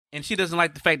and she doesn't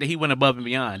like the fact that he went above and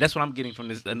beyond. That's what I'm getting from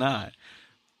this Anon.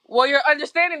 Well, your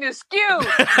understanding is skewed.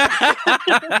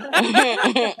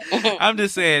 I'm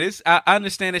just saying. I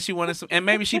understand that she wanted some, and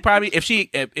maybe she probably, if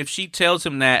she tells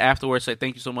him that afterwards, say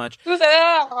thank you so much. Who said,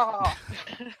 oh.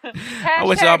 I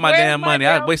wasted all my damn money.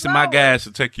 I wasted my gas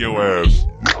to take your ass.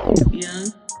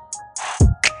 Young,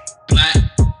 black,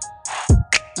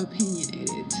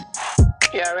 opinionated.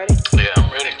 Y'all ready? Yeah, I'm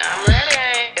ready. I'm ready.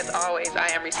 As always, I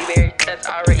am Reese Berry. That's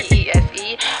Aura,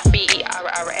 EESE,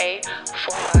 BERRA,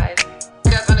 4 Y's.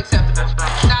 That's unacceptable.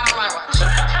 Not on my watch.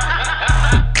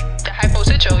 The hypo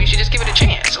sitcho, you should just give it a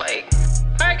chance. Like,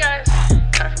 alright guys,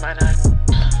 time for my nine.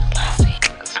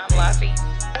 I'm Lassie.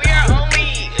 We are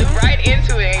only right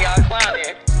into it and y'all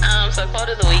clowning. So quote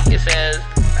of the week, it says,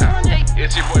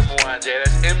 It's your boy Mwanje.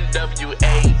 That's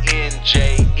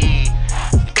MWANJE.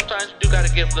 Sometimes you do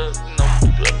gotta give the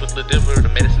deliver the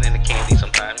medicine and the candy.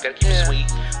 Sometimes you gotta keep it sweet.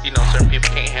 You know, certain people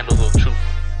can't handle the truth.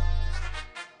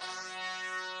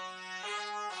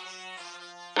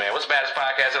 Man, what's the baddest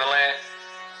podcast in the land?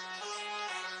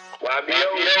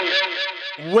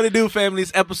 What it do, family?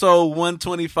 It's episode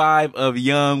 125 of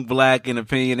Young, Black, and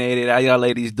Opinionated. How y'all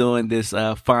ladies doing this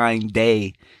fine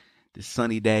day? This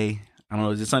sunny day. I don't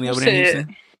know, is it sunny over there in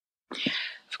Houston?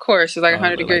 Of course, it's like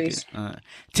 100 degrees. Like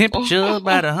temperature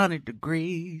about 100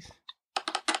 degrees.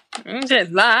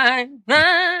 Just like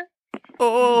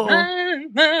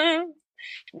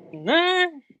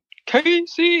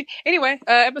Casey. Anyway,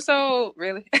 episode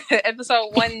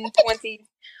 120,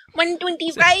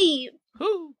 125.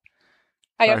 Woo.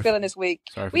 How y'all feeling this week?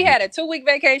 We had a 2-week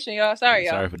vacation, y'all. Sorry,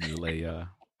 y'all. Sorry for the delay, y'all.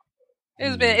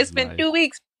 It's been 2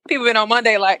 weeks. People been on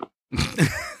Monday like.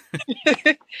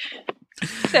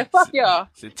 Said fuck y'all.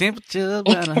 Said temperature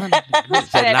about 100 degrees.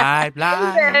 Said live.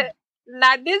 Said,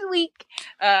 not this week.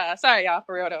 Sorry y'all,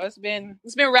 for real though. It's been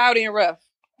rowdy and rough.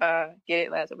 Get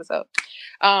it last episode.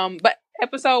 But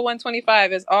episode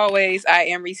 125 as always. I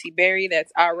am Reese Berry.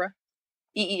 That's Aura,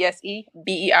 EESE,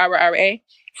 BERRA.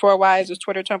 4 Y's is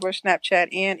Twitter, Tumblr,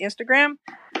 Snapchat, and Instagram.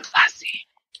 Lassie.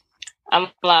 I'm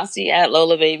Flossie at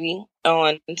Lola Baby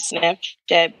on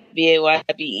Snapchat,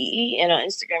 BAYBEE, and on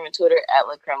Instagram and Twitter at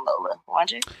La Creme Lola.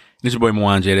 Mwanje? This is your boy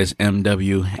Mwanje. That's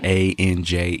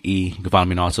MWANJE. You can follow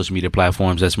me on all social media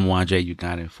platforms. That's Mwanje. You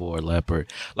got it for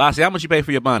Leopard. Lassie, how much you pay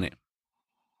for your bonnet?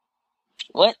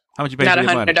 What? How much you pay for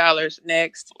your bonnet? Not $100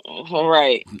 next.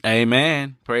 Right.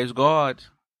 Amen. Praise God.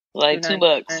 Like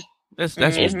 $2. That's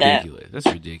ridiculous. That's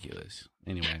ridiculous.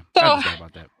 Anyway, so, I just thought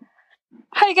about that.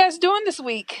 How you guys doing this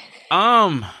week?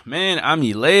 Man, I'm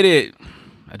elated.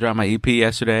 I dropped my EP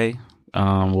yesterday.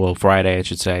 Well, Friday, I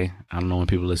should say. I don't know when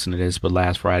people listen to this, but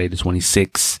last Friday, the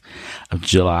 26th of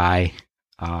July,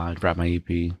 I dropped my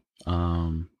EP.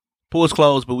 Pool was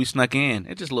closed, but we snuck in.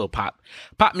 It's just a little pop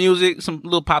music, some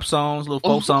little pop songs, little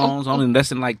folk songs, only less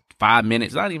than like 5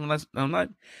 minutes. Not even less. I'm not.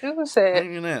 Who said? Not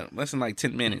even that. Less than like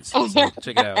 10 minutes. So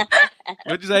check it out.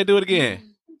 What'd you say? Do it again.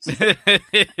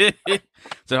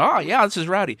 So, oh yeah, this is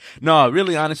rowdy. No,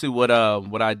 really, honestly, what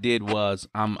I did was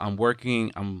I'm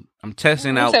working. I'm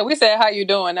testing out. We said how you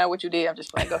doing? Not what you did. I'm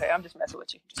just playing. Go ahead. I'm just messing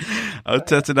with you. I'm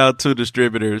testing out 2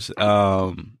 distributors,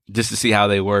 just to see how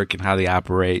they work and how they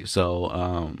operate. So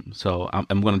I'm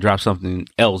going to drop something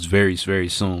else very, very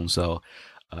soon. So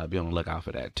be on the lookout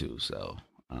for that too. So,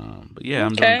 but yeah,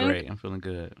 I'm doing great. I'm feeling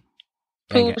good.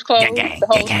 Pool's closed. The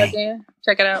whole stuck in.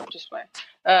 Check it out. Just playing.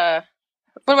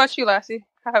 What about you, Lassie?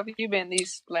 How have you been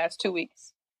these last 2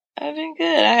 weeks? I've been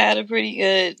good. I had a pretty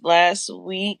good last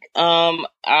week.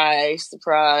 I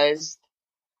surprised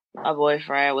my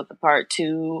boyfriend with the part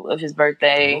 2 of his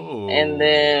birthday. Ooh. And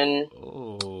then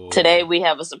today we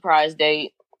have a surprise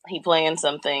date. He playing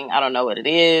something. I don't know what it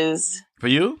is. For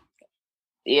you?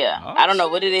 Yeah. Oh, I don't know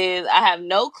what it is. I have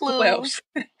no clue. Who else?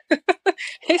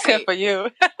 He said for you.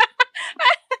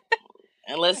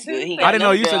 Unless he got I didn't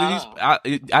know you job.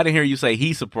 said I didn't hear you say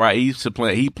he surprised. He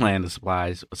planned the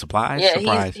supplies. Yeah,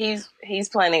 surprise. he's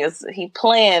planning. He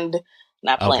planned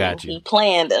He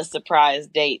planned a surprise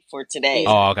date for today.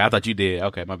 Oh, okay. I thought you did.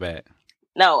 Okay, my bad.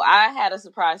 No, I had a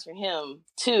surprise for him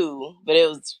too, but it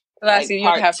was Lassie, you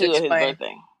part have 2 to of his explain.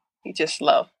 birthday. He just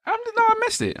slow. I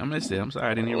missed it. I'm sorry.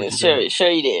 I didn't hear what you said. Sure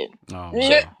you did. Oh,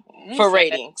 Sure. For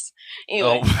ratings.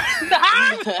 Anyway. That's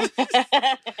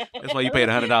why you paid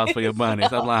 $100 for your bonnet.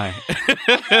 Stop lying.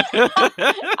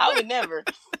 I would never.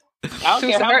 I don't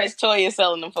care how much toy you're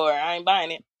selling them for. I ain't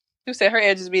buying it. Who said her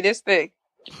edges be this thick?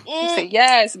 He said,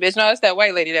 yes, bitch. No, it's that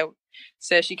white lady that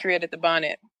said she created the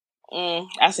bonnet. I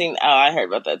heard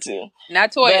about that too.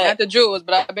 Not toy, not the jewels,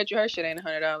 but I bet you her shit ain't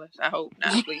 $100. I hope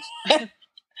not, please.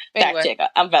 Anyway. Fact check.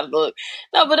 I'm about to look.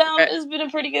 No, but it's been a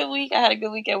pretty good week. I had a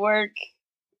good week at work.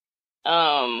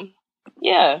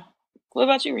 Yeah. What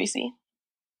about you, Reese?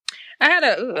 I had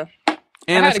a.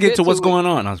 And let's get to what's going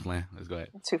on. I was playing. Let's go ahead.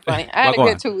 Too funny. I had a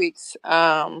good 2 weeks.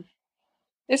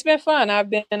 It's been fun. I've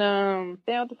been damn,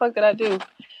 what the fuck did I do?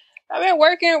 I've been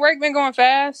working. Work been going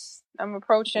fast. I'm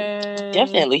approaching.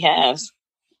 Definitely has.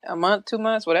 A month, 2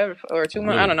 months, whatever, or 2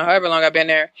 months. Really? I don't know, however long I've been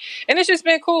there. And it's just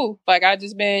been cool. Like, I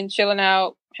just been chilling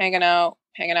out, hanging out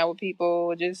with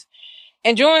people, just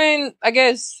enjoying, I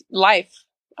guess, life.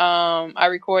 I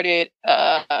recorded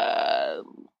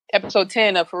episode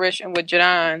 10 of Fruition with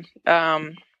Jadon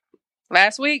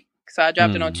last week. So I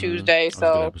dropped it on Tuesday. That was a good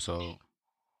So episode.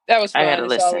 that was fun. I gotta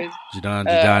listen.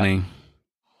 Jadani.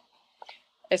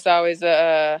 It's always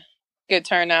a good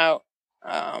turnout.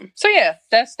 So yeah,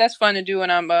 that's fun to do,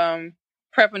 and I'm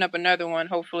prepping up another one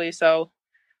hopefully. So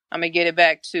I'm gonna get it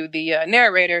back to the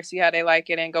narrator, see how they like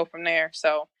it, and go from there.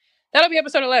 So that'll be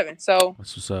episode 11. So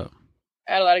What's up?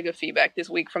 I had a lot of good feedback this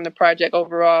week from the project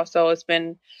overall. So it's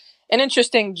been an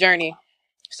interesting journey.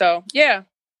 So yeah,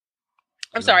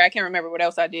 I'm sorry I can't remember what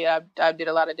else I did. I did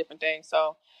a lot of different things.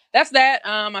 So that's that.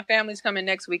 My family's coming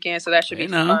next weekend, so that should be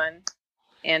fun.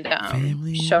 And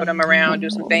show them around, do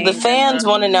some things. The fans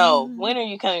want to know, when are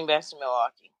you coming back to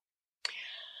Milwaukee?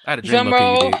 I had a dream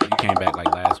you came back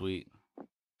like last week.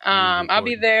 I'll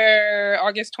be there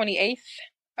August 28th.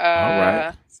 All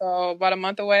right. So about a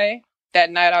month away. That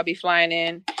night I'll be flying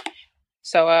in.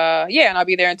 So yeah, and I'll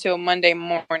be there until Monday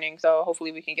morning. So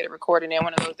hopefully we can get it recorded in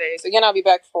one of those days. Again, I'll be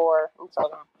back for hold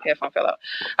on, headphone fell out.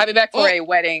 I'll be back for a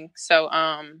wedding. So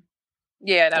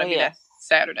yeah, that'll be that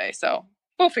Saturday. So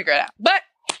we'll figure it out. But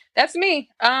that's me.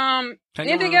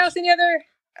 Anything else? Any other?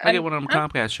 I get one of them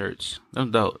Comcast shirts. That's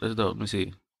dope. Let me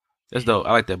see. That's dope.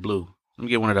 I like that blue. Let me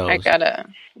get one of those. The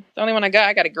only one I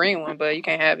got a green one, but you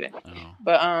can't have it. Oh,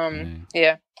 but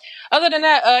yeah. Other than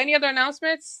that, any other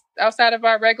announcements outside of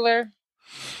our regular?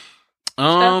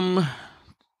 No.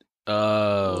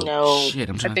 Shit,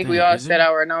 I think we all said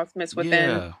our announcements within.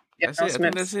 Yeah. That's it. I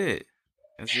think that's it.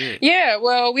 That's it. Yeah,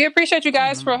 well, we appreciate you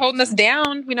guys for holding us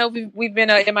down. We know we've been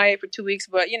MIA for 2 weeks,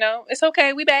 but it's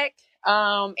okay. We back.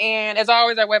 And as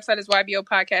always, our website is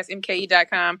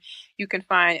ybopodcastmke.com. You can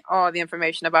find all the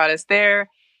information about us there.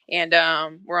 And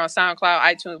we're on SoundCloud,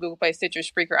 iTunes, Google Play, Stitcher,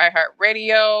 Spreaker,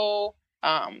 iHeartRadio.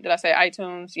 Did I say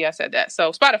iTunes? Yeah, I said that.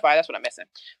 So Spotify, that's what I'm missing.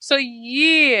 So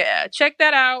yeah, check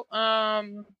that out.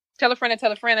 Tell a friend and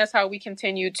tell a friend. That's how we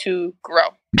continue to grow.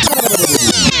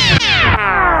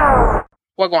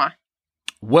 What going?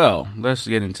 Well, let's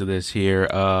get into this here.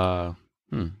 How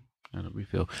do we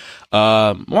feel?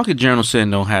 Milwaukee Journal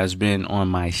Sentinel has been on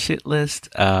my shit list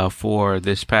for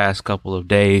this past couple of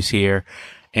days here.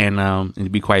 And to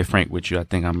be quite frank with you, I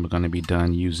think I'm going to be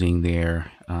done using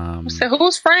their so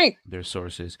who's Frank? Their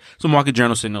sources. So Milwaukee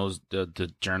Journal Sentinel is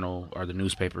the journal or the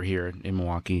newspaper here in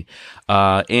Milwaukee.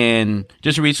 And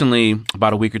just recently,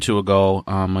 about a week or two ago,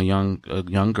 a young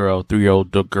girl,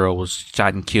 3-year-old girl, was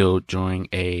shot and killed during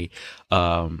a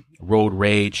road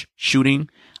rage shooting.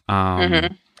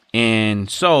 And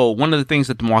so one of the things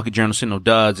that the Milwaukee Journal Sentinel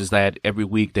does is that every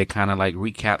week they kind of like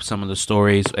recap some of the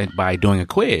stories by doing a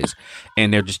quiz.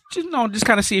 And they're just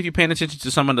kind of see if you're paying attention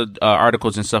to some of the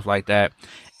articles and stuff like that.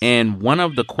 And one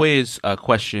of the quiz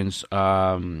questions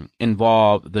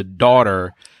involved the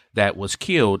daughter that was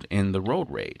killed in the road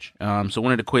rage. So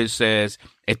one of the quiz says,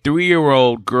 a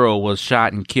 3-year-old girl was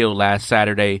shot and killed last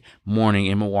Saturday morning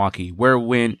in Milwaukee. Where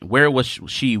was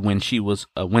she when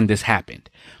this happened?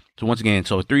 So once again, a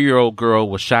 3-year-old girl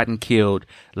was shot and killed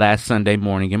last Sunday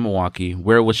morning in Milwaukee.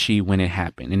 Where was she when it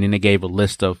happened? And then they gave a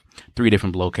list of 3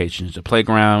 different locations: the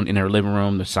playground, in her living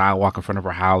room, the sidewalk in front of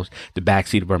her house, the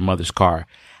backseat of her mother's car.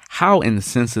 How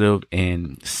insensitive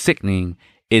and sickening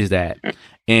is that?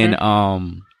 And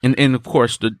and of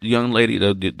course, the young lady,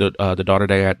 the daughter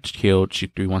that got killed, she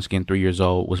 3 years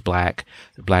old, was black,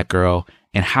 a black girl.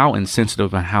 And how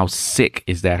insensitive and how sick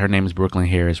is that? Her name is Brooklyn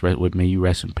Harris. May you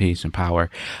rest in peace and power,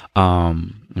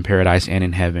 in paradise and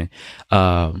in heaven.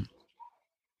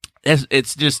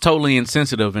 It's just totally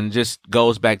insensitive, and just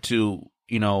goes back to,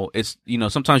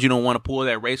 sometimes you don't want to pull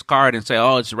that race card and say,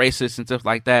 oh, it's racist and stuff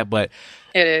like that, but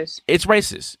it is. It's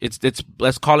racist. It's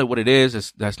let's call it what it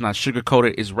is. That's not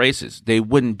sugarcoated. It's racist. They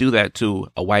wouldn't do that to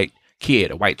a white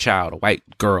kid, a white child, a white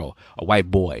girl, a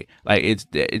white boy. Like it's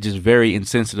just very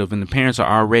insensitive, and the parents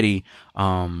are already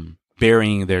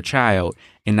burying their child,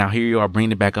 and now here you are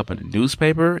bringing it back up in the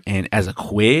newspaper and as a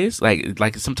quiz,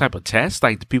 like some type of test,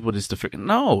 like the people just to figure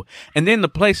no. And then the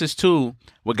places too,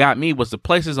 what got me was the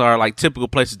places are like typical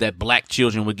places that black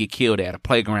children would get killed at: a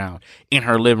playground, in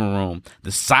her living room,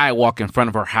 the sidewalk in front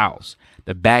of her house,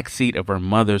 the backseat of her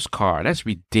mother's car. That's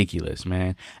ridiculous,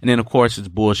 man. And then of course it's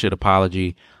bullshit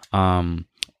apology.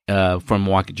 From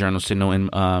Milwaukee Journal Sentinel.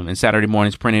 In Saturday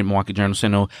morning's printed Milwaukee Journal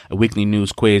Sentinel, a weekly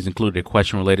news quiz included a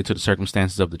question related to the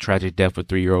circumstances of the tragic death of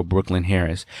 3-year-old Brooklyn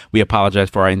Harris. We apologize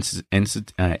for our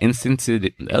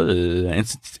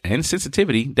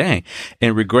insensitivity,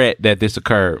 and regret that this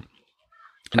occurred.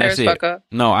 And that's it.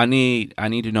 No, I need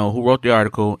to know who wrote the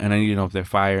article, and I need to know if they're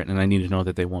fired, and I need to know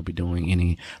that they won't be doing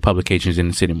any publications in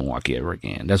the city of Milwaukee ever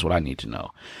again. That's what I need to know.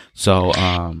 So,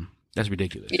 that's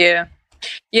ridiculous. Yeah.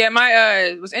 Yeah,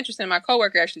 it was interesting. My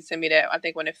coworker actually sent me that. I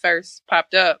think when it first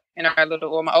popped up in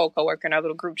my old coworker in our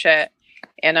little group chat,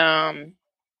 and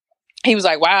he was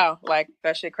like, "Wow, like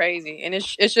that shit crazy." And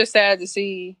it's just sad to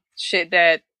see shit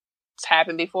that's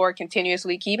happened before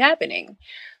continuously keep happening.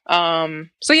 So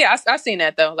yeah, I seen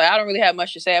that though. Like I don't really have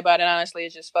much to say about it. Honestly,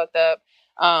 it's just fucked up.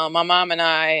 My mom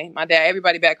and my dad,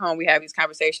 everybody back home, we have these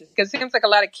conversations because it seems like a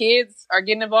lot of kids are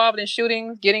getting involved in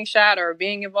shootings, getting shot, or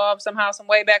being involved somehow, some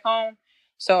way back home.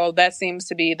 So that seems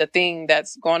to be the thing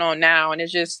that's going on now. And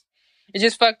it's just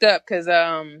fucked up because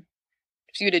for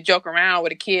you to joke around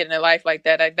with a kid in a life like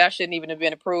that, that shouldn't even have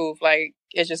been approved. Like,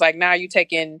 it's just like now you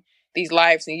taking these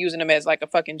lives and using them as like a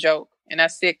fucking joke. And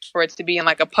that's sick for it to be in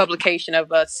like a publication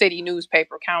of a city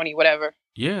newspaper, county, whatever.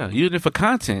 Yeah, using it for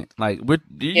content. Like,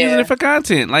 using it for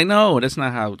content. Like, no, that's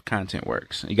not how content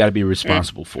works. You got to be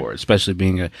responsible for it, especially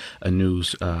being a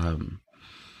newspaper.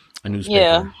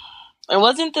 Yeah. And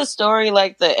wasn't the story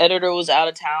like the editor was out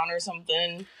of town or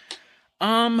something?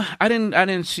 I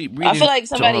didn't see. I feel like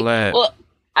somebody. Well,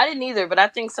 I didn't either, but I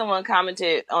think someone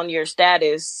commented on your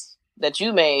status that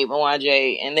you made,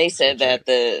 Mwanje, and they said that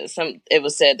it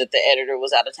was said that the editor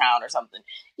was out of town or something.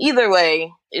 Either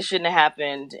way, it shouldn't have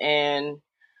happened. And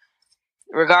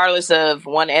regardless of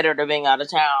one editor being out of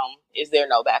town, is there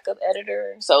no backup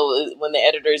editor? So when the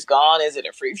editor is gone, is it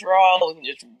a free for all? We can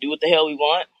just do what the hell we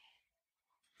want.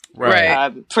 Right.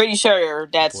 I'm pretty sure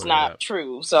that's not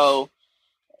true. So,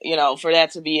 for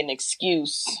that to be an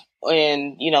excuse,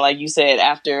 and like you said,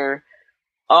 after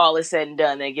all is said and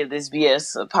done, they give this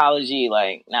BS apology.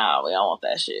 Like, nah, we don't want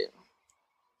that shit.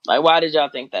 Like, why did y'all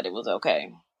think that it was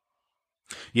okay?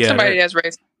 Yeah, somebody that's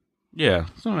racist. Yeah,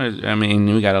 I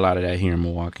mean, we got a lot of that here in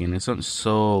Milwaukee, and it's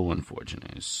so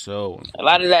unfortunate. It's so unfortunate. A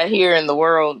lot of that here in the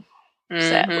world.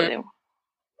 Sad with him.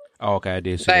 Oh, okay, I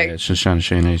did say that. Shoshana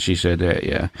Shane, she said that,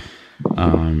 yeah.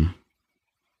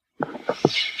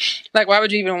 Like, why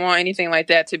would you even want anything like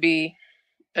that to be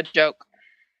a joke?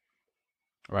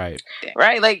 Right.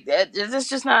 Right, like, it's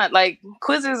just not, like,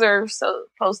 quizzes are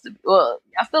supposed to, well,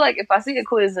 I feel like if I see a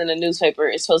quiz in a newspaper,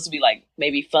 it's supposed to be, like,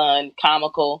 maybe fun,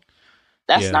 comical.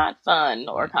 That's not fun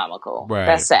or comical. Right.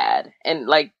 That's sad. And,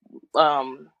 like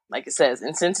it says,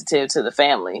 insensitive to the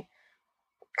family.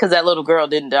 Because that little girl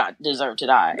didn't deserve to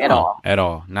die at all. At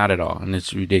all. Not at all. And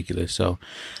it's ridiculous. So,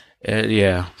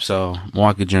 yeah. So,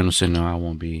 Milwaukee Journal said, no, I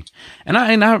won't be. And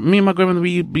me and my grandmother,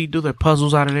 we do the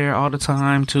puzzles out of there all the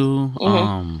time, too.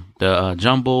 Mm-hmm. The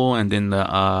jumble and then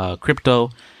the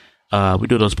crypto. We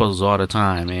do those puzzles all the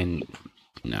time. And,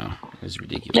 it's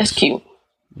ridiculous. That's cute.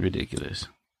 Ridiculous.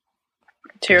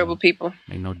 Terrible people.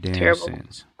 Make no damn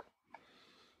sense.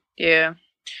 Yeah.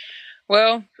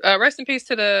 Well, rest in peace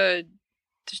to the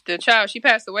child. She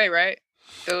passed away, right?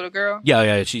 The little girl.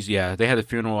 Yeah. They had a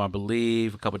funeral, I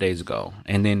believe, a couple days ago,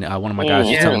 and then one of my guys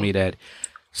was telling me that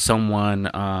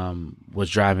someone was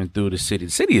driving through the city.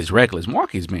 The city is reckless.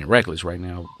 Milwaukee's being reckless right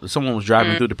now. Someone was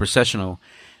driving through the processional,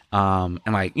 and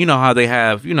like how they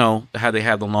have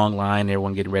the long line,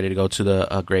 everyone getting ready to go to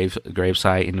the grave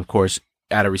site, and of course,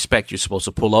 out of respect, you're supposed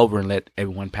to pull over and let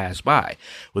everyone pass by.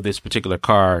 Well, this particular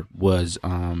car was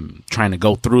trying to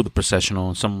go through the processional,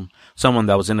 and someone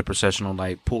that was in the processional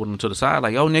like pulled him to the side,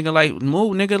 like, "Yo, nigga, like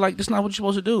move, nigga, like that's not what you're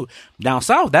supposed to do." Down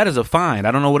south, that is a fine.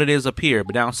 I don't know what it is up here,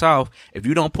 but down south, if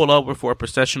you don't pull over for a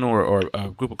processional or a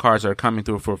group of cars that are coming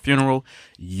through for a funeral,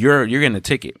 you're getting a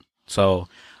ticket. So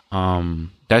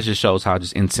that just shows how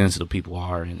just insensitive people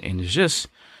are, and it's just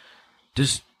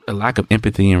a lack of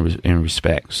empathy and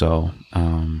respect. So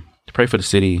pray for the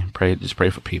city, pray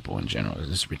for people in general. It's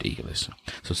just ridiculous.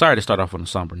 So sorry to start off on a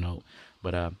somber note,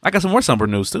 but I got some more somber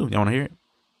news too. You want to hear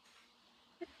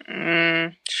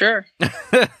it? Sure.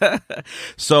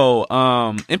 So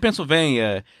in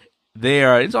Pennsylvania,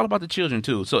 it's all about the children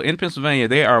too. So in Pennsylvania,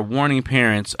 they are warning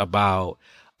parents about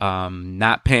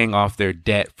not paying off their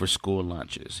debt for school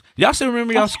lunches. Y'all still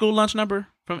remember y'all school lunch number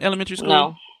from elementary school?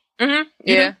 No. Mm-hmm.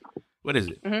 Yeah. What is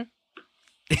it?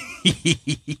 Mm-hmm.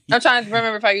 I'm trying to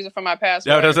remember if I use it for my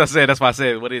password. Yeah, that's what I said. That's why I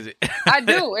said. What is it? I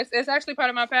do. It's actually part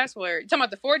of my password. You talking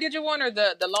about the 4-digit one or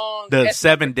the long? The S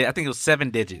 7. I think it was 7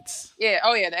 digits. Yeah.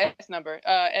 Oh yeah, the S number.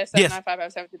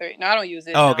 S7955723. No, I don't use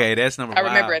it. Oh, no. okay, that's number. I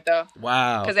remember it though.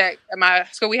 Wow. Because at my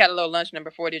school we had a little lunch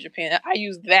number 4-digit pin. I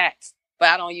use that, but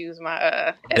I don't use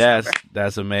my S number.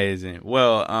 That's amazing.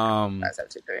 Well,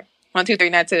 5723. 1, 2, 3,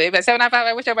 9, 2.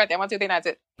 795. What's your birthday? 1, 2, 3, 9,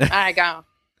 2. All right, gone.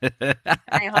 I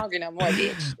ain't hungry no more,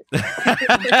 bitch.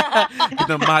 Get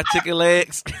them my chicken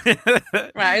legs.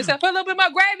 Right. So put a little bit more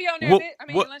gravy on there, bitch. I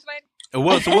mean, lunch lady.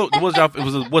 Was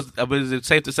it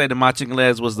safe to say the my chicken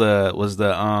legs was the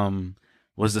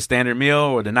standard meal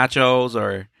or the nachos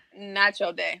or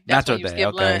Nacho day? That's Nacho when you day, skip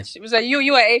okay. lunch. It was like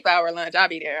you an 8th hour lunch. I'll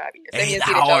be there. Send me a 8th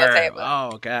seat at y'all's hour? table.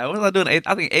 Oh god, what was I doing?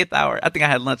 I think 8th hour. I think I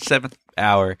had lunch 7th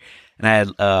hour, and I had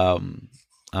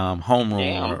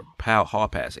homeroom or hall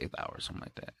pass 8th hour, something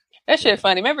like that. That shit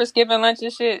funny. Remember skipping lunch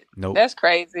and shit? Nope. That's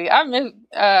crazy. I miss.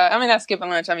 Not skipping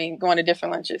lunch. I mean, going to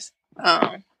different lunches.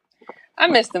 I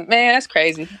missed them, man. That's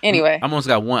crazy. Anyway, I almost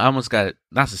got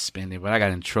not suspended, but I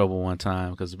got in trouble one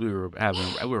time because we were rapping.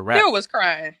 Bill was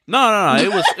crying. No.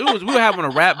 It was we were having a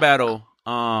rap battle.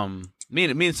 Me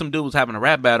and some dude was having a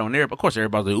rap battle, and of course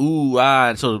everybody was like, ooh, ah.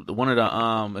 And so one of the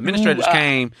administrators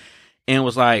came and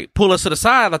was like, pull us to the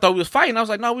side. I thought we was fighting. I was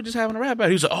like, no, we're just having a rap battle.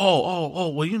 He was like, oh,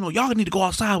 well, y'all need to go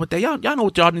outside with that. Y'all know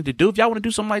what y'all need to do. If y'all want to do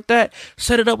something like that,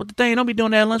 set it up with the thing. Don't be doing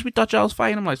that at lunch. We thought y'all was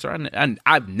fighting. I'm like, sir,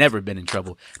 I've never been in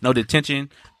trouble. No detention,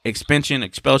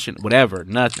 expulsion, whatever,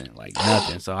 nothing.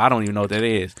 So I don't even know what that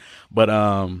is. But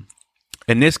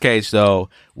in this case, though,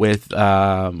 with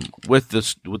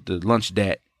the lunch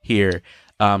debt here,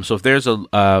 so if there's a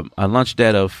lunch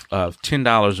debt of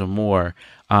 $10 or more,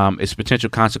 it's potential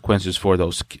consequences for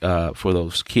those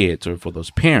kids or for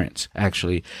those parents,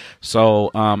 actually. So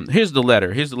here's the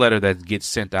letter. Here's the letter that gets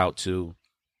sent out to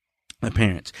the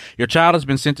parents. Your child has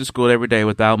been sent to school every day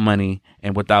without money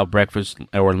and without breakfast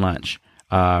or lunch.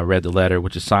 Read the letter,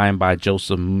 which is signed by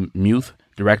Joseph Muth,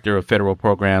 Director of Federal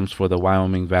Programs for the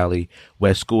Wyoming Valley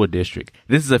West School District.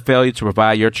 This is a failure to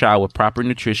provide your child with proper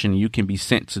nutrition. You can be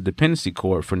sent to dependency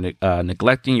court for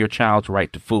neglecting your child's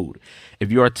right to food.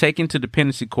 If you are taken to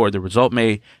dependency court, the result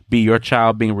may be your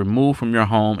child being removed from your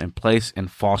home and placed in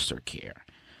foster care.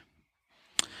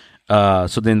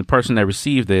 So then the person that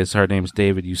received this, her name is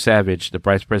David U. Savage, the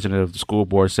vice president of the school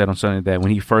board, said on Sunday that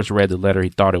when he first read the letter, he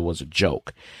thought it was a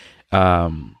joke.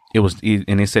 And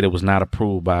they said it was not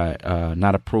approved by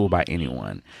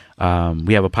anyone.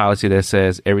 We have a policy that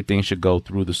says everything should go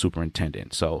through the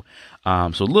superintendent. So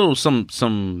some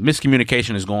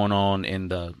miscommunication is going on in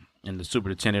the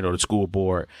superintendent or the school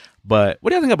board. But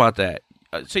what do you think about that?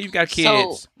 So you've got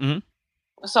kids.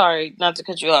 Sorry, not to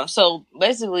cut you off. So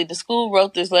basically, the school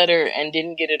wrote this letter and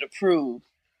didn't get it approved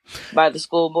by the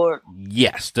school board.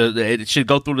 Yes, it should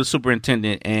go through the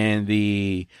superintendent and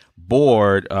the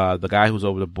board. The guy who's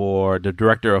over the board, the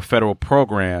director of federal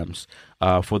programs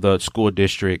for the school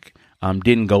district,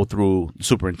 didn't go through the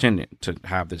superintendent to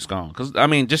have this gone. Because I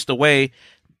mean, just the way,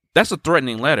 that's a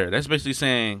threatening letter. That's basically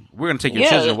saying we're going to take your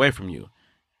children away from you.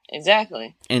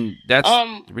 Exactly, and that's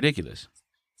ridiculous.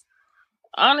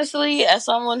 Honestly, as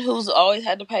someone who's always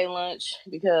had to pay lunch,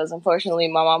 because unfortunately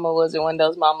my mama wasn't one of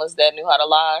those mamas that knew how to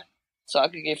lie, so I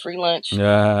could get free lunch.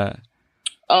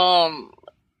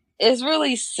 It's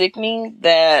really sickening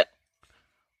that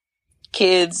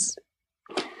kids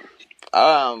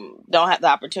don't have the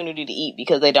opportunity to eat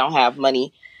because they don't have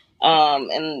money.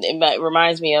 And it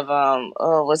reminds me of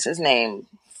what's his name?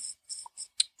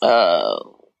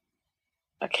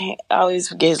 I always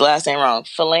forget his last name wrong.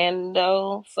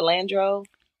 Philandro Castillo?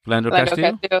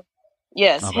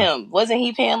 Yes, okay. Him. Wasn't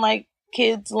he paying like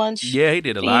kids lunch? Yeah, he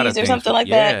did a lot of things or something like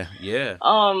that. Yeah.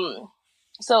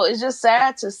 So it's just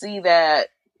sad to see that,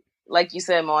 like you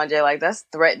said, Mwanje, like that's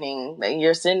threatening that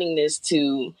you're sending this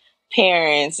to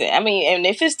parents. I mean, and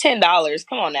if it's $10,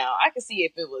 come on now. I could see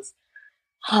if it was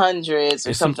hundreds or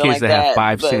There's something some kids like that have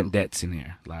that. 5-cent debts in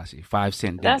there, Lassie.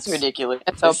 5-cent debts. That's ridiculous.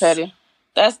 That's so petty.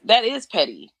 That is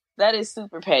petty. That is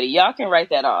super petty. Y'all can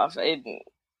write that off.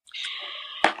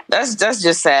 That's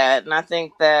just sad. And I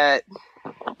think that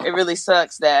it really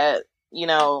sucks that, you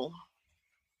know,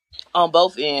 on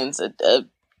both ends, a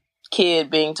kid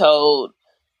being told,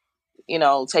 you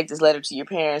know, take this letter to your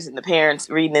parents, and the parents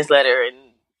reading this letter,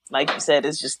 and like you said,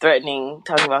 it's just threatening,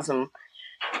 talking about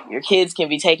your kids can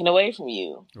be taken away from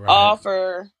you. Right. All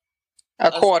for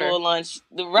a quarter. School lunch.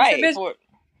 Right.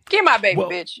 Get my baby,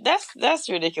 bitch. That's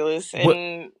ridiculous.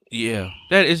 And yeah,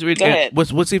 that is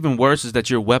ridiculous. What's even worse is that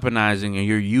you're weaponizing and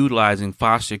you're utilizing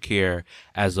foster care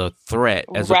as a threat,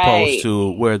 as opposed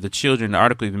to where the children. The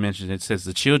article even mentions, it says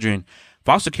the children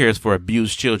Foster care is for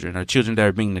abused children or children that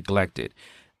are being neglected.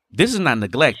 This is not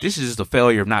neglect. This is just a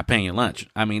failure of not paying your lunch.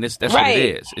 I mean, that's what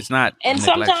it is. It's not. And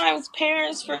neglect. Sometimes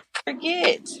parents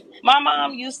forget. My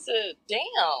mom used to.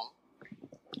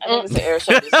 I think it's an air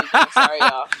show this weekend. Sorry,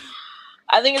 y'all.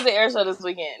 I think it's an air show this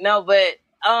weekend. No, but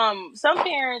some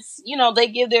parents, they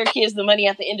give their kids the money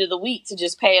at the end of the week to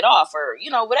just pay it off, or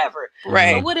whatever.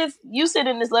 Right. So what if you send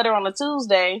in this letter on a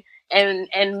Tuesday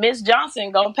and Miss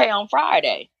Johnson gonna pay on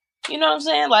Friday? You know what I'm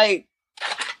saying? Like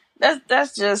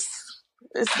that's just.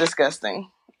 It's disgusting.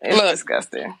 It's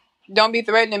disgusting. Don't be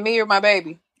threatening me or my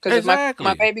baby. Because exactly.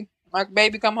 if my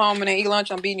baby come home and they eat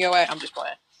lunch, I'm beating your ass. I'm just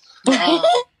playing.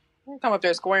 Come up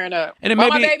there squaring up. And my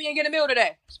baby ain't getting a meal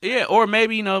today. Yeah, or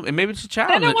maybe, maybe it's a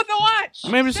child. Send them with the lunch.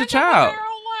 Maybe it's a child.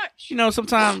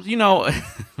 Sometimes,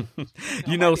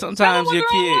 sometimes your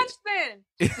kids.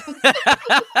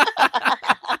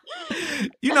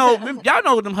 Y'all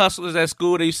know them hustlers at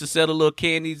school. They used to sell the little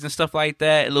candies and stuff like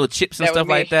that, little chips and stuff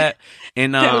like that.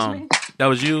 And that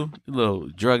was you, little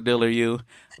drug dealer, you.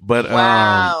 But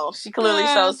wow, she clearly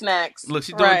sold snacks. Look,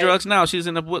 she's doing drugs now. She's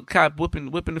in the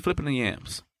whipping and flipping the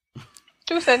yams.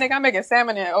 She said, "Nigga, I'm making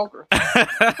salmon and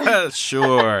okra."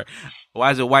 Sure.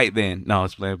 Why is it white then? No,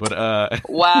 it's plain. But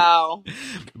wow.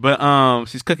 But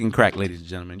she's cooking crack, ladies and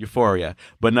gentlemen. Euphoria.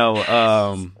 But no.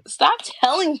 Stop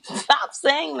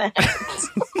saying that.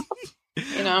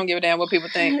 I don't give a damn what people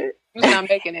think. I'm not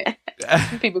making it.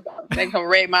 People they come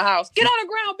raid my house. Get on the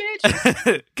ground,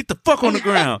 bitch. Get the fuck on the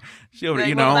ground. She over there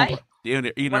eating her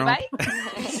own.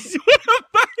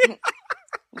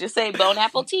 Just say Bon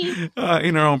Appetit.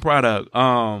 Eating her own product.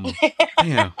 Damn.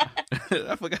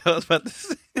 I forgot what I was about to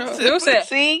say. Who said?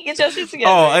 See, get your shit together.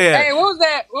 Oh yeah. Hey, what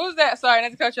was that? Sorry,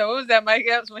 not to cut you off. What was that, Mike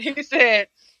Epps, when he said,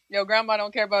 "Yo, grandma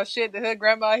don't care about shit." The hood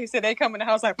grandma, he said they come in the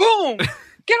house like, boom,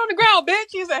 get on the ground, bitch.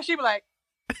 He said she be like,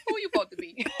 who you supposed to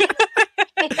be?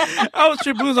 I was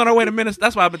tripping. We was on our way to Minnesota.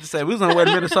 That's what I meant to say. We was on our way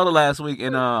to Minnesota last week,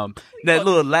 and that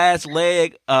little last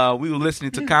leg, we were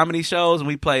listening to comedy shows, and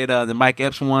we played the Mike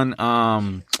Epps one,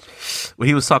 where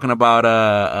he was talking about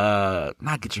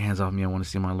not Get Your Hands Off Me, I Want to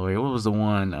See My Lawyer. What was the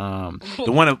one?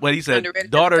 The one where he said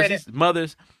daughters,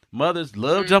 mothers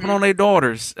love jumping on their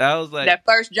daughters. I was like, that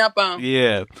first jump on.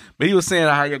 Yeah, but he was saying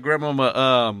how your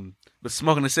grandmama was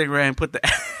smoking a cigarette and put the.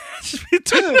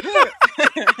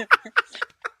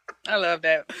 I love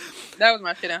that. That was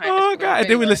my shit in high school. Oh god! And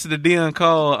then we listened to Dion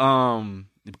Cole,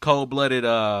 Cold Blooded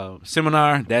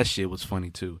Seminar. That shit was funny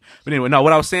too. But anyway, no.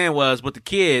 What I was saying was, with the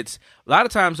kids, a lot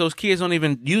of times those kids don't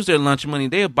even use their lunch money.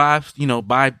 They'll buy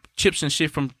chips and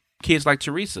shit from kids like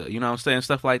Teresa. You know what I'm saying?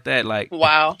 Stuff like that. Like,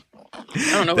 wow.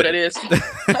 I don't know who that is.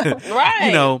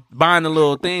 Right. Buying the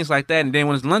little things like that, and then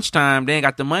when it's lunchtime, they ain't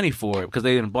got the money for it because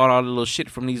they didn't bought all the little shit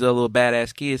from these other little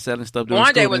badass kids selling stuff.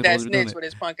 One day was that snitch with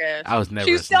his punk ass. I was never.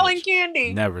 She's selling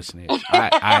candy. Never snitch.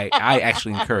 I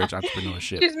actually encourage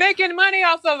entrepreneurship. She's making money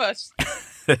off of us.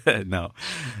 No.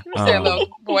 You said, little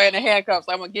boy in the handcuffs.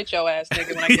 I'm gonna get your ass,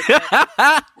 nigga, when I get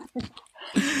back.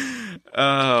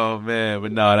 Oh man,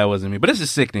 but no, that wasn't me. But this is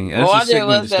sickening. Well, RJ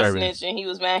was that snitch, and he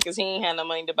was mad because he ain't had no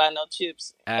money to buy no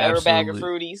chips or a bag of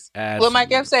fruities. Absolutely. What Mike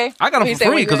F say? I got them for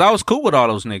free because I was cool with all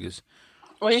those niggas.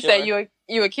 Well, he said you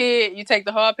a kid, you take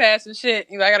the hall pass and shit.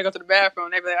 You like, I gotta go to the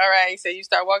bathroom. They be like, all right. He said you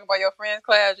start walking by your friend's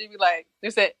class. You be like,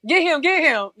 they said, get him.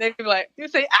 They be like, you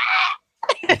say, ah.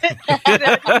 He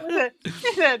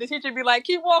said, the teacher be like,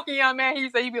 keep walking, young man. He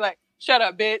said, you be like, shut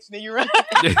up, bitch. Then you run.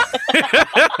 He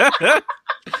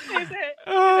said,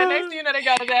 the next thing you know, they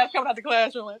got his ass coming out the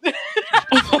classroom. He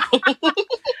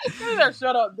said,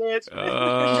 shut up, bitch.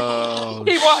 Oh,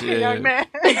 keep walking, young man.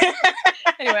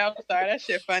 Anyway, I'm sorry. That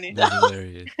shit funny. That's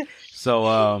hilarious. So,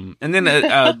 and then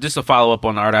just to follow up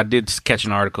on the art, I did catch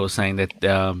an article saying that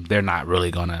they're not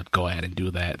really gonna go ahead and do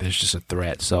that. There's just a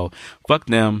threat. So, fuck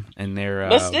them and their.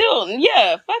 But still,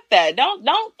 yeah, fuck that.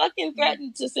 Don't fucking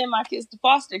threaten to send my kids to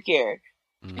foster care.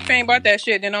 If you ain't bought that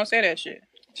shit, then don't say that shit.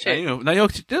 Shit.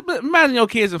 Imagine your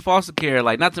kids in foster care,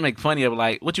 like, not to make funny of,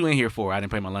 like, what you in here for? I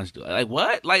didn't pay my lunch. Like,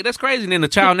 what? Like, that's crazy. And then the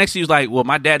child next to you is like, well,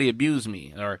 my daddy abused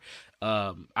me, or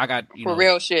I got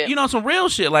real shit. Some real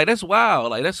shit. Like, that's wild.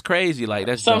 Like, that's crazy. Like,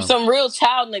 that's some real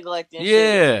child neglecting.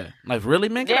 Yeah, shit. Like, really,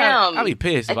 man? Damn, I'd be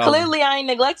pissed. Clearly, I ain't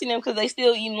neglecting them because they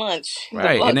still eating lunch.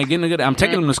 Right, and they getting good. I'm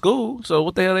taking them to school. So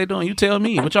what the hell they doing? You tell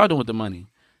me. What y'all doing with the money,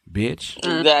 bitch?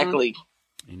 Exactly.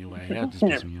 Anyway, that just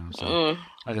pisses me off. So,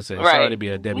 like I said, sorry to be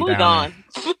a Debbie Downer.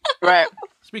 Right.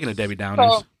 Speaking of Debbie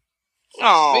Downers.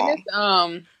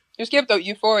 You skipped the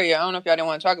Euphoria. I don't know if y'all didn't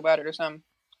want to talk about it or something.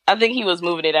 I think he was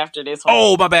moving it after this one.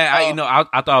 Oh, my bad.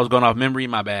 I thought I was going off memory.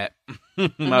 My bad. My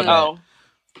bad. Oh,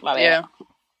 my bad. Yeah.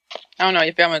 I don't know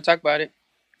if y'all want to talk about it.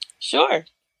 Sure.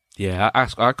 Yeah,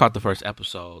 I caught the first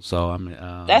episode, so I mean,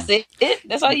 that's it.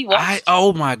 That's all you watched.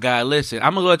 Oh my god! Listen,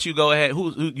 I'm gonna let you go ahead.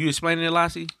 Who you explaining it,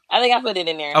 Lassie? I think I put it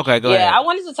in there. Okay, go ahead. Yeah, I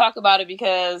wanted to talk about it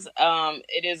because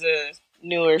it is a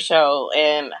newer show,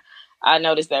 and I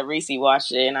noticed that Reese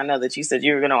watched it, and I know that you said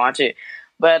you were gonna watch it,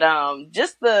 but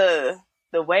just the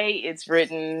way it's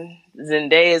written,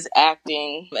 Zendaya's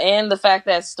acting, and the fact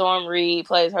that Storm Reed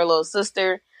plays her little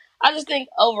sister, I just think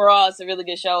overall it's a really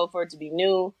good show for it to be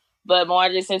new. But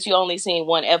Marjorie, since you only seen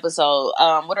one episode,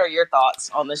 what are your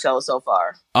thoughts on the show so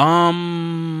far?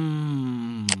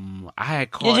 I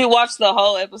had caught... Did you watch the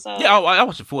whole episode? Yeah, I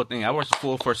watched the full thing. I watched the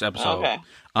full first episode. Okay.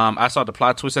 I saw the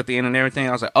plot twist at the end and everything.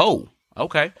 I was like, oh,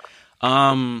 okay.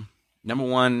 Number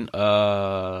one,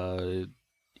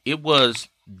 it was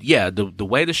the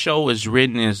way the show is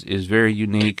written is very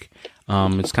unique.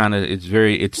 It's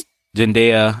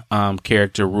Zendaya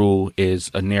character Rue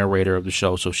is a narrator of the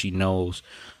show, so she knows.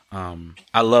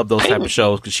 I love those type of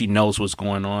shows because she knows what's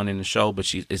going on in the show, but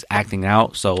she is acting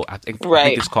out. So I think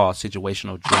it's called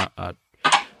situational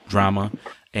drama,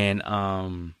 and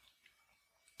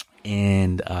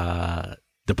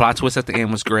the plot twist at the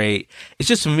end was great. It's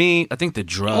just, for me, I think the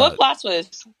drug. What plot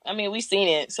twist? I mean, we've seen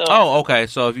it. So. Oh, okay.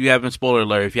 So if you haven't, spoiler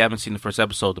alert, if you haven't seen the first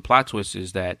episode, the plot twist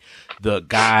is that the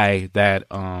guy that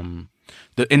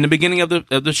in the beginning of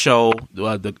the show,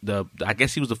 I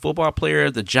guess he was the football player,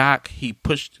 the jock. He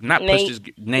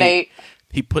Nate.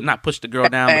 He not pushed the girl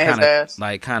down,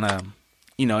 but kind of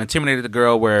intimidated the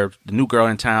girl. Where the new girl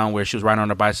in town, where she was riding on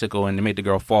a bicycle, and they made the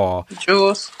girl fall.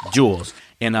 Jules.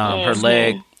 And her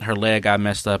leg got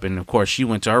messed up, and of course she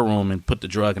went to her room and put the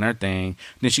drug in her thing.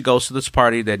 Then she goes to this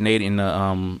party that Nate and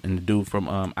the dude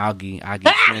from Algie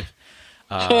Smith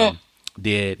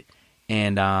did,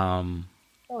 and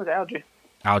what was Algie?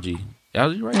 Algie,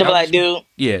 right? The black dude.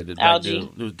 Yeah, the black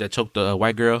dude that choked the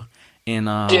white girl,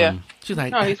 and she's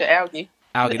like, no, he said Algie.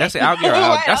 Algie, that's an Algie or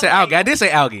Algie? I said Algie. I did say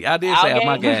Algie.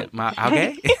 My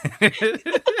Algie.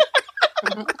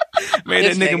 Made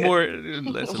that nigga more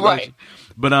less right.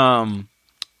 But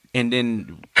and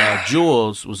then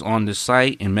Jules was on this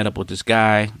site and met up with this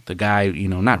guy. The guy,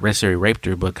 not necessarily raped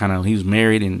her, but kind of he was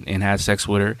married and had sex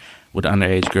with her, with an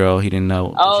underage girl. He didn't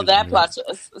know. Oh, that plot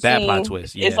twist. That plot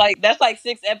twist. Yeah, that's like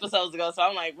 6 episodes ago. So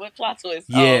I'm like, what plot twist?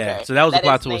 Yeah, okay. So that was the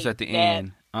plot twist at the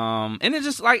end. And it's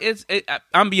just like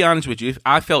I'm be honest with you,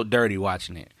 I felt dirty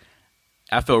watching it.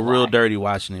 I felt real dirty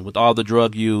watching it with all the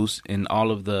drug use and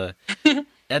all of the.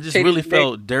 I just really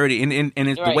felt dirty, and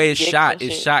it's the way it's shot.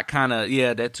 It's shot kind of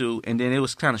that too, and then it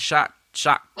was kind of shot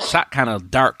kind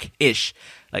of dark-ish,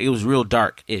 like it was real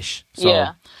dark-ish. So,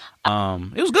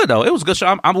 it was good though. It was a good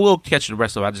show. I will catch the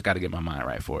rest of it. I just got to get my mind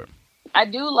right for it. I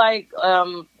do like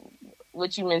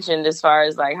what you mentioned as far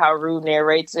as like how Rue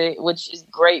narrates it, which is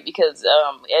great because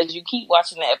as you keep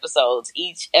watching the episodes,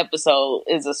 each episode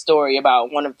is a story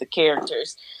about one of the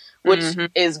characters, which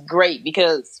is great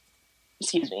because.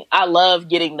 Excuse me. I love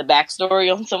getting the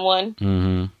backstory on someone,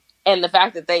 and the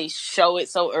fact that they show it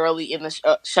so early in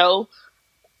the show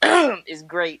is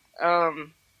great.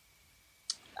 I'm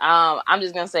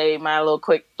just gonna say my little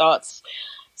quick thoughts.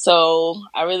 So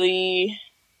I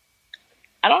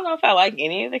don't know if I like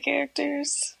any of the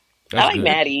characters. I like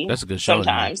Maddie. That's a good show.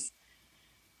 Sometimes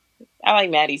I like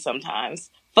Maddie.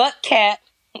 Sometimes. Fuck Kat.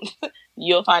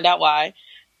 You'll find out why.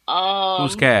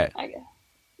 Who's Kat?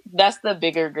 That's the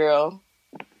bigger girl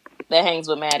that hangs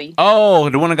with Maddie. Oh,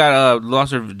 the one that got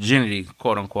lost her virginity,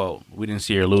 quote unquote. We didn't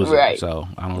see her lose it, so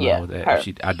I don't know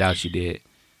that. I doubt she did.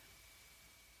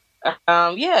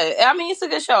 I mean it's a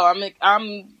good show. We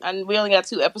only got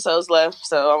 2 episodes left,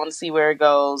 so I want to see where it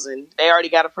goes. And they already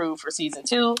got approved for season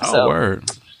 2. Oh, so. Word!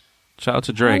 Shout out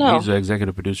to Drake. He's the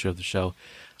executive producer of the show.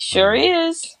 Sure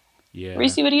is. Yeah.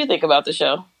 Reese, what do you think about the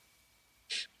show?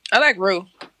 I like Rue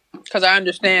because I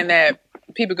understand that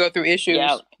people go through issues.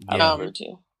 Yeah, I love her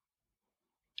too.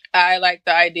 I like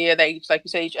the idea that like you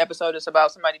say, each episode is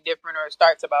about somebody different, or it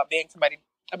starts about being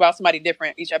about somebody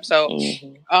different each episode.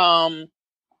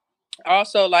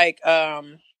 Also, like, I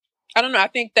don't know. I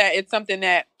think that it's something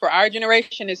that for our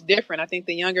generation is different. I think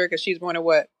the younger, because she's born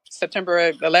in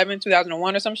September 11,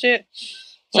 2001 or some shit.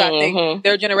 So I think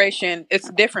their generation, it's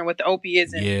different with the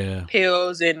opiates and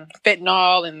pills and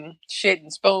fentanyl and shit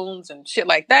and spoons and shit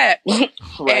like that.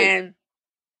 Right. And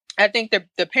I think the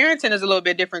parenting is a little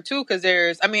bit different too, because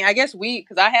I guess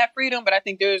because I have freedom, but I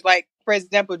think there's like, for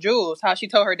example, Jules, how she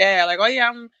told her dad, like, oh yeah,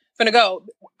 I'm finna go.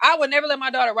 I would never let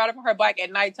my daughter ride up on her bike at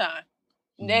nighttime.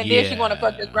 And then she want to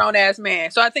fuck this grown ass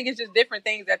man. So I think it's just different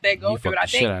things that they go through. I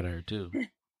think shit out of her too.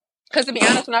 Because to be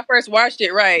honest, when I first watched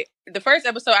it, the first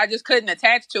episode, I just couldn't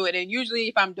attach to it. And usually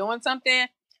if I'm doing something,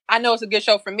 I know it's a good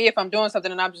show for me if I'm doing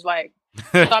something and I'm just like,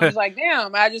 So I was like,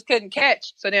 damn, I just couldn't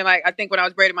catch. So then, like, I think when I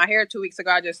was braiding my hair 2 weeks ago,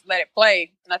 I just let it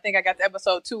play. And I think I got to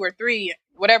episode 2 or 3,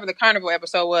 whatever the carnival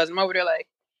episode was. I'm over there like,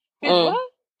 what?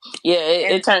 Yeah,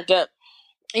 it turned up.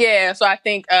 Yeah, so I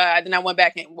think then I went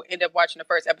back and ended up watching the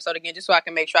first episode again just so I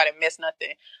can make sure I didn't miss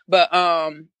nothing. But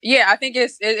yeah, I think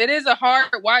it is a hard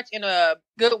watch in a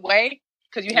good way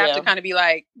because you have to kind of be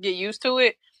like get used to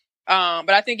it. But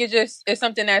I think it's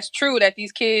something that's true that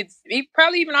these kids,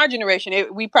 probably even our generation,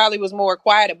 we probably was more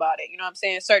quiet about it. You know what I'm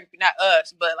saying? Certain, not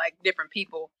us, but like different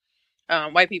people,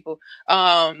 white people,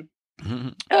 go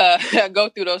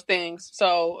through those things.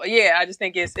 So yeah, I just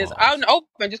think it's out and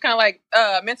open, just kind of like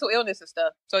mental illness and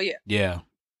stuff. So yeah.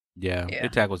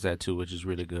 It tackles that too, which is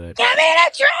really good. Give me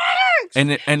the drugs. And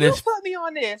you it's put me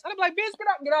on this. I'm like, bitch,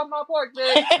 get off my porch,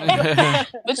 bitch.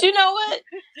 But you know what?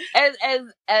 As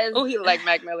he like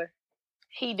Mac Miller.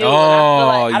 He do.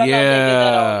 I don't know if they did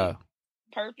that on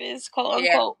purpose, quote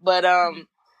unquote. But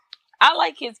I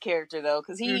like his character though,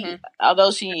 because he,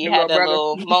 although she had that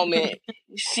little moment,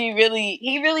 he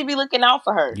really be looking out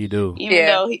for her. You do, even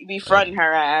though he be fronting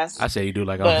her ass. I say you do.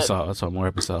 Like I saw more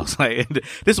episodes. Like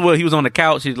this is what he was on the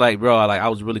couch. He's like, bro, I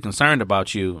was really concerned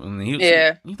about you, and he's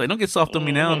like, don't get soft on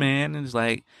me now, man. And it's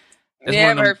like,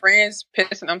 her friends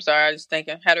pissing. I'm sorry, I was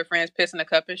thinking, had her friends pissing a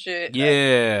cup and shit.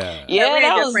 Yeah,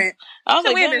 I was like,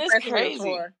 man, that's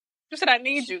crazy. You said I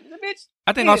need you, bitch.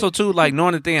 I think also too, like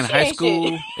knowing that they're in high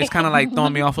school, it's kind of like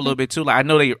throwing me off a little bit too. Like I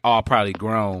know they all probably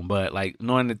grown, but like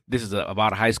knowing that this is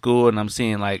about a high school, and I'm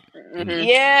seeing like, when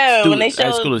they show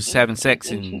high school is having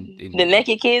sex and the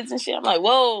naked kids and shit. I'm like,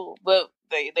 whoa, but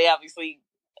they obviously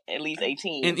at least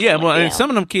 18. And and some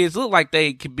of them kids look like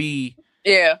they could be.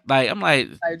 Yeah, like I'm like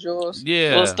Jules.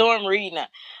 Yeah, well, Storm Reed now.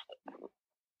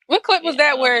 What clip was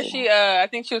that where she, I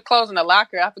think she was closing the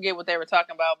locker. I forget what they were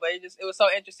talking about, but it was so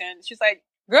interesting. She's like,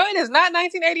 girl, it is not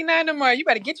 1989 no more. You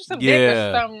better get you some dick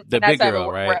or something. The big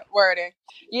girl, right? Wording.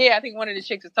 Yeah, I think one of the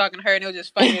chicks was talking to her and it was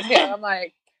just funny as hell. I'm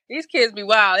like, these kids be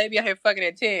wild. They be out here fucking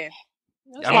at 10.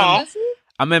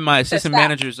 I met my assistant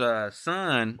manager's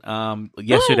son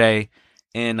yesterday.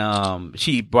 And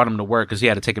she brought him to work because he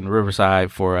had to take him to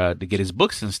Riverside for to get his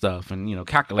books and stuff and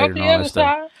calculator and all that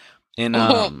stuff. In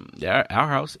our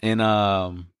house, and I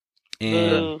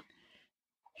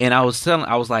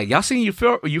was like, y'all seen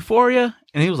Euphoria?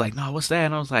 And he was like, no, what's that?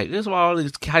 And I was like, this is why all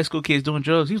these high school kids doing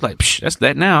drugs. He was like, psh, that's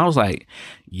that now. I was like,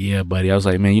 yeah, buddy. I was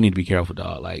like, man, you need to be careful,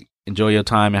 dog. Like, enjoy your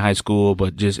time in high school,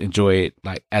 but just enjoy it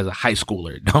like as a high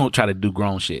schooler. Don't try to do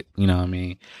grown shit. You know what I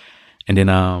mean? And then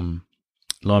lo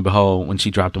and behold, when she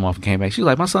dropped him off and came back, she was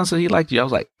like, my son said he liked you. I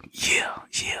was like, yeah,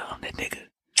 I'm that nigga.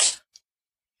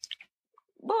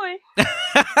 Boy,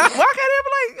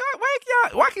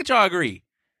 why can't y'all agree?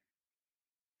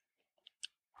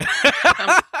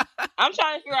 I'm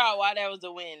trying to figure out why that was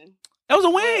a win. That was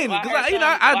a win because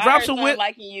I dropped some win.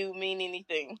 Liking you mean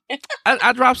anything?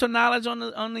 I dropped some knowledge on the.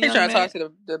 He's trying to talk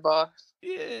to the boss.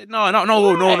 Yeah, no.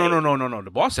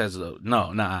 The boss says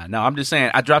no. I'm just saying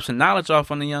I dropped some knowledge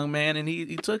off on the young man and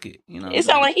he took it. It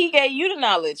sounded like he gave you the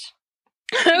knowledge.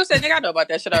 Who said, nigga, I know about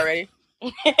that shit already. Who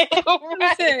said,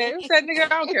 nigga, I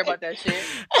don't care about that shit.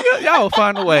 Y'all will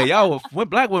find a way.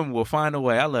 Black women will find a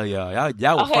way. I love y'all.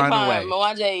 Y'all will find a way.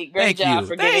 Mwanje, great job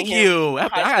for getting him. Thank you. I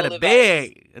had to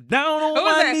beg down on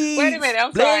my knees. Wait a minute,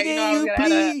 I'm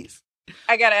sorry.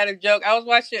 I gotta add a joke. I was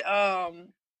watching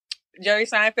Jerry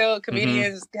Seinfeld,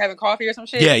 comedians having coffee or some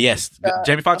shit. Yeah, yes.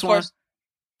 Jamie Foxx one.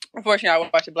 Unfortunately, I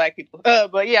watch the black people.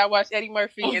 But yeah, I watched Eddie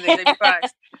Murphy and then Jamie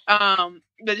Foxx.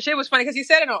 But the shit was funny because he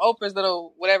said it on Oprah's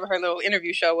whatever her little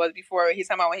interview show was before. He's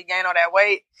talking about when he gained all that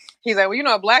weight. He's like,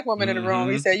 well, a black woman in the room.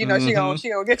 He said, she gonna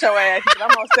get your ass. He said, I'm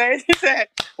on stage. He said,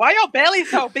 why your belly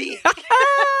so big? I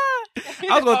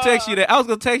was gonna text you that. I was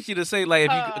gonna text you to say like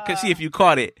see if you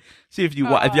caught it. See if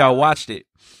y'all watched it.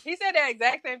 He said that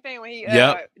exact same thing when he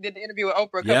did the interview with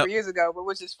Oprah a couple years ago, but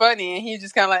which is funny. And he's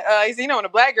just kind of like, he said, when a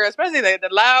black girl, especially the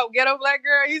loud ghetto black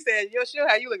girl, he said, she'll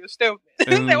have you looking stupid.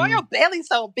 He said, why your belly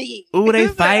so big? Ooh, they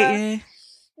fighting.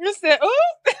 You said, ooh.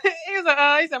 He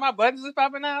said, my buttons is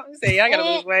popping out. He said, I gotta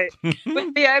lose weight. But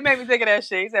yeah, it made me think of that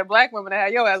shit. He said, black women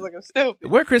have your ass looking stupid.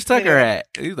 Where Chris Tucker at?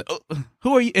 He's like,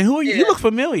 who are you? And who are you? You look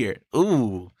familiar.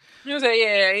 Ooh. You said,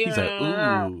 yeah. He's like,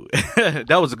 ooh.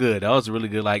 That was good. That was really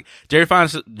good. Like, Jerry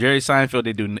Seinfeld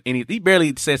didn't do any. He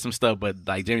barely said some stuff, but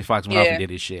like, Jamie Foxx went off and did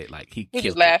his shit. Like, he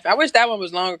just laughed. I wish that one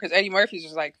was longer because Eddie Murphy's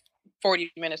was like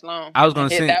 40 minutes long. I was going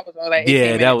to say that was like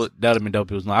 18 that would have been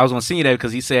dope. It was long. I was going to send you that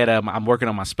because he said, I'm working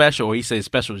on my special, or he said his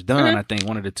special was done, I think,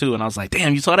 one of the two. And I was like,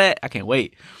 damn, you saw that? I can't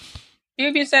wait. You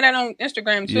even said that on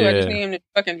Instagram too. I just need him to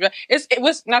fucking. It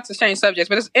was not to change subjects,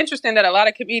 but it's interesting that a lot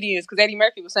of comedians, because Eddie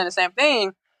Murphy was saying the same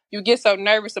thing. you get so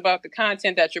nervous about the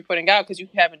content that you're putting out because you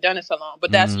haven't done it so long.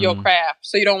 But that's your craft,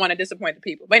 so you don't want to disappoint the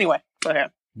people. But anyway, go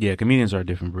ahead. Yeah, comedians are a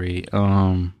different breed.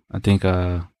 I think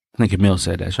Camille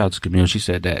said that. Shout out to Camille. She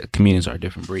said that comedians are a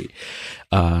different breed.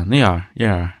 They are.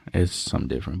 Yeah, it's something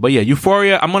different. But yeah,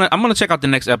 Euphoria. I'm gonna check out the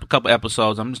next couple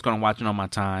episodes. I'm just gonna watch it on my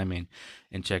time and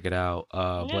check it out.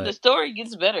 But the story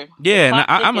gets better. Yeah, and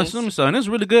I'm assuming so. And it's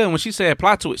really good. When she said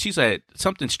plot to it, she said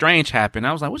something strange happened.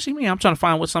 I was like, what she mean? I'm trying to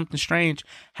find what something strange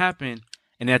happened.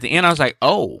 And at the end, I was like,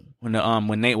 oh,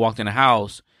 when Nate walked in the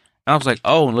house, I was like,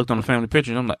 oh, and looked on the family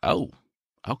pictures. I'm like, oh,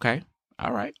 okay,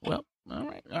 all right, well. All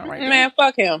right. Man,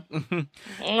 fuck him.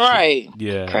 Right.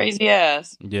 Yeah. Crazy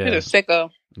ass. Yeah. He's a sicko.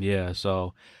 Yeah.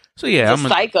 So yeah, I'm a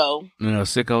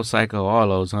psycho. Psycho, all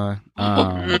those, huh?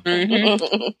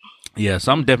 Yeah.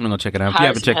 So I'm definitely gonna check it out. If you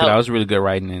haven't checked it out, it's really good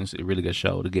writing and it's a really good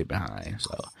show to get behind.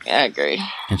 So yeah, I agree.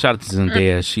 And shout out to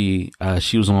Zendaya. She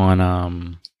was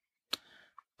on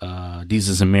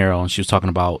Deezus and Mero, and she was talking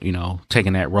about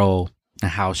taking that role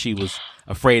and how she was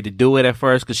afraid to do it at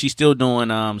first because she's still doing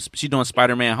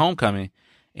Spider-Man Homecoming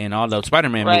and all the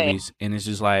Spider-Man movies, and it's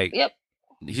just like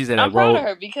she said I'm that role. Proud of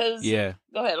her because go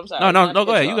ahead. I'm sorry. No,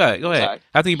 go ahead. You got it. Go ahead. Sorry.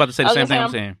 I think you're about to say the same thing I'm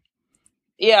saying.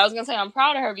 Yeah, I was gonna say I'm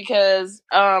proud of her because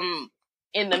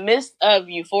in the midst of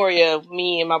Euphoria,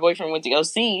 me and my boyfriend went to go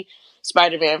see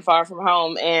Spider-Man Far From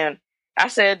Home, and I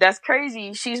said that's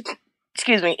crazy. She's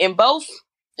in both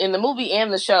in the movie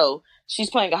and the show. She's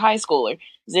playing a high schooler.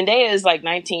 Zendaya is like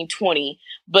 19, 20,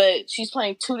 but she's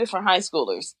playing two different high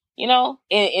schoolers.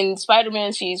 In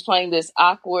Spider-Man, she's playing this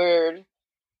awkward,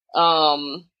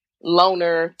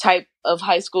 loner type of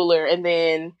high schooler. And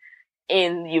then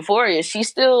in Euphoria, she's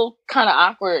still kind of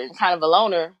awkward and kind of a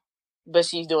loner, but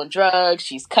she's doing drugs,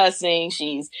 she's cussing,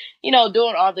 she's,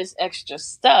 doing all this extra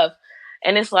stuff.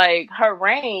 And it's like her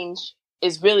range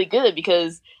is really good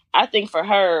because I think for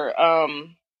her,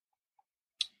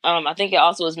 I think it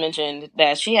also was mentioned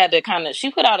that she had to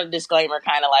she put out a disclaimer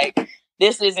kind of like,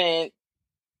 this isn't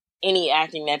any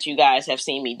acting that you guys have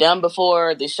seen me done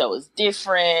before. This show is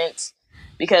different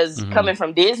because coming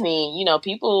from Disney, some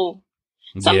people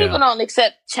don't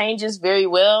accept changes very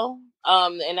well.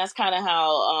 And that's kind of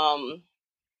how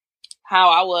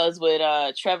I was with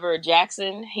Trevor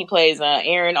Jackson. He plays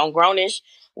Aaron on Grownish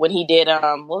when he did,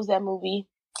 what was that movie?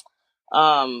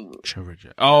 Trevor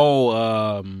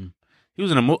Jackson. He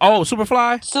was in a movie. Oh,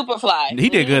 Superfly. He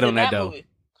did good on that though. Movie.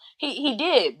 He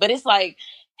did, but it's like,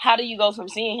 how do you go from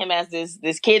seeing him as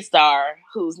this kid star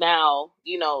who's now,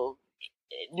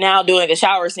 now doing a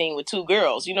shower scene with two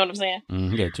girls? You know what I'm saying?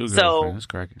 He got two girls. So that's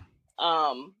correct.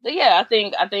 But yeah, I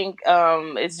think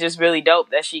it's just really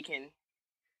dope that she can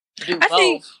do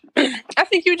both. I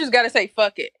think you just gotta say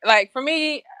fuck it. Like for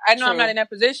me, I know I'm not in that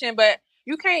position, but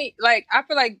you can't, I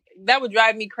feel like that would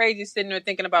drive me crazy sitting there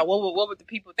thinking about what would the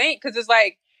people think? Because it's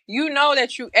like,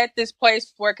 that you at this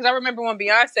place where, because I remember when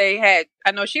Beyonce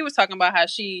I know she was talking about how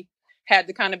she had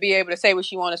to kind of be able to say what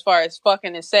she wanted as far as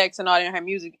fucking and sex and all that in her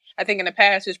music. I think in the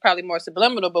past it was probably more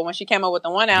subliminal, but when she came up with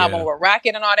the one album with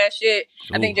Rocket and all that shit,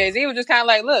 I think Jay-Z was just kind of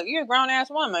like, look, you're a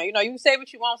grown-ass woman. You say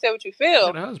what you want, say what you feel.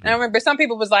 And I remember some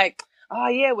people was like, oh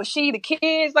yeah, was she the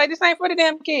kids? Like, this ain't for the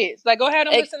damn kids. Like, go ahead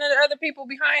and listen to the other people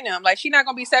behind them. Like, she's not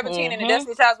gonna be 17 and the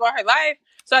Destiny's Child about her life.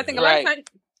 So I think a lot of times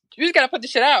you just gotta put the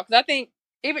shit out. Because I think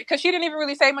even because she didn't even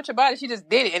really say much about it, she just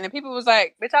did it, and then people was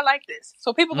like, "Bitch, I like this."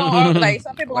 So people gonna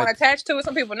some people gonna attach to it,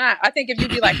 some people not. I think if you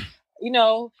be like,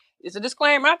 it's a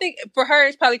disclaimer. I think for her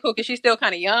it's probably cool because she's still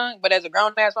kind of young, but as a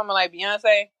grown ass woman like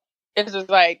Beyonce, it's just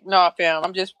like, no, fam,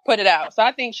 I'm just put it out. So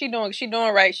I think she doing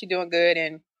right, she doing good,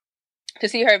 and to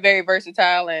see her very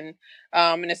versatile and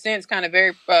in a sense kind of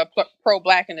very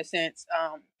pro-black in a sense,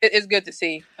 it's good to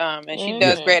see, and she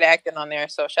does great acting on there,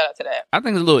 so shout out to that. I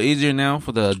think it's a little easier now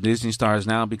for the Disney stars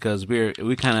now because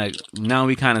we kind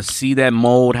of see that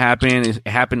mold happen. It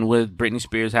happened with Britney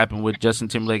Spears, happened with Justin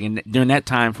Timberlake, and during that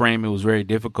time frame it was very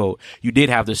difficult. You did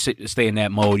have to stay in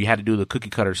that mode. You had to do the cookie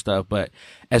cutter stuff, but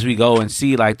as we go and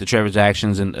see like the Trevor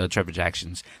Jacksons and the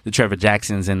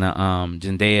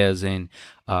Zendayas and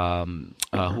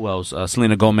who else?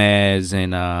 Selena Gomez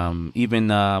and even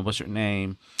what's her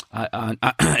name?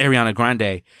 Ariana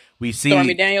Grande. We see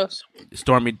Stormy Daniels. Who's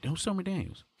Stormy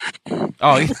Daniels?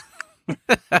 Oh,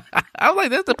 I was like,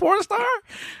 that's the porn star?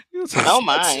 Oh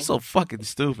my. That's so fucking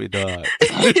stupid, dog.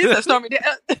 He's a Stormy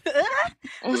Daniels.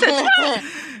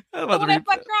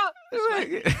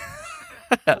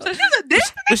 So she's a dick.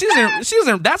 She's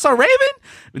in That's So Raven?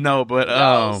 No, but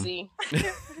see.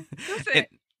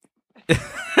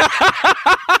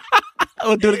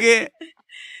 I'll do it again.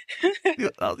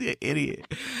 Oh, you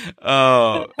idiot.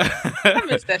 I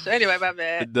missed that show. Anyway, my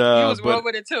bad. He was wrong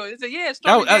with it too. He said, "Yeah,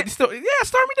 Stormy." Stormy Daniels.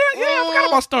 Yeah, I forgot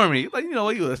about Stormy. Like, you know,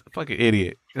 he was a fucking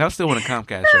idiot. And I still want a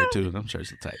Comcast shirt too. I'm sure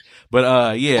it's tight. But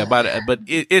but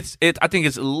it's I think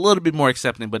it's a little bit more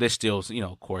accepting. But it's still, you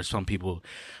know, of course, some people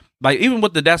like even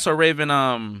with the That's So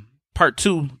Raven part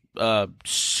 2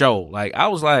 show. Like I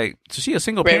was like, so she a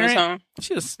single parent?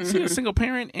 She a single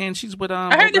parent, and she's with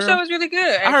I heard the show was really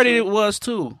good. Actually. I heard it was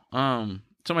too.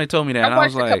 Somebody told me that. I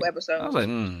watched a couple episodes. I was like, I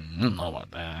don't know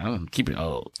about that. I'm keeping it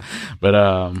old,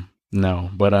 but no.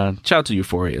 But shout out to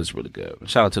Euphoria. It's really good.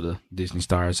 Shout out to the Disney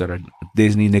stars that are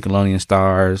Disney, Nickelodeon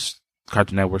stars,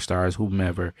 Cartoon Network stars,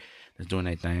 whomever that's doing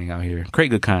their thing out here. Create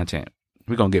good content.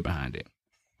 We're gonna get behind it.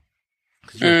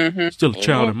 Still a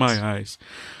child in my eyes.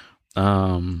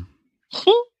 And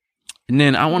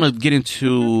then I want to get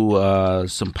into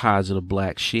some positive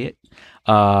black shit.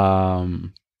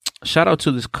 Shout out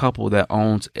to this couple that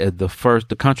owns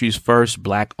the country's first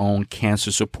black-owned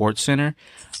cancer support center.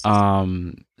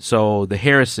 So the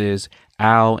Harrises,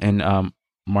 Al and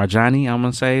Marjani, I'm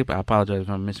gonna say, but I apologize if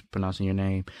I'm mispronouncing your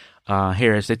name.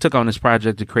 Harris, they took on this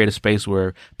project to create a space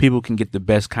where people can get the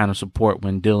best kind of support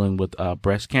when dealing with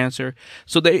breast cancer.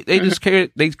 So they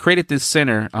created this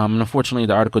center. And unfortunately,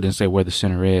 the article didn't say where the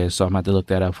center is, so I'm going to have to look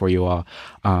that up for you all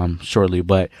shortly.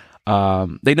 But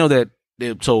they know that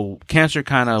so cancer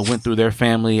kind of went through their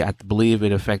family. I believe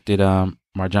it affected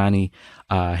Marjani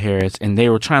Harris, and they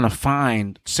were trying to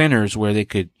find centers where they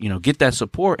could, you know, get that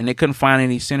support, and they couldn't find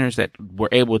any centers that were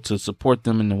able to support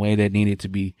them in the way that needed to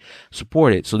be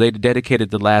supported. So they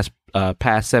dedicated the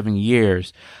past 7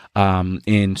 years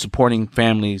in supporting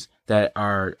families that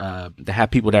are that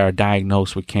have people that are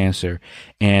diagnosed with cancer,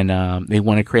 and they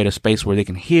want to create a space where they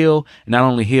can heal, and not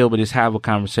only heal, but just have a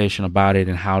conversation about it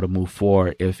and how to move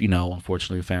forward if, you know,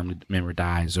 unfortunately a family member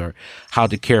dies, or how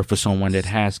to care for someone that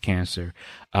has cancer,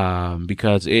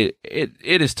 because it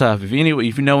is tough. If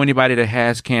you know anybody that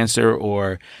has cancer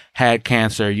or had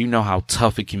cancer, you know how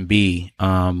tough it can be,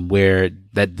 where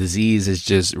that disease is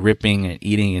just ripping and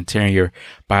eating and tearing your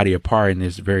body apart, and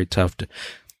it's very tough to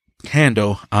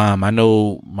handle. I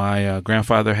know my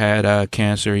grandfather had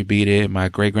cancer. He beat it. My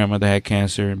great grandmother had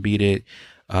cancer and beat it.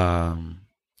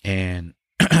 And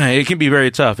it can be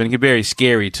very tough, and it can be very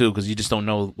scary too, because you just don't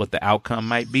know what the outcome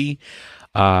might be.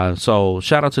 So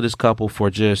shout out to this couple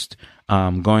for just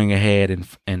going ahead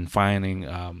and finding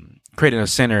creating a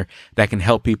center that can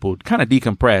help people kind of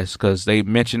decompress, because they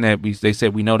mentioned that they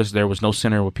said we noticed there was no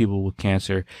center where people with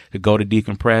cancer could go to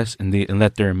decompress and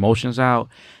let their emotions out.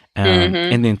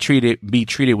 And then be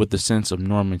treated with the sense of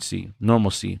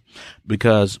normalcy,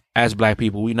 because as Black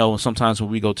people, we know sometimes when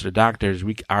we go to the doctors,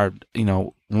 when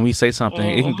we say something,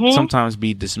 it can sometimes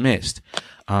be dismissed.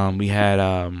 We had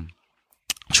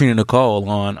Trina Nicole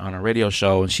on a radio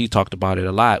show, and she talked about it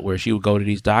a lot, where she would go to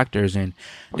these doctors and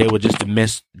they would just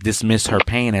dismiss her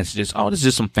pain as just, oh, this is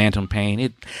just some phantom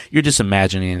pain. You're just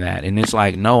imagining that. And it's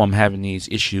like, no, I'm having these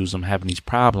issues. I'm having these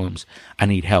problems. I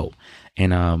need help.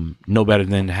 And no better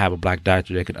than to have a Black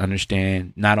doctor that can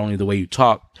understand not only the way you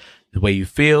talk, the way you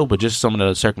feel, but just some of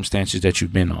the circumstances that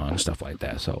you've been on and stuff like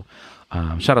that. So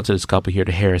shout out to this couple here,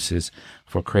 the Harrises,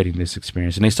 for creating this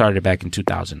experience. And they started it back in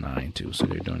 2009 too, so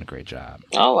they're doing a great job.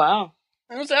 Oh, wow.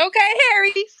 I was like, okay,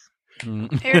 Harry's.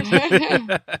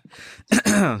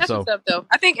 That's what's up, though.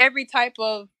 I think every type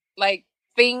of like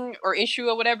thing or issue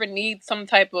or whatever needs some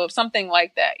type of something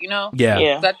like that, you know?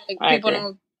 Yeah. I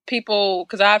think people,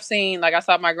 because I've seen, like, I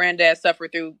saw my granddad suffer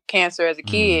through cancer as a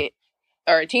kid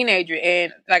or a teenager,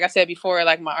 and like I said before,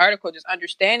 like my article, just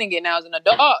understanding it now as an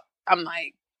adult, I'm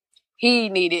like, he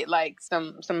needed like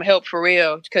some help for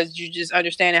real, because you just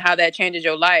understanding how that changes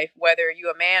your life, whether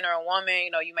you're a man or a woman.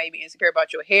 You know, you may be insecure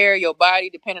about your hair, your body,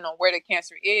 depending on where the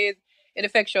cancer is, it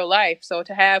affects your life. So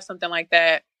to have something like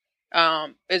that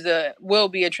will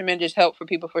be a tremendous help for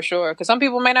people for sure. Because some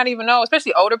people may not even know,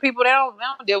 especially older people, they don't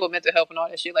deal with mental health and all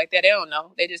that shit like that. They don't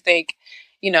know. They just think,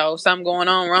 you know, something going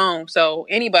on wrong. So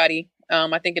anybody,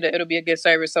 I think it'll be a good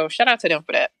service. So shout out to them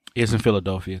for that. It's in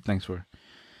Philadelphia. Thanks for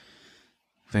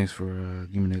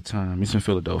giving me that time. It's in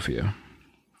Philadelphia.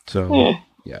 So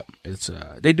yeah, it's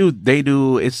they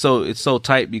do it's so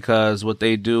tight, because what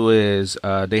they do is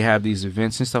they have these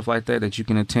events and stuff like that you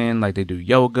can attend. Like they do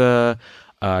yoga.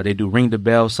 They do ring the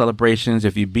bell celebrations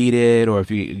if you beat it, or if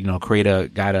you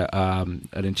got an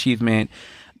achievement.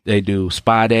 They do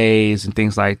spa days and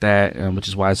things like that, which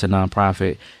is why it's a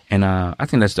nonprofit. And I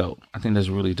think that's dope. I think that's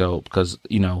really dope, because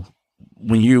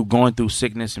when you're going through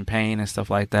sickness and pain and stuff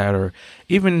like that, or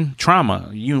even trauma,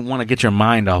 you want to get your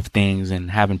mind off things, and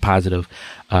having positive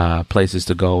places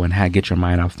to go and get your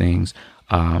mind off things.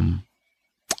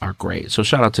 are great. So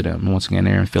shout out to them. Once again,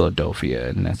 they're in Philadelphia,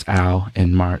 and that's Al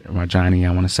and Marjani.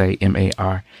 I want to say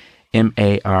Marjani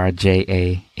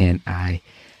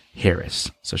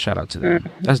Harris. So shout out to them.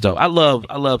 That's dope. I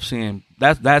love seeing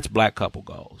that's Black couple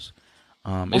goals.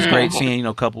 It's great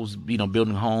seeing, couples,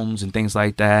 building homes and things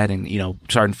like that, and,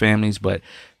 starting families, but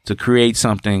to create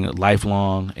something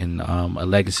lifelong and a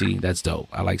legacy, that's dope.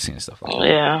 I like seeing stuff like that.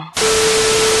 Yeah.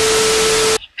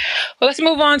 Well, let's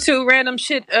move on to random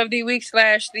shit of the week /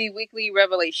 the weekly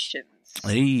revelations.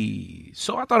 Hey,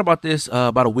 so I thought about this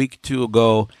about a week or two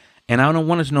ago, and I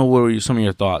wanted to know what were some of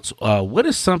your thoughts. What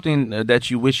is something that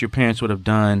you wish your parents would have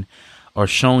done or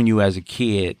shown you as a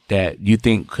kid that you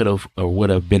think could have or would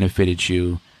have benefited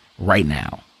you right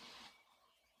now?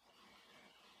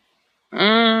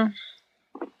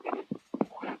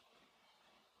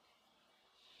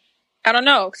 I don't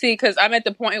know. See, because I'm at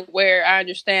the point where I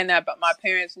understand that, but my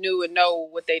parents knew and know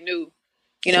what they knew.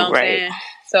 You know what I'm saying?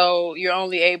 So you're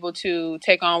only able to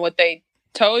take on what they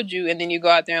told you, and then you go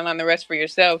out there and learn the rest for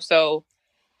yourself. So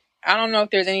I don't know if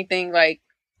there's anything like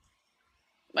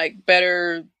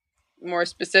better, more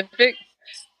specific.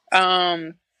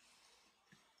 I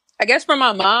guess for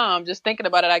my mom, just thinking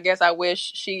about it, I guess I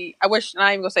wish,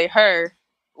 not even gonna say her.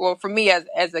 Well, for me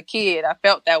as a kid, I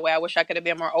felt that way. I wish I could have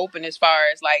been more open as far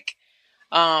as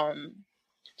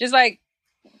just like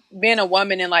being a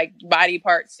woman and like body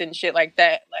parts and shit like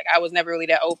that. Like I was never really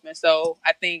that open. So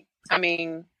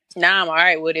now I'm all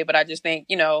right with it, but I just think,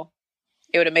 it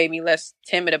would have made me less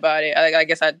timid about it. I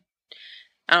guess I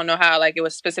don't know how it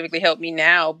would specifically help me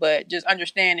now, but just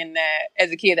understanding that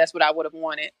as a kid, that's what I would have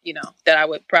wanted, that I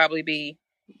would probably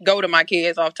go to my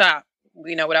kids off top,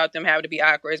 without them having to be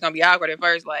awkward. It's going to be awkward at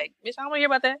first. Like, bitch, I don't want to hear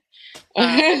about that.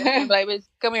 Like, bitch,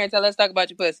 come here and let's talk about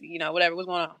your pussy, whatever, what's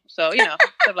going on. So,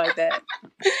 stuff like that.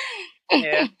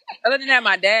 Yeah. Other than that,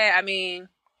 my dad, he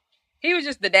was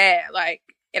just the dad,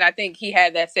 and I think he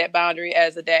had that set boundary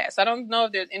as a dad. So I don't know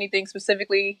if there's anything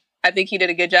specifically. I think he did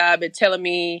a good job at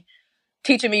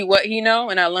teaching me what he know,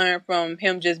 and I learned from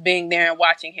him just being there and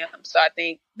watching him. So I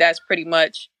think that's pretty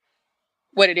much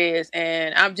what it is.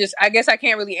 And I guess I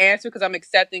can't really answer because I'm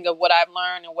accepting of what I've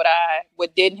learned and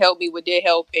what didn't help me, what did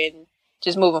help, and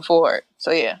just moving forward.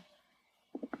 So yeah.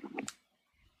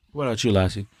 What about you,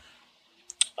 Lassie?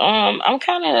 I'm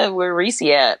kind of where Reese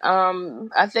at.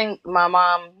 I think my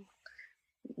mom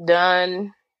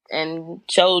done and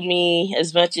showed me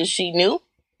as much as she knew.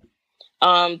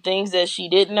 Things that she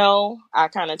didn't know, I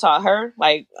kind of taught her,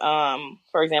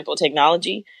 for example,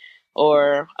 technology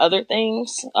or other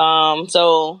things.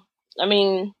 So,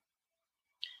 I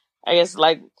guess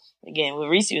again, what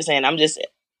Reese was saying, I'm just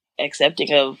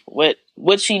accepting of what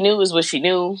she knew is what she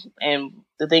knew, and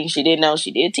the things she didn't know,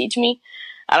 she did teach me.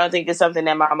 I don't think it's something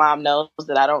that my mom knows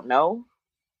that I don't know.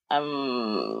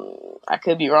 I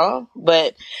could be wrong,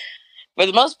 but for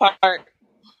the most part,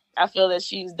 I feel that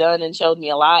she's done and showed me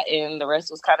a lot, and the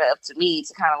rest was kind of up to me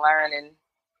to kind of learn and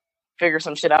figure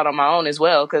some shit out on my own as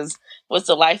well. Because what's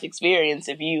the life experience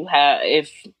what's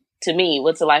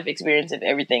the life experience if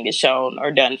everything is shown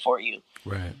or done for you?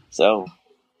 Right. So,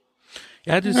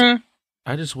 yeah,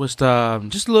 I just wished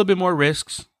just a little bit more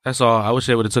risks. That's all. I wish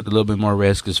they would have took a little bit more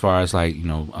risk as far as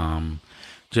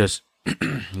just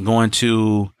going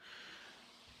to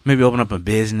maybe open up a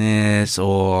business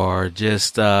or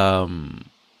just doing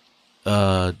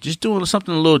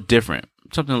something a little different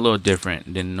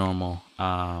than normal.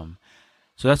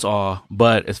 So that's all.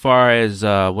 But as far as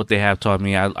what they have taught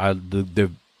me, the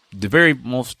very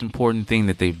most important thing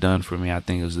that they've done for me, I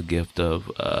think, is the gift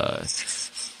of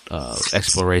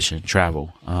exploration,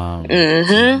 travel.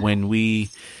 When we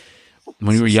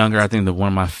were younger, I think that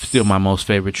one of my most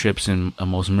favorite trips and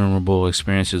most memorable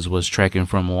experiences was trekking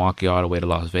from Milwaukee all the way to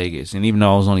Las Vegas. And even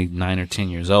though I was only 9 or 10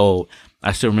 years old,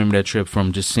 I still remember that trip,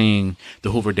 from just seeing the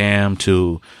Hoover Dam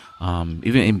to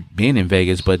even being in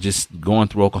Vegas, but just going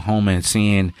through Oklahoma and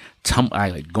seeing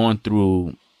going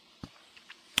through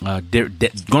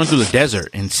the desert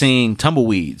and seeing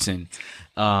tumbleweeds and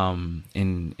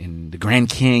in the Grand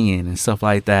Canyon and stuff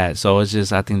like that. So it's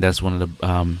just, I think that's one of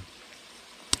the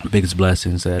biggest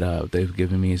blessings that they've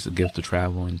given me, is the gift of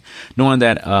travel, and knowing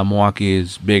that Milwaukee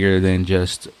is bigger than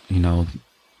just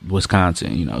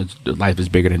Wisconsin. Life is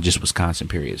bigger than just Wisconsin,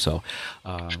 period. So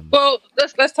well,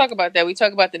 let's talk about that. We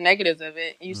talk about the negatives of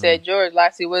it. You said, George,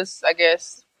 Lassie, what's, I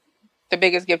guess, the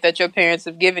biggest gift that your parents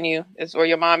have given you or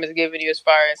your mom has given you as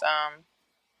far as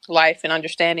life and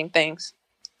understanding things?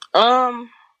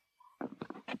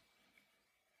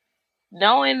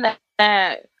 Knowing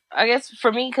that, I guess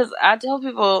for me, because I tell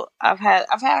people, I've had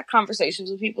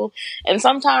conversations with people, and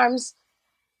sometimes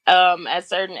at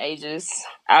certain ages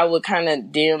I would kind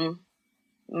of dim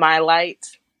my light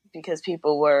because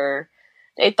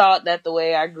they thought that the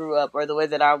way I grew up or the way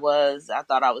that I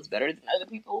thought I was better than other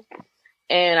people.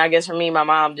 And I guess for me, my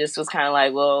mom just was kind of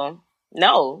like, well,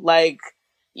 no, like,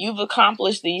 you've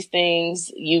accomplished these things,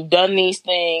 you've done these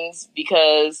things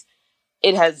because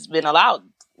it has been allowed,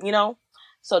 you know?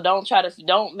 So don't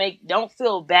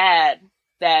feel bad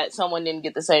that someone didn't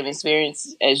get the same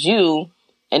experience as you,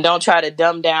 and don't try to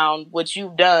dumb down what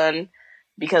you've done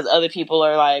because other people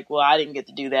are like, well, I didn't get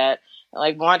to do that.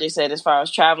 Like Mwanje said, as far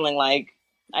as traveling, like,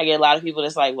 I get a lot of people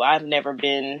that's like, well, I've never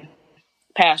been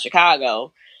past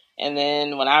Chicago. And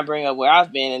then when I bring up where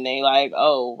I've been and they like,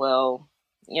 oh, well,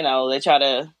 you know, they try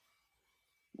to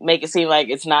make it seem like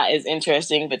it's not as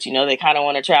interesting, but, you know, they kind of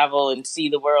want to travel and see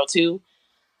the world too.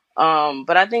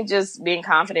 But I think just being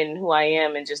confident in who I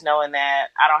am and just knowing that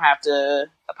I don't have to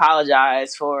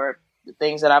apologize for the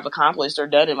things that I've accomplished or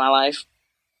done in my life.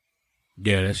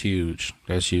 Yeah, that's huge.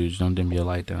 That's huge. Don't dim your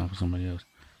light down for somebody else.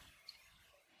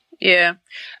 Yeah.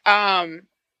 I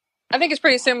think it's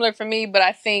pretty similar for me, but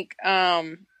I think,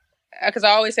 because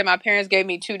I always say my parents gave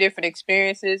me two different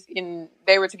experiences, and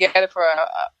they were together for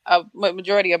a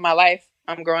majority of my life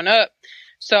growing up.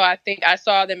 So I think I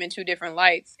saw them in two different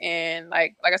lights. And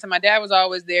like I said, my dad was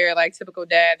always there, like typical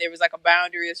dad. There was like a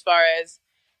boundary as far as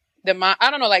I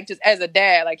don't know, like just as a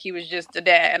dad, like he was just a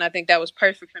dad. And I think that was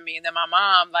perfect for me. And then my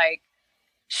mom, like,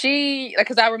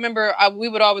 because I remember we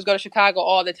would always go to Chicago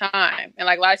all the time. And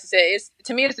like Lisa said,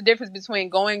 to me, it's the difference between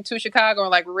going to Chicago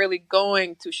and like really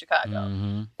going to Chicago.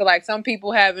 Mm-hmm. So like some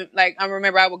people haven't, like, I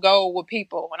remember I would go with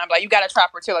people and I'm like, you got to try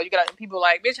Portillo. People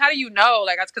like, bitch, how do you know?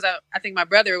 Like, that's because I think my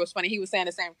brother, it was funny. He was saying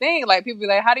the same thing. Like people be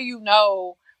like, how do you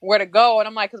know where to go? And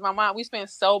I'm like, because my mom, we spend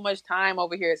so much time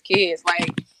over here as kids. Like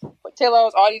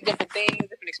Portillo's, all these different things,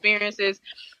 different experiences.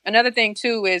 Another thing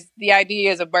too is the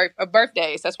ideas of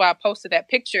birthdays. That's why I posted that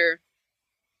picture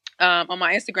on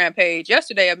my Instagram page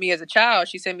yesterday of me as a child.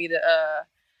 She sent me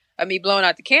of me blowing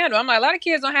out the candle. I'm like, a lot of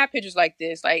kids don't have pictures like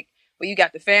this. Like, where you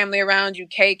got the family around you,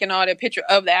 cake and all that, picture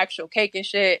of the actual cake and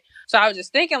shit. So I was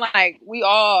just thinking, like, we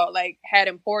all like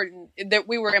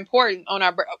we were important on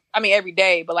every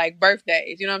day, but like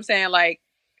birthdays. You know what I'm saying? Like,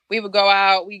 we would go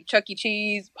out, we Chuck E.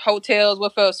 Cheese, hotels,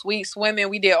 Woodfield Suite, swimming.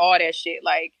 We did all that shit.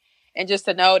 Like, and just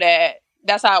to know that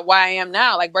that's why I am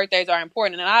now. Like, birthdays are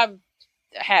important. And I've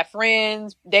had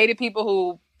friends, dated people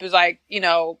who was like, you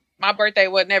know, my birthday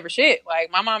was never shit. Like,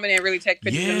 my mama didn't really take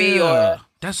pictures of me, or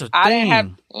that's a thing. I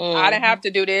didn't have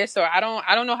to do this, or I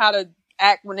don't know how to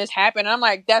act when this happened. And I'm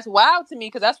like, that's wild to me,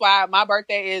 because that's why my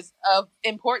birthday is of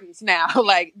importance now.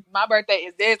 Like, my birthday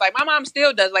is this. Like, my mom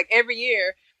still does, like, every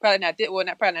year. Probably not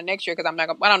next year, because I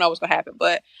don't know what's gonna happen,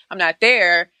 but I'm not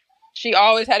there. She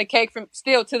always had a cake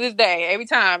still to this day. Every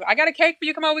time, I got a cake for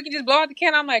you. Come on, we can just blow out the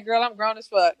candle. I'm like, girl, I'm grown as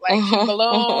fuck. Like,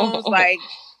 balloons, like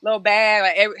little bag,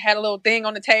 like had a little thing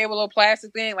on the table, a little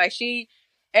plastic thing. Like, she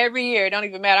every year, it don't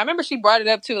even matter. I remember she brought it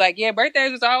up too. Like, yeah,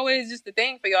 birthdays was always just the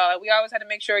thing for y'all. Like, we always had to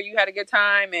make sure you had a good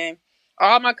time, and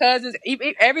all my cousins,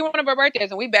 every one of our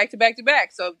birthdays, and we back to back to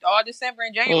back. So all December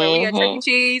and January, we had Chuck E.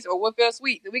 Cheese or Woodfield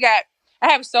Suite.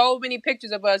 I have so many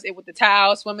pictures of us with the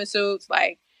towels, swimming suits.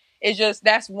 Like, it's just,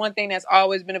 that's one thing that's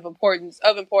always been of importance.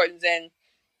 And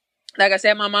like I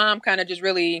said, my mom kind of just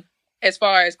really, as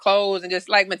far as clothes and just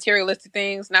like materialistic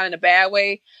things, not in a bad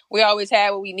way, we always had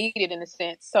what we needed in a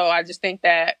sense. So I just think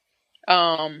that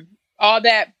all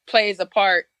that plays a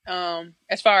part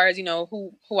as far as, you know,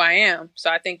 who I am. So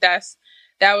I think that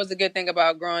was the good thing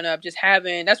about growing up, just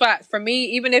having, that's why for me,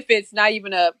 even if it's not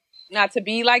even not to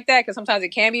be like that, because sometimes it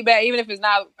can be bad, even if it's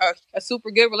not a super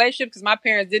good relationship, because my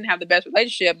parents didn't have the best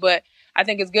relationship, but I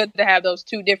think it's good to have those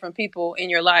two different people in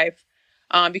your life,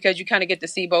 because you kind of get to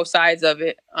see both sides of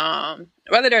it,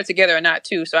 whether they're together or not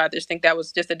too. So I just think that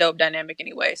was just a dope dynamic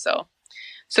anyway. So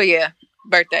yeah,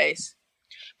 birthdays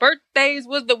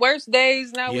was the worst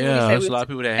days. Now there's a lot of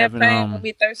people that haven't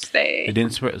be Thursday. They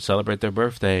didn't celebrate their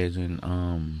birthdays, and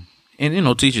you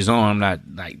know, teach his own. I'm not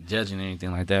like judging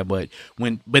anything like that, but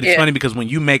it's funny because when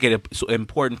you make it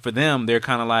important for them, they're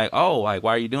kind of like, oh, like,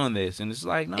 why are you doing this? And it's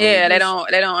like, no, they don't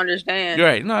understand. You're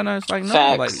right. No, it's like, no,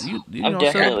 facts. like you I've know,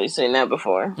 definitely seen that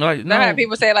before. Like, no. I had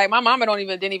people say, like, my mama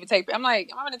didn't even take. I'm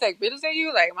like, I'm gonna take pictures of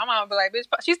you. Like, my mama be like, bitch,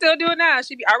 she still do it now.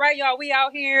 She be, all right, y'all, we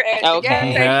out here at the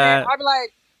gas station. I'd be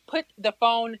like, put the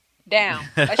phone down.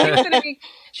 Like,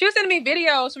 she was sending me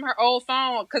videos from her old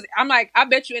phone, because I'm like, I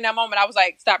bet you in that moment I was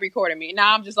like, stop recording me.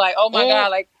 Now I'm just like, oh my god,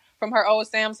 like, from her old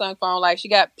Samsung phone. Like, she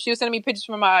was sending me pictures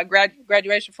from my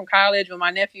graduation from college with my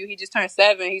nephew. He just turned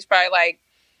 7. He's probably like,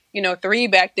 you know, 3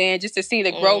 back then, just to see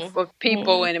the growth of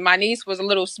people. And my niece was a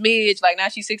little smidge. Like, now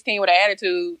she's 16 with an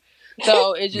attitude.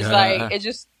 So it's just like,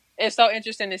 it's so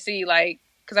interesting to see, like,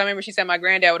 because I remember she said my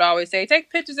granddad would always say, take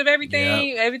pictures of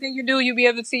everything, everything you do, you'll be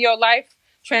able to see your life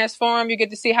transform. You get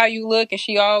to see how you look. And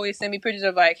she always sent me pictures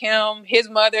of like him, his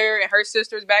mother, and her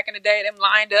sisters back in the day, them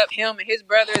lined up, him and his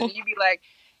brothers, and you'd be like,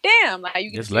 damn, like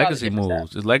you get to see legacy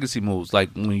moves. It's legacy moves.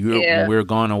 Like when we're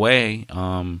going away,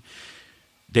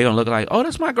 they're gonna look like, oh,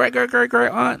 that's my great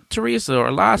aunt Teresa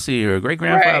or Lassie or great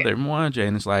grandfather Mwanje,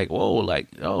 and it's like, whoa, like,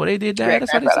 oh, they did that.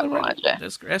 That's how they celebrate.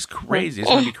 That's crazy. It's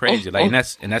gonna be crazy. Like,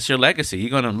 and that's your legacy. You're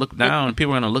gonna look down, and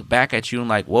people are gonna look back at you and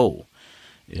like, whoa.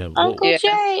 Yeah, Uncle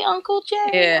Jay, Uncle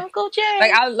Jay.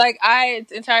 I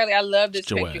love this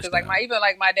picture because like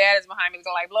my dad is behind me. He's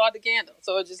gonna like blow out the candle,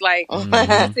 so it's just like,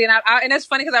 see, and that's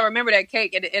funny because I remember that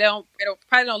cake. It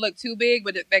probably don't look too big,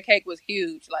 but that cake was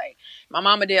huge. Like my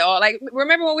mama did all like.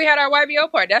 Remember when we had our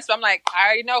YBO party? That's what I'm like. I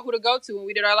already know who to go to when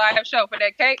we did our live show for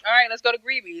that cake. All right, let's go to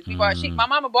Greeby's. My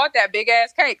mama bought that big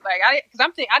ass cake. Like I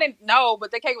didn't know,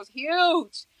 but the cake was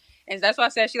huge. And that's why I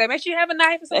said, she's like, make sure you have a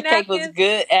knife and some napkins. That cake was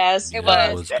good as it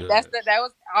fuck. was. That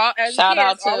was all. Shout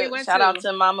out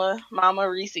to Mama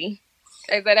Reese.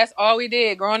 That's all we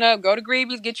did growing up. Go to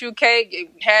Greeby's, get you a cake. You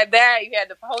had that. You had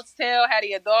the hotel, had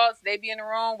the adults. They be in the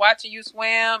room watching you swim,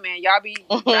 and y'all be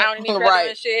drowning each other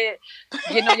and shit.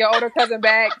 Getting on your older cousin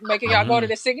back, making y'all go to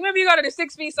the 6. Remember, you go to the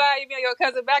 6 feet side, you be on your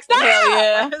cousin back. Stop! Hell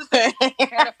yeah.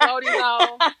 Had a floaty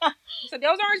zone. So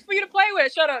those aren't for you to play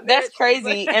with. Shut up. That's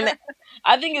crazy. And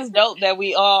I think it's dope that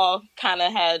we all kind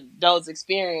of had those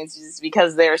experiences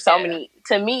because there are so many.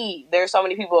 To me, there are so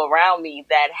many people around me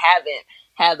that haven't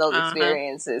had those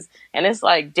experiences, and it's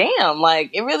like, damn, like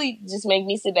it really just made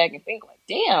me sit back and think, like,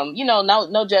 damn,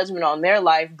 no judgment on their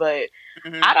life, but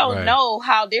I don't know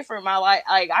how different my life.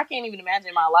 Like, I can't even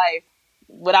imagine my life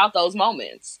without those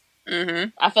moments.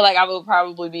 I feel like I would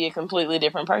probably be a completely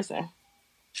different person.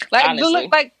 Like,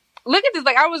 look at this.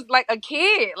 Like, I was like a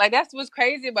kid. Like, that's what's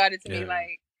crazy about it to me.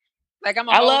 Like I'm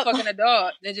a whole fucking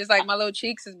adult. And just like my little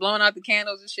cheeks is blowing out the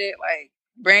candles and shit. Like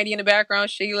Brandy in the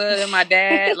background, Sheila and my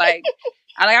dad. Like,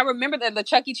 I remember the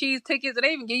Chuck E. Cheese tickets. Do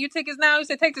they even give you tickets now? You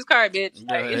said, take this card, bitch.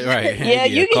 Like, right. Yeah,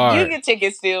 you get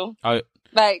tickets still.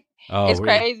 It's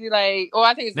crazy. Like,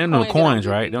 I think it's they don't do coins,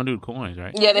 right? They don't do coins,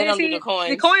 right? Yeah, they don't do the coins.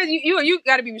 The coins, you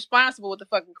got to be responsible with the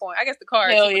fucking coin. I guess the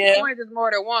cards. Hell yeah. The coins is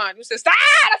more than one. You said, stop,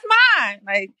 that's mine.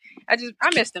 Like, I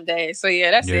miss them days. So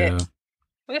yeah, that's it. Well,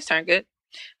 this turned good.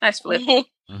 Nice flip.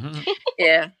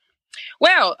 Yeah.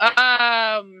 Well,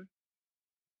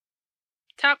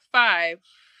 top 5.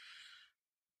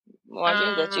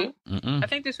 Well, that you? I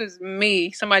think this was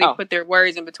me. Somebody put their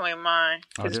words in between mine.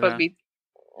 It's supposed to be.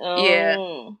 Yeah.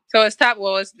 So it's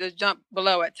it's the jump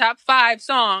below it. Top 5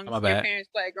 songs your parents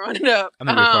played growing up. I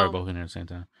think we're probably both in there at the same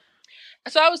time.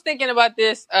 So I was thinking about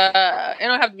this. It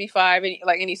don't have to be 5.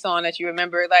 Any song that you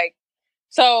remember. Like,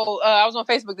 so I was on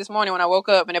Facebook this morning when I woke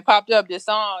up, and it popped up this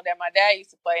song that my dad used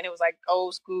to play, and it was like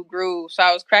old school groove. So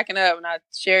I was cracking up, and I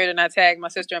shared it, and I tagged my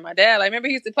sister and my dad. Like, remember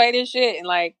he used to play this shit, and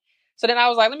like. So then I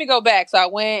was like, let me go back. So I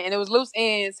went, and it was Loose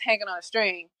Ends hanging on a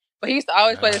string. But he used to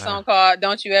always play this song called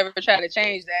Don't You Ever Try to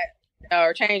Change That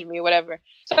or Change Me or whatever.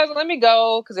 So I was like, let me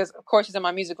go, because of course it's in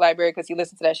my music library because he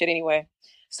listened to that shit anyway.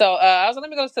 So I was like, let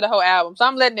me go to the whole album. So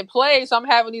I'm letting it play. So I'm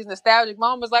having these nostalgic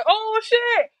moments like, oh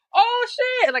shit.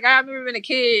 Like I remember being a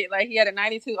kid, like he had a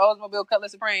 92 Oldsmobile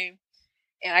Cutlass Supreme.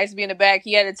 And I used to be in the back.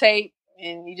 He had a tape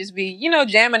and you just be,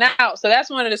 jamming out. So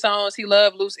that's one of the songs. He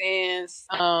loved Loose Ends.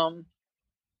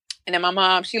 And then my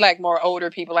mom, she liked more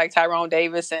older people like Tyrone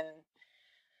Davis and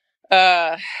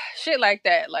shit like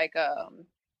that. Like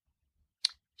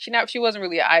she wasn't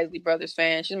really an Isley Brothers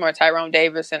fan. She's more Tyrone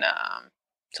Davis and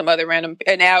some other random,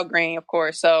 and Al Green, of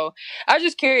course. So I was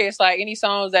just curious, like any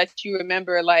songs that you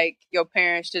remember, like your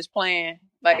parents just playing,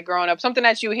 like growing up, something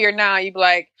that you hear now, you be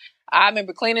like, I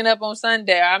remember cleaning up on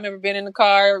Sunday. I remember being in the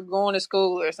car going to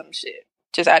school or some shit,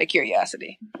 just out of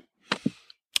curiosity.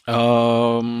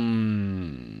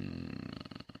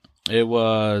 It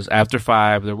was After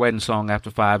 5, the wedding song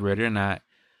After 5, Ready or Not.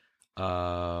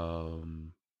 Not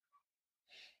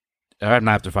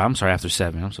After 5, I'm sorry, After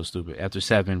 7. I'm so stupid. After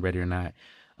 7, Ready or Not.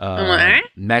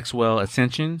 Maxwell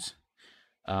Ascensions.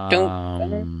 Yeah, that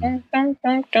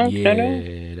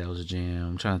was a jam.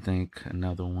 I'm trying to think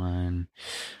another one.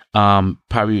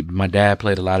 Probably my dad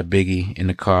played a lot of Biggie in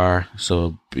the car,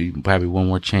 so probably One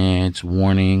More Chance,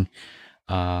 Warning.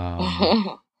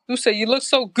 You say you look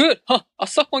so good, huh? I'll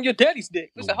suck on your daddy's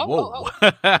dick. You say, whoa.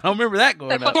 I don't remember that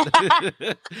going up.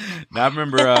 Now I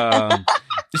remember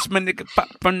this my nigga pop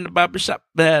from the barbershop.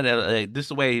 This is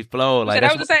the way he flowed. Like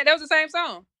that was the same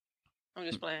song. I'm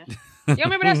just playing. You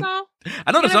don't remember that song?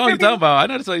 I know the song you're talking about. I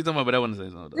know the song you're talking about, but that wasn't the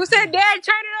same song. You said, Dad,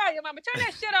 turn it on. Your mama, turn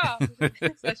that shit off.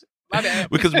 My bad.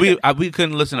 Because we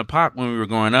couldn't listen to Pac when we were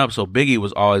growing up, so Biggie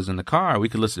was always in the car. We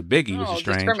could listen to Biggie, which is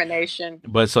strange. Discrimination.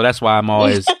 But so that's why I'm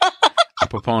always a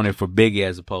proponent for Biggie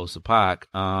as opposed to Pac.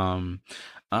 I'm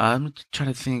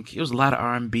trying to think. It was a lot of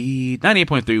R&B.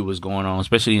 98.3 was going on,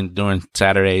 especially during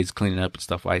Saturdays, cleaning up and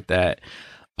stuff like that.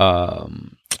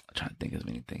 I'm trying to think of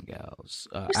anything else.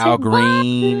 Al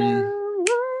Green.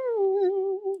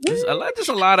 Just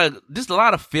a lot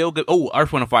of feel good. Oh,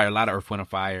 Earth, Wind & Fire. A lot of Earth, Wind &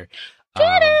 Fire.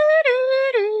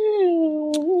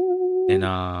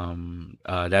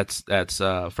 That's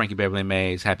Frankie Beverly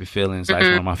Mays, Happy Feelings. Like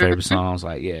one of my favorite songs.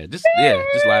 Like just a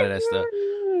lot of that stuff.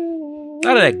 A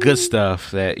lot of that good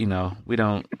stuff that we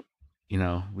don't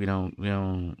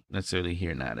necessarily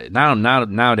hear nowadays.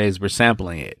 Nowadays we're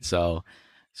sampling it, so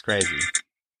it's crazy.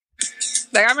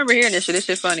 Like I remember hearing this shit. This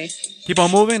shit funny. Keep on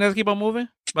moving. Let's keep on moving.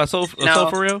 By Soul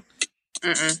for Real.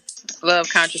 Love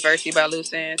Controversy by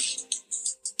Loose Ends.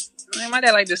 Man, my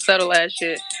dad like this subtle ass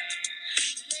shit.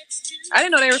 I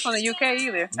didn't know they were from the UK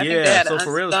either. I think they had Soul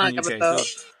for Real is from the UK.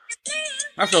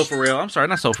 Not Soul for Real. I'm sorry,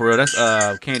 not Soul for Real. That's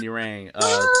Candy Rain.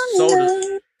 Soul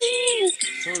to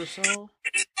Soul.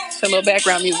 It's a little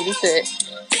background music. He said.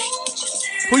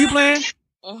 Who you playing?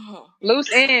 Loose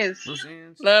Ends. Loose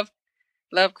Ends.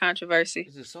 Love Controversy.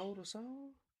 Is it Soul to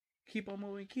Soul? Keep on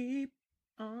moving. Keep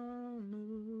on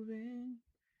moving.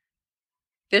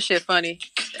 This shit funny.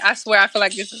 I swear I feel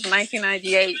like this is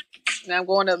 1998 and I'm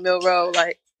going up Mill Road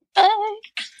like, hey.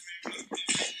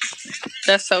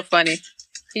 That's so funny.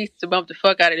 He used to bump the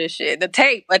fuck out of this shit. A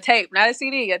tape, not a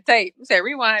CD, a tape. We said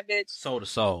rewind, bitch. Soul to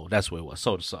Soul. That's what it was.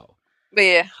 Soul to Soul. But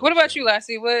yeah. What about you,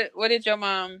 Lassie? What did your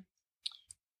mom?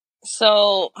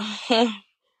 So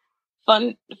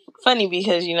funny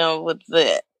because with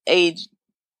the age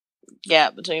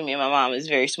gap between me and my mom is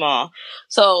very small.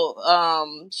 So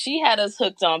she had us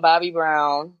hooked on Bobby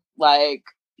Brown. Like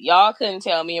y'all couldn't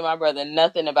tell me and my brother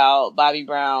nothing about Bobby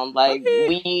Brown. Like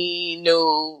we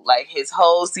knew like his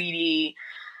whole CD.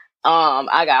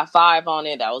 I got 5 on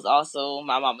it. That was also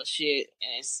my mama's shit,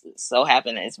 and it's so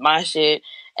happened it's my shit.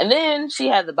 And then she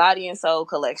had the Body and Soul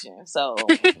collection. So,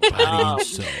 Body and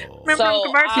Soul.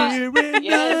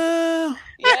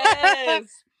 Yes.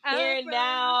 Here and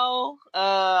Now,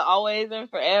 Always and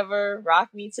Forever,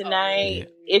 Rock Me Tonight.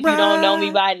 If You Don't Know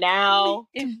Me By Now,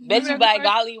 Bet You by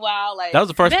Golly Wow. Like that was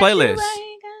the first playlist.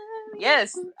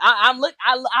 Yes,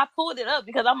 I pulled it up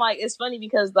because I'm like, it's funny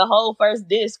because the whole first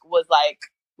disc was like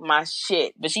my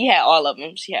shit, but she had all of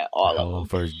them.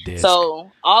 First disc. So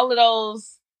all of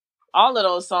those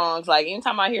songs, like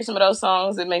anytime I hear some of those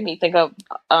songs, it make me think of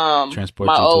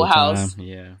my old house.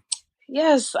 Yeah.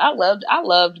 Yes, I loved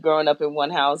growing up in one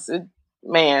house.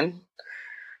 Man,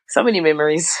 so many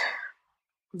memories.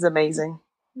 It's amazing.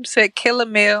 Said Killer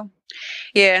Mill.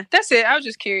 Yeah, that's it. I was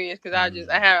just curious because I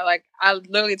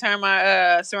literally turned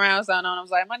my surround sound on. I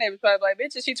was like, my neighbor's probably like,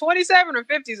 bitch, is she 27 or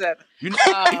 57?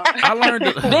 I learned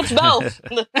bitch both.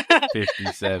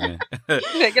 57.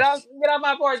 Get off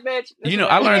my porch, bitch.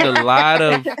 I learned a lot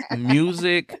of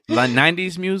music, like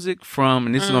 90s music from,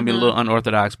 and this is gonna be a little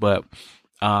unorthodox, but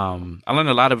I learned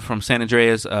a lot of it from San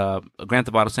Andreas, Grand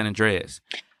Theft Auto San Andreas.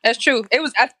 That's true.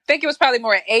 I think it was probably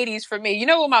more 80s for me. You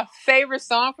know what my favorite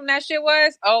song from that shit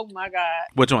was? Oh my God.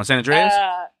 Which one? San Andreas?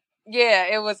 Yeah,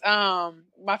 it was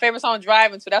my favorite song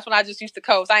Driving. So that's when I just used to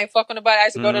coast. I ain't fucking nobody. I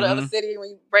used to go to the other city when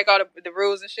you break all the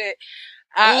rules and shit.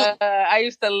 I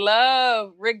used to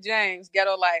love Rick James,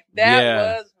 Ghetto Life.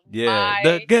 That was my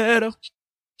the ghetto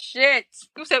shit.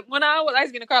 You said I used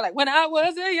to get in the car like when I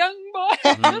was a young boy.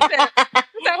 You said,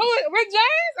 who? Rick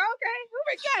James? Okay, who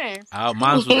Rick James?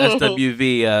 Mine was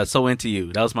SWV. So Into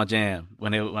You. That was my jam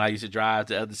when I used to drive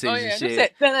to other cities and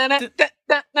shit. Right. Yeah,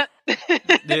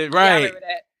 I remember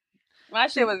that. My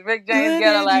shit was Rick James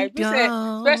Ghetto Life. You said,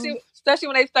 especially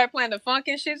when they start playing the funk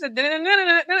and shit. Said, they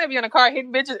be in the car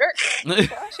hitting bitches. Then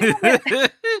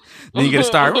you get a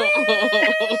start.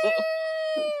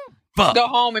 Fuck. Go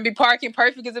home and be parking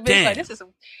perfect as a bitch. Damn. Like, this is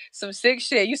some sick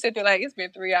shit. You sit there like, it's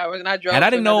been 3 hours and I drove. And I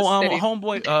didn't know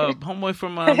homeboy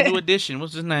from New Edition.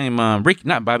 What's his name? Rick,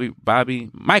 not Bobby,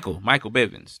 Michael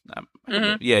Bivins.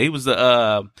 Yeah, he was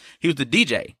the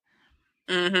DJ.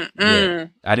 Yeah.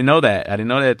 I didn't know that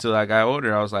until I got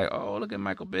older. I was like, oh, look at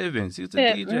Michael Bivins. He was a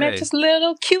DJ. Met this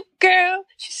little cute girl.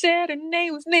 She said her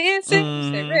name was Nancy.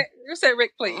 You said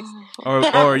Rick, please.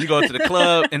 Or you go to the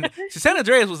club. And San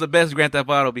Andreas was the best Grand Theft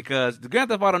Auto because the Grand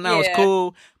Theft Auto now is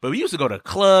cool. But we used to go to the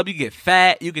club. You get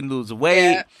fat. You can lose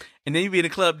weight. Yeah. And then you be in the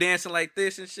club dancing like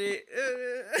this and shit.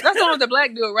 That's the one with the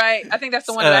black dude, right? I think that's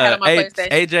the one that I had on my PlayStation.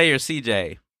 AJ or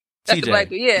CJ? That's CJ. The black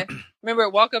dude, yeah. Remember,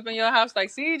 walk up in your house like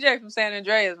CJ from San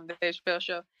Andreas on the Dave Chappelle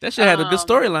show. That shit had a good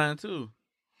storyline too.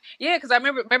 Yeah, because I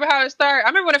remember how it started. I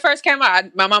remember when it first came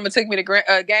out. My mama took me to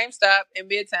GameStop in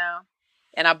Midtown,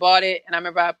 and I bought it. And I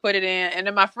remember I put it in. And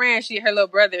then my friend, her little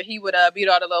brother, he would beat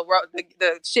all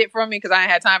the shit from me because I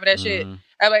ain't had time for that shit.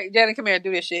 I was like, Jalen, come here and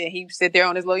do this shit. And he'd sit there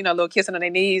on his little kissing on their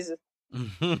knees.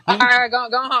 All right,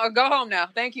 go home now.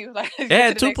 Thank you. Like, they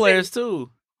had 2 players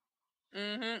too.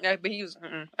 Yeah, but he was.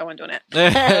 I wasn't doing that.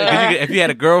 If you had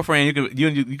a girlfriend, you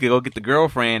could go get the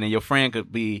girlfriend, and your friend could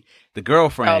be the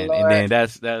girlfriend, and then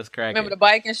that's cracking. Remember the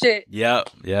bike and shit?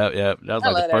 Yep. That was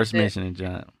like the first mission in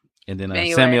John. And then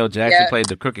Anyway, Samuel Jackson played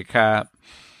the crooked cop.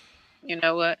 You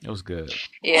know what? It was good.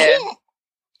 Yeah. Well,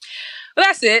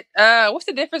 that's it. What's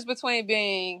the difference between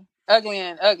being ugly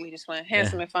and ugly? Just one,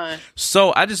 handsome and fine.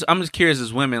 So I'm just curious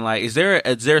as women, like, is there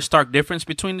a stark difference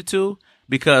between the two?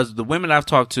 Because the women I've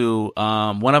talked to,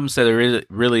 one of them said there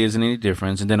really isn't any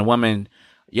difference, and then a woman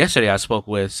yesterday I spoke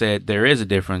with said there is a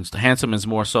difference. The handsome is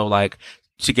more so like,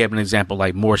 she gave an example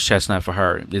like Morris Chestnut for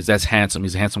her. That's handsome.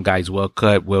 He's a handsome guy. He's well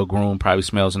cut, well groomed, probably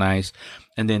smells nice.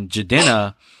 And then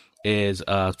Jadena is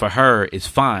for her is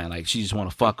fine. Like, she just want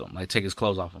to fuck him, like take his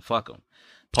clothes off and fuck him.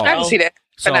 Paul. I can see that,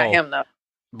 but not him though.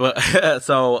 But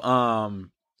so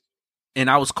and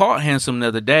I was called handsome the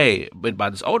other day, but by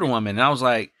this older woman, and I was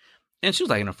like. And she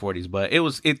was like in her 40s, but it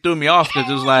threw me off because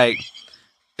it was like,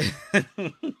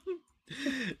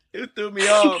 it threw me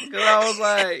off because I was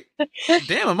like,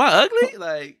 damn, am I ugly?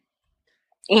 Like,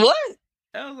 what?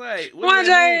 I was like, what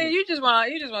Jay, you just want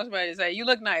somebody to say, you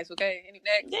look nice, okay? Any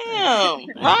next? Damn,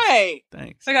 right.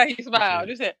 Thanks. Look how you smile.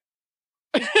 Just it.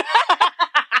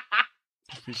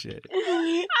 Appreciate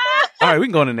it. All right, we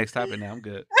can go on to the next topic now. I'm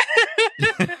good.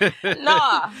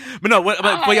 Nah, but no.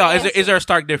 But for y'all, is there a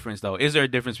stark difference though? Is there a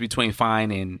difference between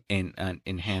fine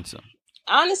and handsome?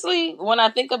 Honestly, when I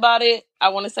think about it, I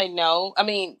want to say no. I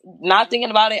mean, not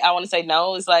thinking about it, I want to say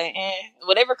no. It's like,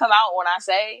 whatever come out when I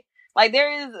say, like,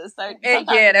 there is a certain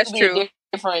that's true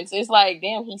difference. It's like,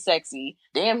 damn, he's sexy.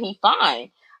 Damn, he fine.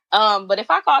 But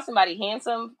if I call somebody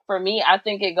handsome, for me, I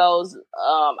think it goes.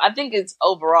 I think it's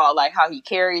overall like how he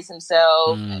carries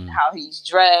himself and how he's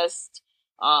dressed.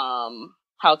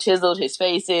 How chiseled his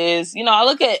face is. You know, I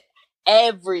look at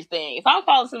everything. If I'm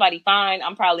calling somebody fine,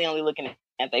 I'm probably only looking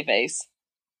at their face.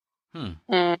 I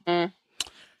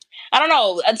don't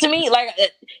know. To me, like,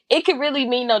 it could really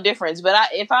mean no difference. But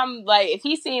if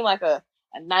he seemed like a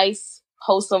nice,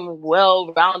 wholesome,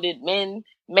 well-rounded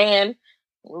man.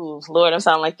 Ooh, Lord, I'm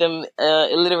sounding like them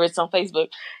illiterates on Facebook.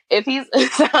 If he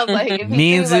seems like a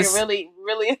really,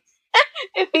 really,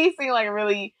 if he seemed like a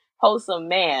really wholesome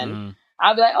man.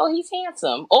 I'll be like, oh, he's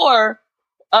handsome. Or,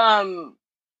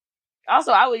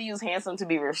 also, I would use handsome to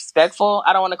be respectful.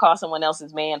 I don't want to call someone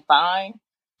else's man fine.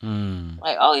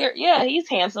 Like, oh, he's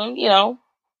handsome, you know,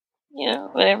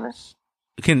 whatever.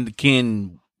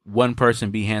 Can one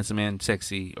person be handsome and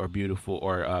sexy or beautiful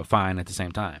or fine at the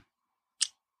same time?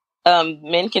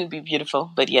 Men can be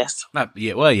beautiful, but yes. But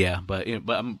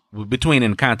between in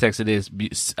the context of this,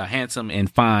 handsome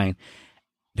and fine,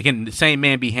 can the same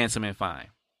man be handsome and fine?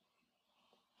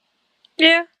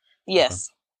 Yeah. Yes.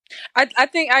 I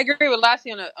think I agree with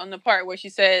Lassie on the part where she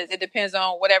says it depends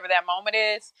on whatever that moment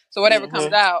is. So whatever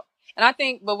comes out. And I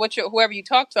think, but whoever you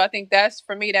talk to, I think that's,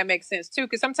 for me, that makes sense too.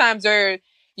 Because sometimes it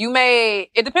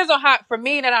depends on how, for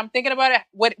me, that I'm thinking about it,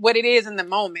 what it is in the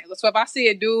moment. So if I see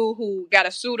a dude who got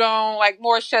a suit on, like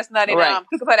Morris Chestnut, and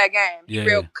who can play that game,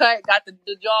 real cut, got the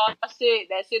jaw shit,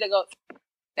 that shit that goes.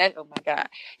 That, oh my God.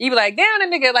 You be like, damn, that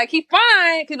nigga, like, he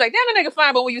fine. Cause like, damn, that nigga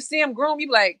fine. But when you see him groom, you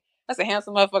be like, that's a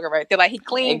handsome motherfucker right there. Like, he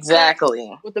clean.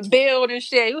 Exactly. With the build and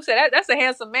shit. You said that's a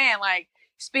handsome man. Like,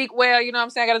 speak well, you know what I'm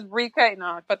saying? Got his briefcase.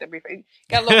 No, fuck that briefcase.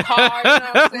 Got a little car, you know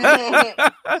what I'm saying? You know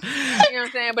what I'm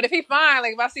saying? But if he fine,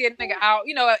 like, if I see a nigga out,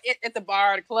 you know, at the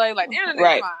bar or the club, like, damn, that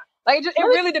nigga fine. Like, it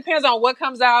really depends on what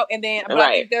comes out. And then, but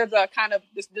I think there's a kind of,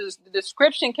 the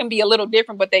description can be a little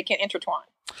different, but they can intertwine.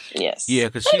 Yes. Yeah,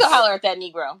 because she go holler at that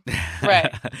Negro.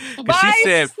 Right. She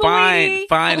said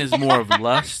fine is more of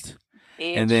lust.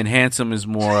 And then handsome is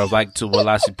more of, like, to what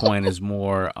Lassie point, is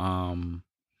more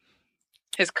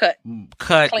his cut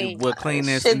with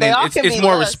cleanness. And then it's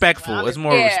more respectful. It's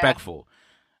more respectful.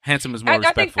 Handsome is more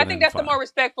respectful. I think that's the more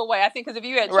respectful way. I think because if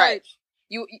you at church,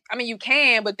 you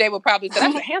can, but they would probably say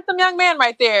that's a handsome young man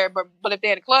right there. But if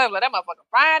they're in the club, like, that motherfucker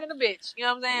fine in a bitch. You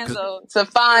know what I'm saying? So it's a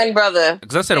fine brother.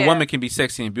 Because I said a woman can be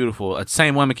sexy and beautiful. A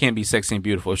same woman can be sexy and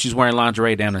beautiful. If she's wearing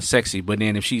lingerie, down to sexy. But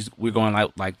then if we're going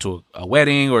like to a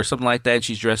wedding or something like that, and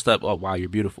she's dressed up, oh wow, you're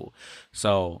beautiful.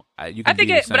 So you can.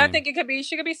 But I think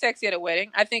she could be sexy at a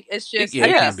wedding. I think it's just.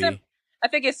 I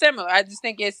think it's similar. I just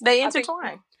think they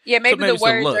intertwine. Maybe the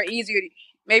words are easier.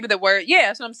 Maybe the word,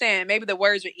 that's what I'm saying. Maybe the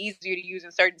words are easier to use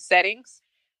in certain settings.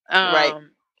 Right.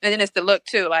 And then it's the look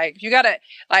too. Like if you gotta,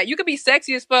 like you could be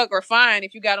sexy as fuck or fine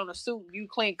if you got on a suit, you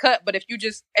clean cut. But if you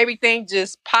just everything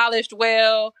just polished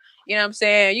well, you know what I'm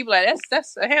saying? You be like,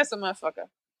 that's a handsome motherfucker.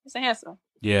 It's a handsome.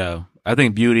 Yeah, I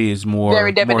think beauty is more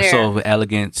so of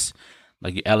elegance,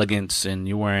 like elegance, and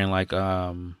you're wearing like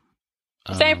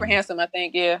same for handsome, I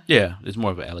think. Yeah. Yeah, there's more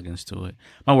of an elegance to it.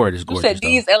 My word is gorgeous. You said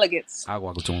these elegance. I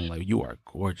walk up to him like, you are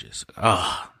gorgeous.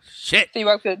 Oh shit. So you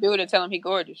walk to a dude and tell him he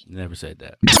gorgeous. Never said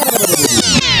that.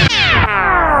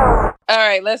 All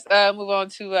right, let's move on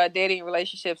to dating,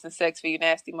 relationships, and sex for you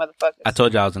nasty motherfuckers. I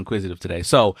told you I was inquisitive today.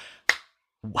 So,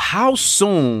 how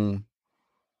soon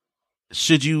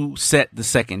should you set the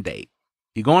second date?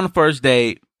 You go on the first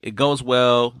date, it goes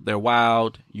well, they're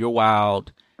wild, you're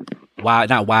wild.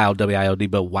 Wild, not wild, W-I-L-D,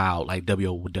 but wild, like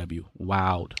W-O-W,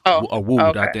 wild. Or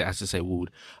wooed, okay. I should say wooed.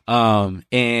 And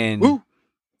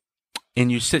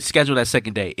you schedule that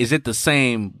second date. Is it the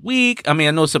same week? I mean,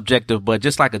 I know it's subjective, but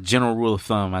just like a general rule of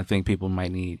thumb, I think people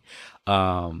might need.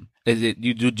 Is it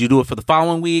you do it for the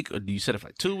following week, or do you set it for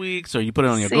like 2 weeks, or you put it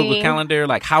on your Google Calendar?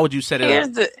 Like, how would you set it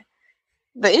up?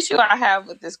 The issue I have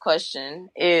with this question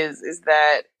is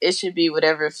that it should be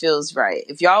whatever feels right.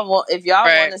 If y'all want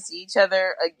to see each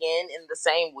other again in the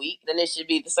same week, then it should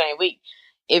be the same week.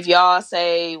 If y'all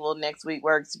say, well, next week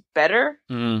works better,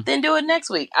 then do it next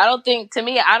week. I think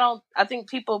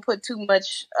people put too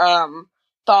much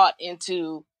thought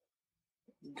into,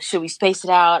 should we space it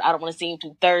out? I don't want to seem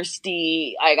too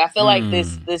thirsty. Like, I feel like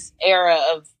this era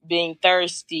of being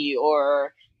thirsty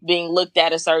or being looked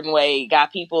at a certain way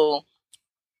got people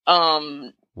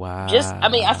wow.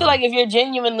 I feel like if you're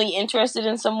genuinely interested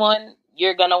in someone,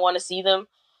 you're gonna want to see them.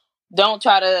 Don't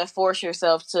try to force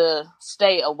yourself to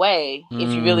stay away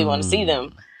if you really want to see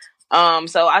them.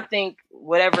 So I think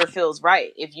whatever feels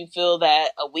right. If you feel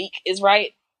that a week is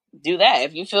right, do that.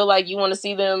 If you feel like you want to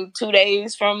see them 2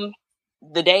 days from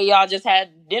the day y'all just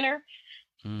had dinner,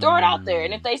 throw it out there.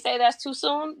 And if they say that's too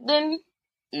soon, then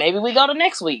maybe we go to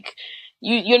next week.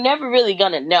 You're never really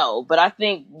gonna know, but I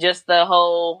think just the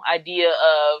whole idea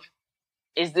of,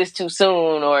 is this too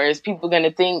soon, or is people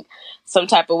gonna think some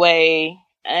type of way?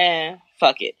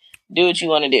 Fuck it. Do what you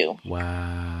want to do.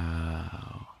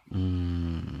 Wow.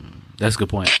 That's a good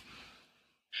point.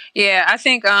 Yeah, I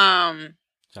think shout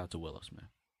out to Willis, man.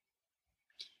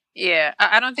 Yeah,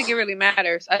 I don't think it really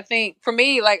matters. I think for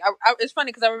me, like, it's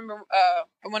funny because I remember I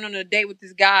went on a date with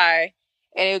this guy,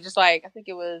 and it was just like, I think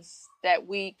it was that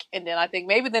week, and then I think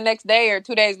maybe the next day or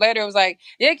 2 days later, it was like,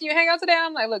 yeah, can you hang out today?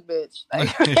 I'm like, look, bitch.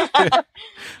 Like, you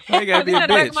gotta be a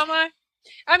bitch. My mind?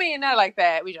 I mean, not like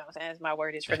that. We know what I'm saying. That's my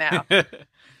word is for now.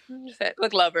 Said,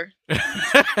 look, lover.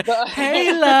 But,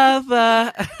 hey,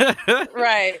 lover.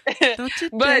 Right.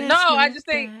 But no, I just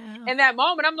think in that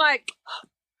moment, I'm like,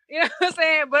 you know what I'm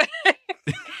saying? But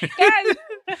guys,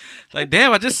 like,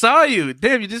 damn, I just saw you.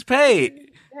 Damn, you just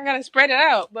paid. I gotta spread it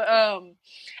out. But I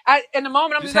in the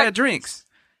moment I'm just had like, drinks.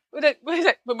 What is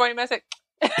that? Good morning, message.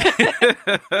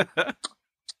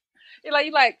 You're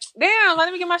like, damn,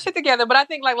 let me get my shit together. But I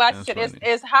think, like Lassie said,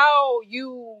 it's how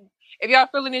you, if y'all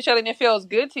feeling each other and it feels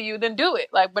good to you, then do it.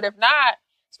 Like, but if not,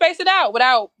 space it out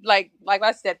without, like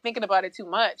Lassie said, thinking about it too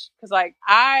much. Because, like,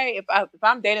 if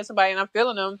I'm dating somebody and I'm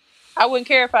feeling them, I wouldn't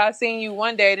care if I seen you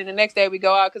one day and the next day we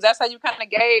go out, because that's how you kind of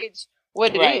gauge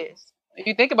what it is. If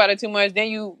you think about it too much, then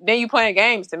you playing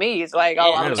games. To me, it's like,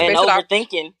 I'm and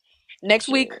overthinking. Next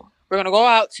week we're gonna go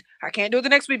out. I can't do it the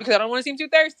next week because I don't want to seem too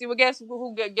thirsty. Well, guess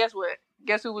what?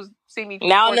 Guess who was seeing me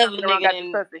now? Another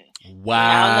nigga.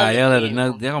 Wow, y'all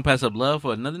gonna pass up love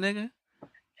for another nigga?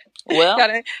 Well,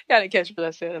 gotta catch what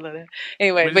I said. I love that.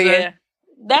 Anyway, but yeah,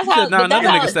 that's how. Now another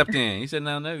nigga stepped in. You said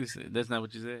now another. That's not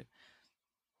what you said.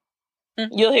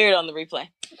 You'll hear it on the replay.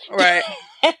 Right.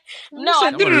 No,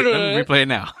 I'm gonna replay it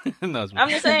now. No, I'm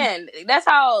just saying, that's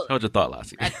how. Hold your thought,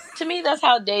 Lassie. To me, that's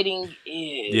how dating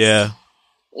is. Yeah.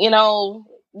 You know,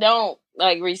 don't,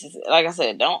 like Reese, like I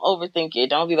said, don't overthink it.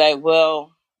 Don't be like,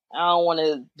 well, I don't want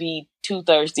to be too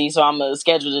thirsty, so I'm going to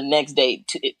schedule the next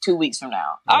date 2 weeks from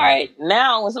now. Yeah. All right.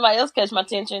 Now, when somebody else catch my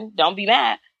attention, don't be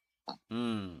mad.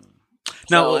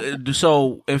 Now,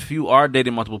 so if you are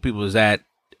dating multiple people, is that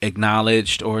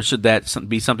acknowledged, or should that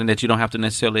be something that you don't have to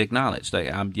necessarily acknowledge?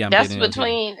 Like, I think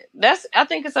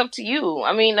it's up to you.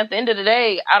 I mean, at the end of the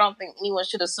day, I don't think anyone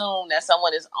should assume that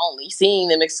someone is only seeing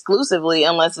them exclusively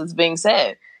unless it's being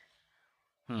said.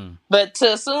 But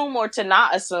to assume or to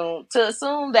not assume, to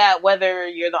assume that whether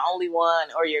you're the only one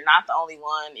or you're not the only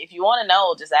one, if you want to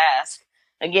know, just ask.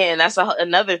 Again, that's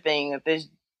another thing that this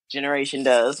generation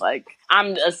does. Like,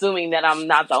 I'm assuming that I'm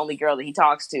not the only girl that he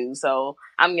talks to, so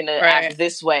I'm gonna act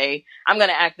this way. I'm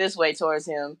gonna act this way towards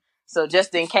him. So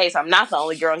just in case I'm not the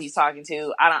only girl he's talking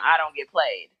to, I don't get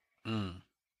played.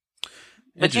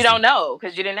 But you don't know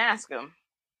because you didn't ask him.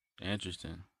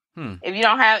 Interesting. If you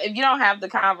don't have the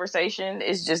conversation,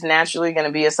 it's just naturally going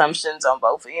to be assumptions on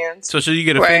both ends. So should you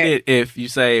get offended if you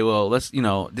say, "Well, let's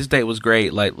this date was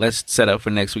great. Like, let's set up for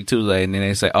next week Tuesday," and then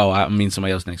they say, "Oh, I mean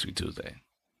somebody else next week Tuesday."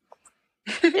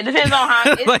 It depends on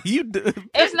how. Like you do.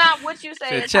 It's not what you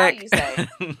say; it's how you say.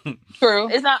 True.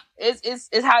 It's not.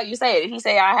 It's how you say it. If you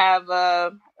say, "I have I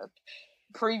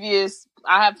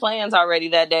have plans already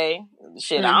that day,"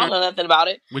 shit, I don't know nothing about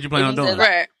it. What you plan on doing?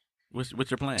 Right. What's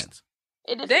your plans?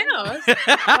 Damn. Right.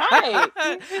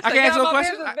 I can answer a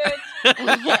question.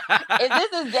 If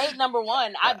this is date number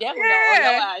 1, I definitely don't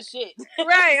owe your ass shit.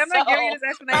 Right. I'm not So, giving you this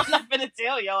explanation. I'm not gonna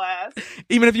tell your ass.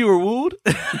 Even if you were wooed?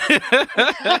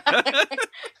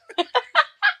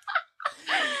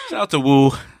 Shout out to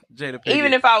Woo. Jada Pinkett.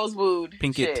 Even if I was wooed.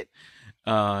 Pinkett. Shit.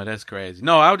 That's crazy.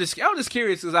 No, I was just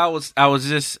curious because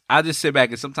I just sit back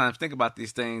and sometimes think about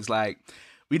these things like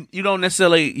you don't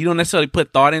necessarily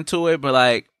put thought into it, but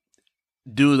like,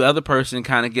 do the other person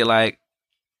kind of get like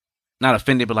not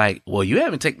offended, but like, well, you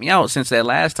haven't taken me out since that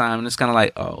last time, and it's kind of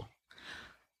like, oh,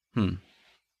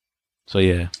 So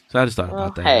yeah, so I just thought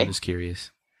about that. Hey. I'm just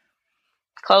curious.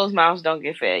 Closed mouths don't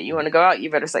get fed. You want to go out, you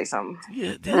better say something.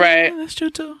 Yeah, Right. That's true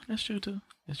too.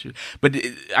 But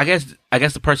I guess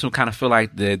the person will kind of feel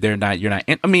like you're not.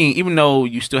 I mean, even though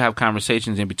you still have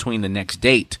conversations in between the next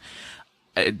date,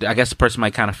 I guess the person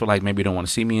might kind of feel like maybe you don't want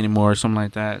to see me anymore or something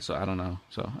like that. So I don't know.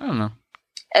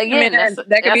 Again,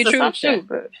 that could be true assumption. too.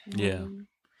 But Yeah,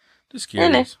 just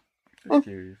curious. Just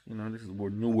curious. This is a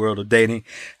new world of dating.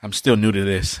 I'm still new to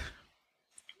this.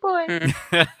 Boy.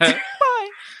 Bye.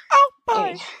 Oh,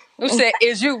 bye. who said,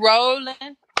 "Is you rolling?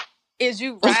 Is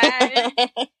you riding?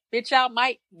 Bitch, y'all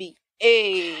might be."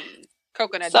 Hey,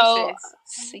 coconut. So-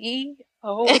 Says, see,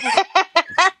 oh,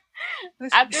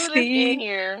 I threw this in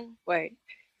here. Wait.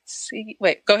 See,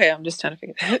 wait. Go ahead. I'm just trying to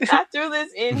figure it out. I threw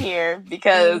this in here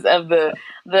because of the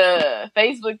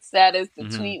Facebook status, the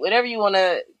tweet, whatever you want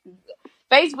to.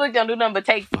 Facebook don't do nothing but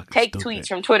take stupid. tweets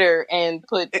from Twitter and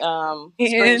put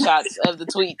screenshots of the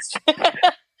tweets.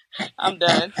 I'm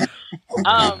done.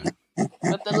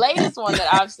 But the latest one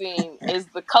that I've seen is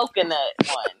the coconut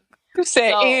one. Who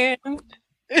said, So- "And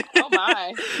Oh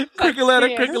my! Cricket letter,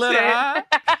 Yeah, cricket letter. said-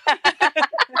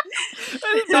 This So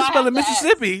I bitch have spelling to ask.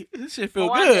 Mississippi. This shit feel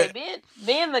One good. day,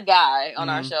 being the guy on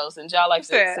our show, since y'all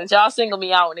Sad. since y'all single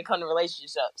me out when it comes to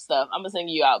relationship stuff, I'm gonna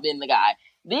single you out being the guy.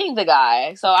 Being the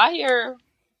guy, so I hear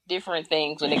different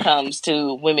things when it comes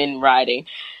to women riding.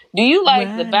 Do you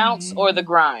like the bounce or the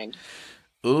grind,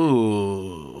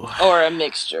 Ooh. or a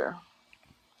mixture?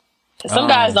 Some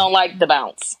guys don't like the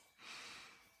bounce.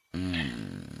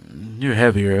 You're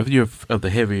heavier. If you're of the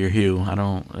heavier hue, I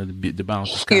don't. The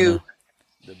bounce is kind of.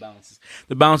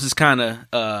 The bounce is kind of.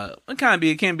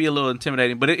 It can be a little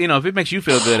intimidating, but if it makes you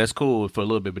feel good, that's cool for a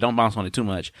little bit. But don't bounce on it too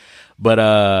much. But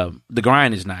the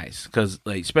grind is nice because,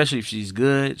 like, especially if she's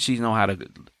good, she know how to.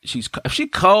 If she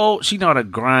cold, she know how to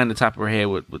grind the top of her head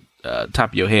with top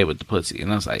of your head with the pussy,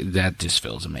 and I was like, that just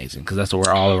feels amazing because that's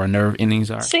where all of our nerve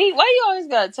endings are. See, why you always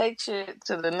gotta take shit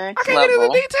to the next I can't get level?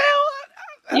 into detail.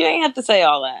 You ain't have to say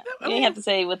all that. You ain't have to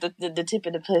say with the tip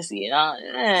of the pussy and all.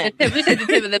 we said the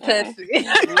tip of the pussy."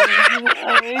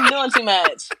 You're doing too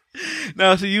much.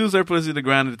 No, she used her pussy to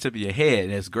grind at the tip of your head.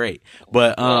 That's great.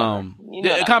 But You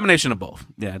know a combination of both.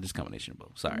 Yeah, just a combination of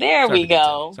both. Sorry. There Sorry we for the go.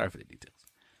 details. Sorry for the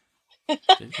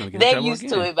details. They're used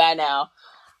to it by now.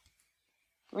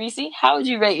 Reese, how would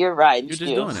you rate your riding You're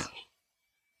just skills? doing it.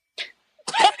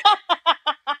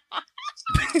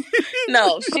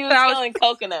 No, she was feeling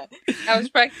coconut. I was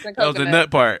practicing That was the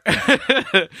coconut. nut part.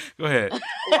 Go ahead.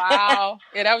 Wow.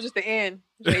 Yeah, that was just the end.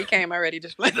 He came already.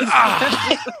 Just like,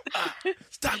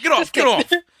 Stop. Get off. Get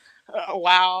off.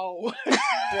 wow.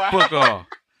 Wow. Fuck off.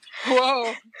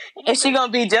 Whoa. And she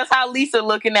gonna be just how Lisa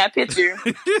look in that picture.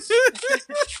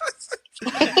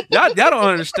 Y'all don't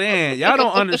understand. Y'all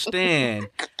don't understand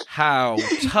how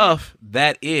tough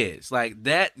that is. Like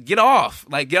that. Get off.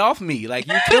 Like get off me. Like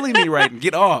you're killing me right now.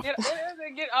 Get off.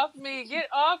 Get off me. Get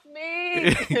off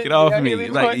me. Get off me.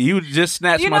 Like you just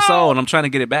snatched my soul and I'm trying to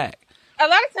get it back. A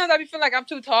lot of times I be feeling like I'm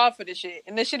too tall for this shit.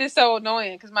 And this shit is so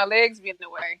annoying because my legs be in the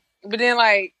way. But then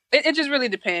like, it just really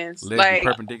depends. Legs like, be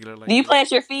perpendicular. Like Do you plant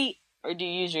your feet or do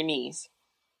you use your knees?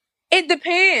 it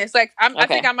depends. Like I Okay.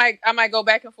 think I might go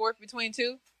back and forth between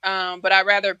two. But I'd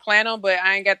rather plant them, but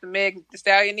I ain't got the Meg the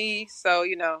Stallion knees. So,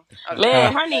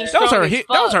 Man, her knees That was strong her. as That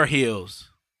was fuck. her heels.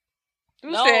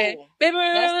 No, said, baby,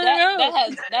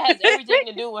 that has everything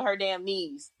to do with her damn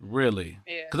knees. Really?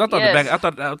 Yeah. Because I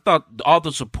thought I thought all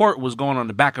the support was going on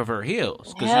the back of her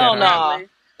heels. Hell no.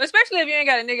 Especially if you ain't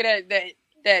got a nigga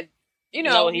that you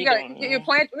know you got you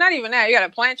plant. Not even that. You got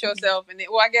to plant yourself, and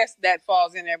I guess that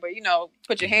falls in there. But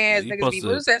put your hands. Niggas be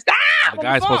loose and stop. The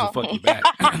guy's supposed to fuck you back.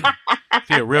 If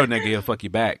you're a real nigga, he'll fuck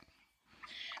you back.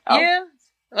 Yeah.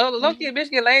 Oh, lucky a bitch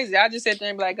get lazy. I just sit there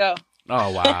and be like, go.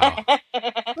 Oh wow.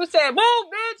 Who said move,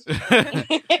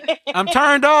 bitch? I'm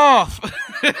turned off.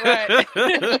 Right.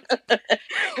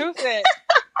 Who said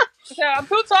I'm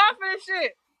too tall for this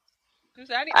shit? Who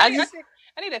said I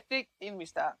need a thick. Let me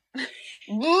stop.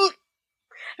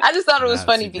 I just thought it was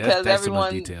funny because that's everyone.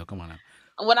 Too much detail. Come on now.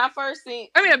 When I first seen,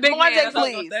 a big man.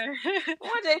 Please.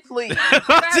 Please.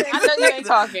 I know you ain't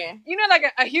talking. You know, like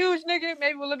a huge nigga,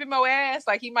 maybe with a little bit more ass,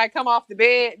 like he might come off the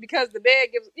bed because the bed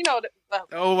gives,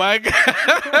 Oh my god!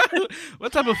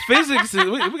 What type of physics?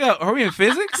 We got? Are we in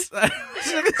physics?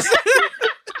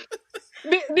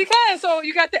 Because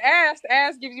you got the ass. The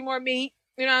ass gives you more meat.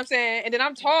 You know what I'm saying? And then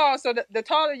I'm tall, so the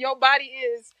taller your body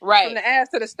is, from the ass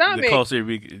to the stomach, the closer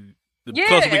we can meet in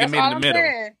the middle.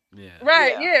 Saying. Yeah.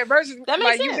 Right, yeah. Versus that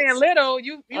like sense. You being little,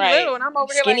 you little, and I'm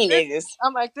over here skinny like this. Niggas.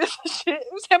 I'm like, this shit.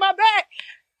 Who's in my back?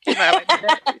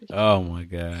 Oh my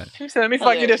god. He said, let me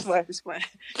fuck you this way.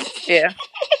 Yeah.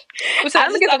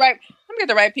 Let me get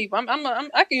the right people. I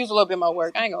can use a little bit more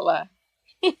work. I ain't gonna lie.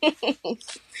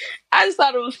 I just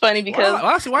thought it was funny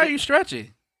because why are you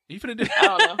stretching? You finna do? I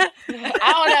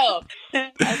don't know.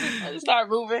 I just started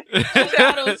moving. She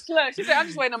said, I'm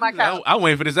just waiting on my couch. I'm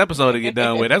waiting for this episode to get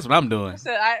done with. That's what I'm doing.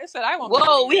 I want.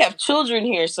 Whoa, we have children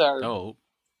here, sir. Oh.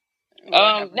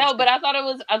 No, but I thought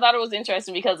it was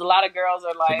interesting because a lot of girls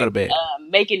are like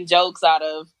making jokes out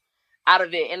of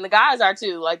it, and the guys are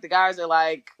too. Like the guys are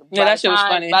like, that shit was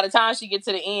funny. By the time she gets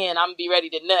to the end, I'm gonna be ready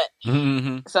to nut.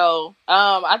 Mm-hmm. So,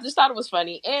 I just thought it was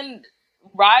funny, and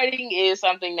riding is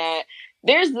something that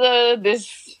there's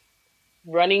this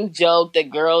running joke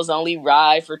that girls only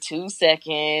ride for 2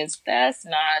 seconds. That's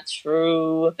not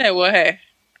true. Hey, well, hey.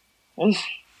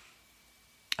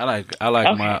 I like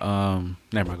my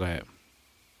never mind, go ahead.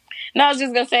 No, I was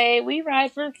just gonna say we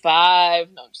ride for 5.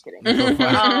 No, I'm just kidding.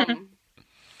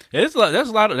 That's a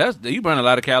lot of you burn a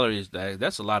lot of calories.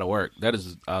 That's a lot of work. That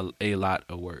is a lot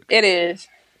of work. It is.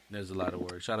 There's a lot of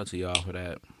work. Shout out to y'all for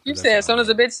that. You said as soon as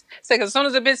a bitch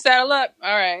saddle up.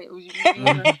 All right.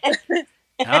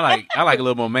 I like a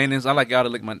little more maintenance. I like y'all to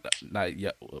lick my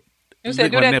You said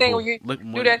do that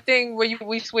thing where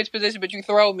we switch position, but you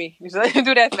throw me. You said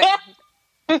do that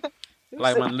thing.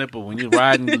 Like my nipple when you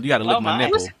riding, you gotta lick my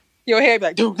nipple. Your head be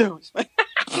like do.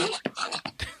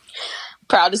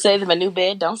 Proud to say that my new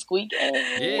bed don't squeak.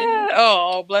 Yeah.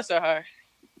 Oh, bless her heart.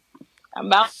 I'm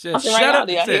bouncing right now.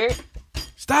 Do y'all hear it?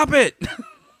 Stop it.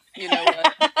 You know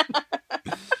what?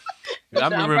 I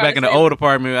remember back in the old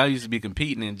apartment, I used to be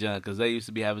competing in junk because they used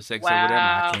to be having sex over there.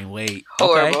 I can't wait.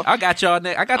 Horrible. Okay, I got y'all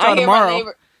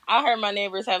tomorrow. I heard my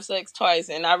neighbors have sex twice,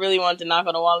 and I really wanted to knock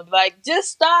on the wall and be like, just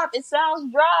stop. It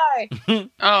sounds dry.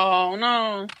 Oh,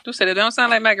 no. You said it don't sound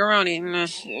like macaroni.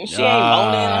 She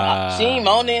ain't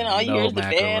moaning. All you hear is the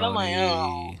bed. I'm like,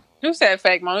 oh. Who said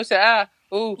fake moan? Who said,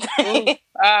 ooh, ooh.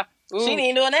 She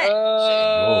ain't doing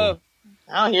that.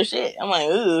 I don't hear shit. I'm like,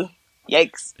 ooh,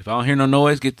 yikes. If I don't hear no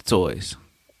noise, get the toys.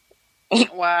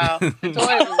 Wow. The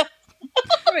toy.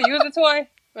 You use a toy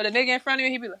for the nigga in front of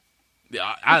you, he be like,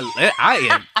 I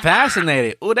am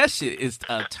fascinated. Oh, that shit is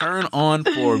a turn on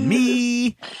for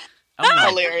me.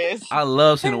 Hilarious. I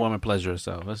love seeing a woman pleasure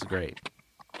herself. That's great.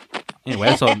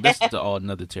 Anyway, so this is all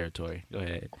another territory. Go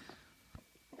ahead.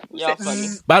 Y'all funny.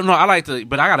 But no, I like to.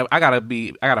 But I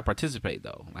gotta participate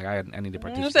though. Like I need to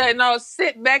participate. You said no.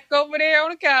 Sit back over there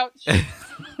on the couch.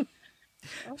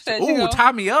 Ooh,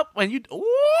 tie me up when you. Ooh,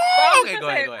 okay, go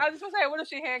ahead. I was just gonna say, what if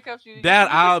she handcuffs you?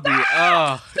 That I'll be.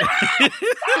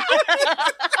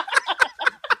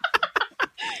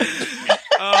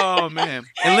 Oh man!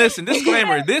 And listen,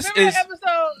 disclaimer. This is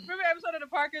remember episode of The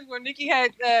Parkers where Nikki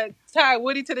had tied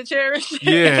Woody to the chair and shit?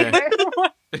 Yeah.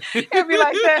 It'd be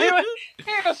like that.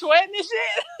 He was sweating and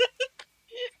shit.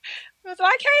 So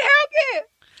I can't help it.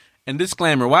 And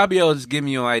disclaimer, YBO is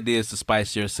giving you ideas to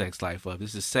spice your sex life up.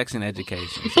 This is sex and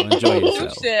education, so enjoy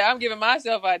yourself. Shit, I'm giving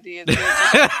myself ideas.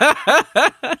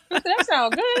 That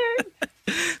sounds good.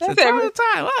 That's every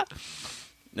time.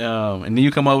 And then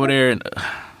you come over there and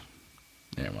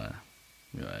never mind.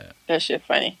 That shit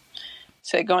funny.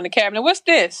 Say, go in the cabinet. What's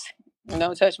this?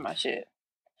 Don't touch my shit.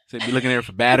 Say, be looking there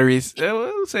for batteries.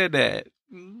 Who said that?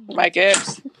 Mike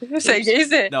Epps. He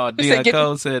said, no, Dion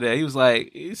Cole said that.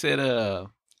 He said,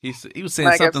 He was saying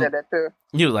Like something. I said that too.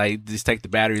 He was like, just take the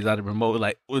batteries out of the remote.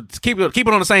 Like, well, keep it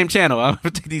on the same channel. I'm gonna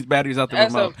take these batteries out the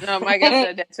remote. No, Mike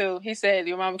said that too. He said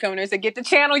your mama coming in and said, "Get the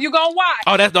channel you gonna watch."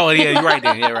 Oh, that's yeah. You're right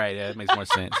then. Yeah, right. Yeah, that makes more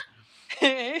sense.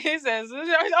 He says,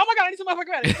 "Oh my god, I need some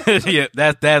motherfucking Yeah,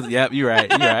 that's yep. You're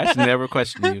right. I should never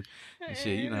question you. And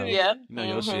shit, you know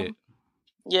your shit.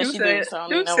 Yeah, she did. So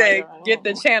you said, "Get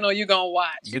the channel you gonna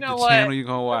watch." Get you know the what? channel you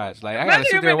gonna watch. Like I gotta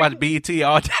sit there and watch BET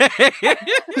all day.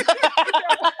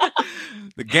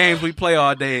 The games we play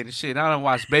all day and shit. I done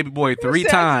watched Baby Boy 3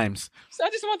 times. So I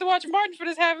just want to watch Martin for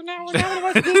this half an hour. I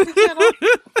want to watch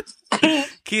the channel.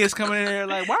 Kids coming in there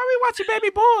like, why are we watching Baby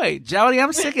Boy? Jody,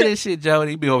 I'm sick of this shit,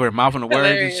 Jody. Be over here mouthing the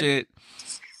words and shit.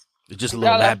 It's just a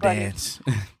little lap dance.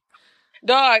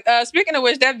 Dog, speaking of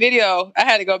which, that video, I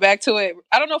had to go back to it.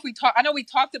 I don't know if I know we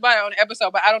talked about it on the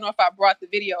episode, but I don't know if I brought the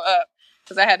video up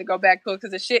because I had to go back to it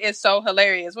because the shit is so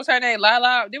hilarious. What's her name?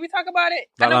 Lala. Did we talk about it?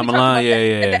 Lala Milan,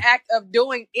 yeah. The act of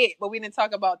doing it, but we didn't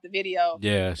talk about the video.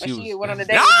 Yeah, she went on a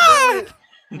date with the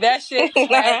dude. That shit,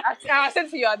 I said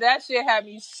to y'all, that shit had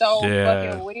me so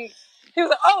fucking weak. He was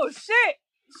like, oh shit.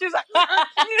 She was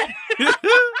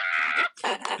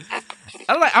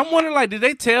like, I'm wondering, like, did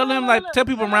they tell them, like, tell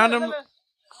people around them?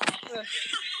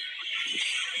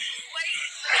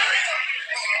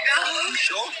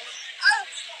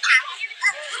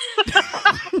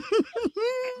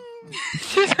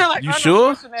 You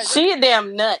sure? She a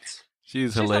damn nut.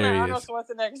 She's hilarious. Go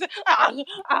to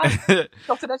the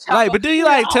like, but do you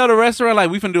like tell the restaurant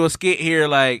like we finna do a skit here?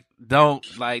 Like, don't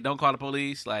call the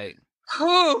police. Like,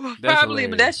 probably,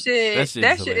 but that shit is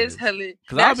hilarious.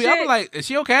 Because I'll be like, is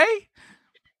she okay?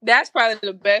 That's probably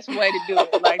the best way to do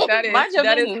it. Like that is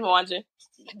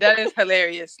that is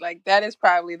hilarious. Like that is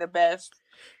probably the best.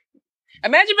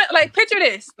 Imagine, like, picture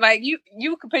this. Like you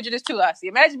can picture this too, Lassie.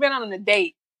 Imagine being on a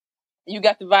date. You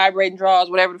got the vibrating drawers,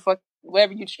 whatever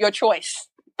your choice,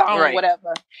 thong, right.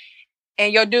 Whatever.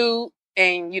 And your dude,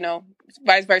 and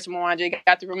vice versa, Mwanje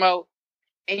got the remote,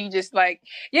 and you just like,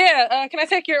 can I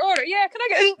take your order? Yeah, can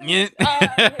I get?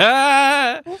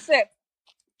 Who said?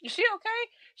 Is she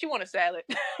okay? She want a salad.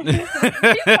 Can you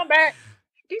come back?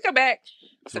 I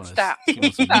said, stop.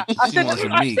 Stop. I said, no,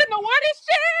 what is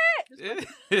shit?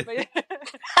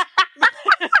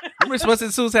 Remember Sweats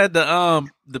and Suits had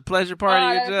the pleasure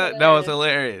party? That was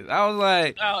hilarious. I was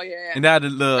like, oh yeah. And now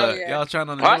y'all trying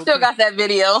on the I still got that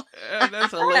video.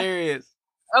 That's hilarious.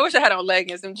 I wish I had on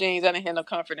leggings, them jeans. I didn't have no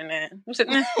comfort in that.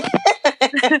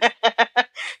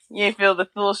 You ain't feel the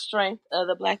full strength of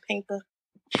the Black Panther.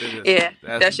 Yeah,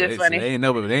 that's just funny. They ain't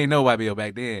know YBO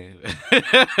back then.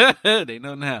 They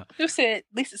know now. Who said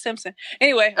Lisa Simpson?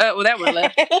 Anyway, that was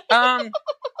left.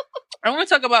 I want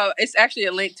to talk about. It's actually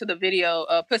a link to the video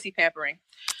Pussy Pampering.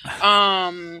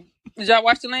 Did y'all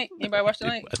watch the link? Anybody watch the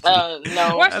link? No.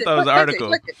 Watch I thought it was an article.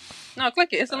 Click it. No,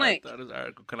 click it. It's a link. I thought it was an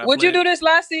article. Would you do this,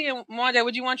 Lassie and Mwanje?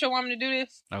 Would you want your woman to do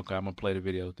this? Okay, I'm gonna play the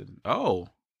video. Oh,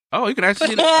 you can actually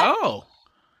see the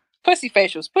pussy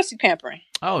facials, pussy pampering.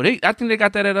 Oh, I think they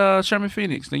got that at Sherman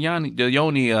Phoenix. The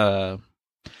Yoni.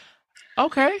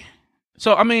 Okay.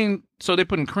 So I mean, they're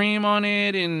putting cream on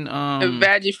it and a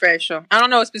veggie facial. I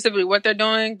don't know specifically what they're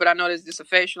doing, but I know there's a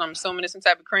facial. I'm assuming it's some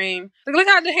type of cream. Look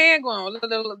how the hand going. Look,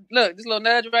 this little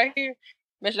nudge right here.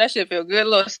 That shit feel good. A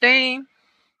little steam.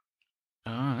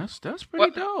 That's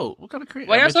pretty dope. What kind of cream?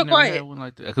 Why y'all so quiet?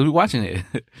 Because we're watching it.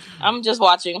 I'm just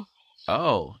watching.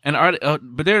 Oh, and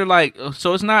but they're like,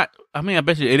 so it's not. I mean, I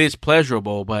bet you it is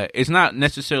pleasurable, but it's not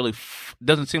necessarily.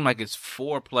 Doesn't seem like it's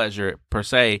for pleasure per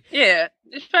se. Yeah,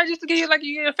 it's probably just to give you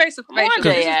a face of facial.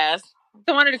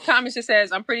 So one of the comments just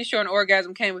says, "I'm pretty sure an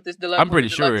orgasm came with this deluxe." I'm pretty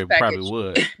sure it probably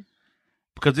would,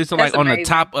 because it's like on the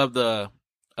top of the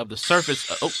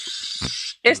surface.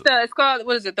 It's called,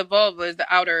 what is it? The vulva is the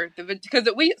outer, because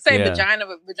we say vagina,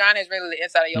 but vagina is really the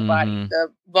inside of your body. The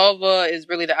vulva is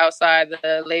really the outside,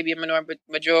 the labia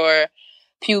major,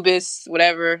 pubis,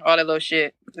 whatever, all that little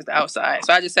shit is the outside.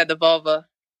 So I just said the vulva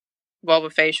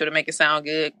facial to make it sound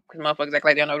good, because motherfuckers act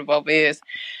like they don't know what a vulva is,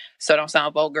 so it don't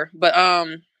sound vulgar. But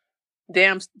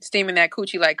damn, steaming that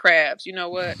coochie like crabs. You know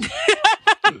what?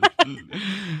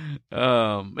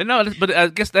 But I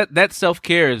guess that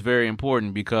self-care is very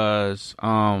important because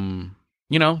I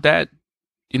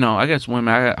guess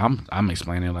women, I'm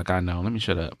explaining it like I know. Let me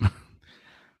shut up.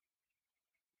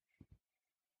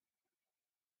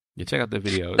 Yeah, check out the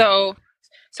video. So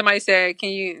somebody said, can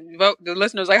you vote? The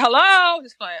listener's like, hello,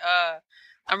 just like,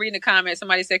 I'm reading the comments.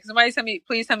 Somebody said,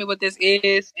 please tell me what this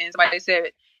is. And somebody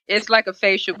said, it's like a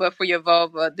facial but for your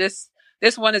vulva. This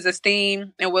This one is a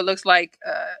steam, and what looks like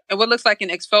an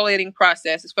exfoliating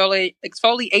process.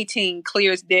 Exfoliating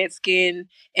clears dead skin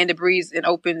and debris and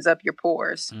opens up your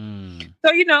pores. So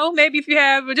maybe if you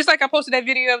have, just like I posted that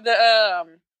video of the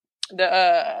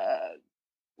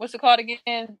what's it called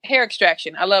again? Hair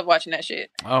extraction. I love watching that shit.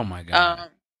 Oh my god.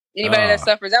 Anybody that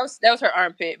suffers, that was her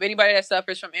armpit. But anybody that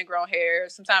suffers from ingrown hair,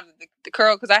 sometimes the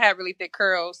curl, because I have really thick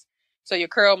curls. So your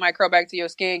curl might curl back to your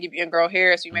skin, give you ingrown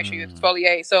hair, so you make sure you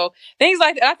exfoliate. So things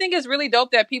like that. I think it's really dope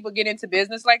that people get into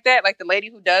business like that. Like the lady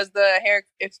who does the hair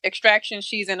extraction,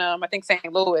 she's in I think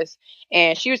St. Louis,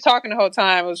 and she was talking the whole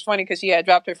time. It was funny because she had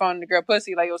dropped her phone in the girl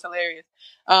pussy, like it was hilarious.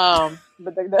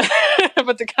 But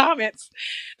the comments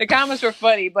were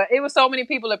funny. But it was so many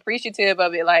people appreciative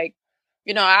of it, like.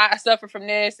 I suffer from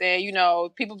this, and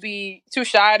people be too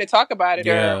shy to talk about it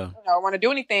or want to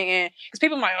do anything. And because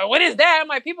people might, what is that? I'm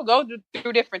like, people go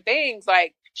through different things,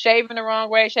 like shaving the wrong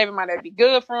way. Shaving might not be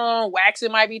good for them.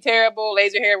 Waxing might be terrible.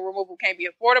 Laser hair removal can't be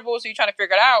affordable. So you're trying to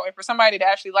figure it out. And for somebody to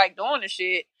actually like doing the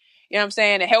shit, you know what I'm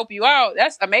saying, to help you out,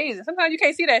 that's amazing. Sometimes you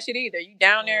can't see that shit either. You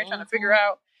down there trying to figure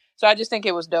out. So I just think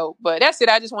it was dope. But that's it.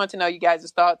 I just wanted to know you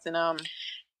guys' thoughts. And I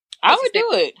would do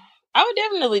it. I would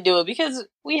definitely do it because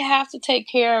we have to take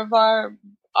care of our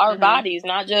bodies,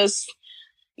 not just,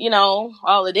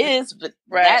 all it is, but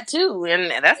that too.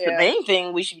 And that's the main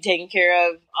thing we should be taking care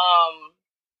of.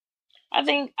 I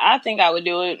think I would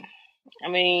do it. I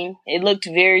mean, it looked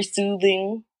very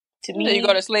soothing to me. Then you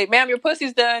go to sleep. Ma'am, your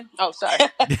pussy's done. Oh, sorry.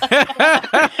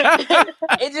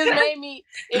 It just made me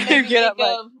think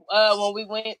of when we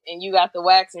went and you got the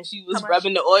wax and she was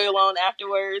rubbing the oil on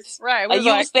afterwards. Right. Like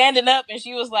you were standing up and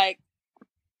she was like,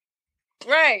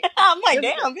 right. I'm like,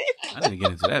 damn, bitch. I didn't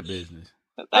get into that business.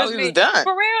 I thought we was done.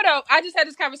 For real though, I just had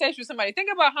this conversation with somebody. Think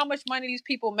about how much money these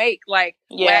people make, like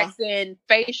waxing,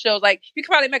 facials. Like you could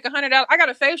probably make $100. I got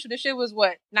a facial. This shit was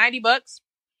what, $90?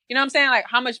 You know what I'm saying? Like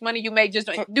how much money you make just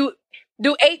do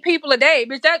 8 people a day,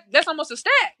 bitch. That's almost a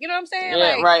stack. You know what I'm saying?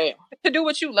 Yeah, like, right. To do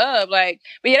what you love, like.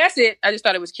 But yeah, that's it. I just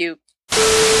thought it was cute.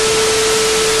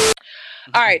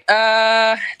 All right,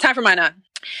 time for my 9.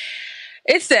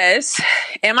 It says,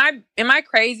 "Am I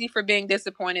crazy for being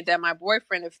disappointed that my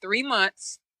boyfriend of 3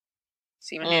 months,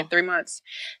 3 months,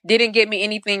 didn't get me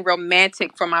anything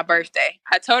romantic for my birthday?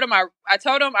 I told him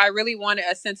I really wanted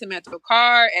a sentimental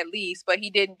card at least, but he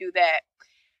didn't do that.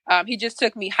 He just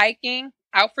took me hiking,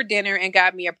 out for dinner, and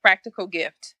got me a practical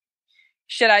gift.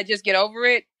 Should I just get over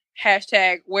it?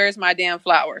 # where's my damn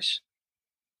flowers?"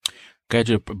 Got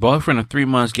your boyfriend of 3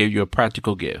 months gave you a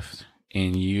practical gift,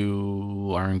 and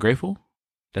you are ungrateful?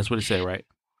 That's what it said, right?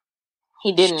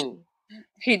 He didn't.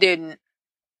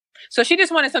 So she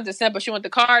just wanted something simple. She wanted the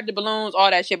card, the balloons,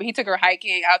 all that shit. But he took her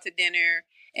hiking, out to dinner,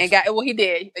 and he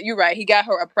did. You're right. He got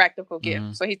her a practical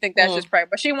gift. So he think that's just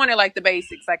practical. But she wanted like the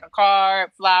basics, like a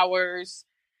card, flowers.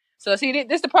 So see,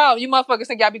 this the problem. You motherfuckers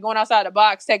think y'all be going outside the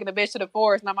box, taking a bitch to the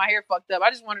forest, and I'm out here fucked up. I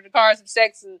just wanted a card, some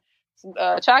sex, and some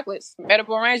chocolates,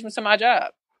 medical arrangements to my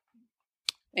job.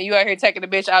 And you out here taking the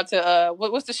bitch out to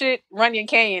what's the shit? Runyon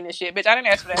Canyon and shit, bitch. I didn't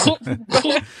ask for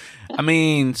that. I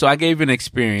mean, so I gave you an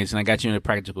experience and I got you a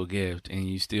practical gift, and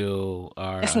you still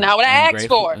are. That's not what I asked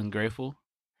for. Ungrateful.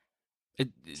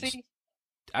 See,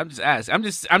 I'm just asking. I'm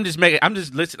just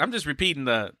listening. I'm just repeating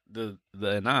the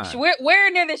 9. Where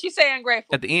in there did she say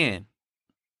ungrateful? At the end.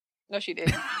 No, she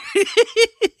didn't.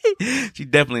 She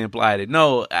definitely implied it.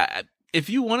 No, if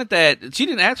you wanted that, she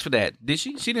didn't ask for that, did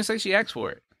she? She didn't say she asked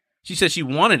for it. She said she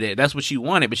wanted it. That's what she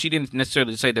wanted, but she didn't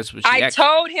necessarily say that's what she asked for.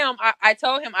 I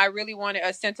told him I really wanted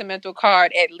a sentimental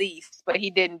card at least, but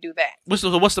he didn't do that. What's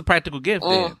the practical gift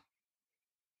then?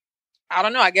 I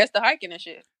don't know. I guess the hiking and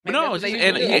shit. Maybe no,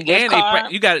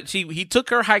 you got it. He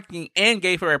took her hiking and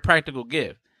gave her a practical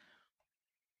gift.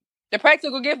 The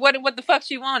practical gift wasn't what the fuck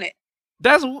she wanted.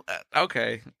 That's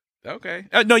okay. Okay.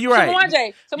 No, you're right.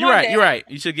 You're right.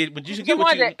 You should get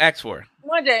what you asked for.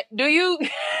 Mwanje, do you?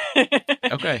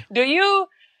 Okay.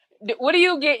 What do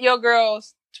you get your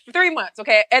girls for 3 months?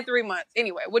 Okay, at 3 months.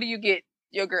 Anyway, what do you get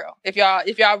your girl if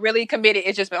y'all really committed?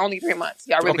 It's just been only 3 months.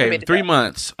 Y'all really committed. 3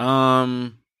 months. I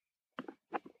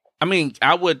mean,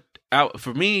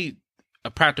 for me,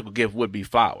 a practical gift would be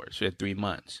flowers for 3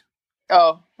 months.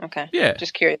 Oh, okay. Yeah.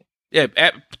 Just curious. Yeah,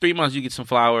 at 3 months you get some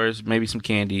flowers, maybe some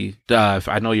candy. If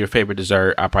I know your favorite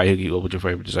dessert, I'll probably hook you up with your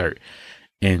favorite dessert,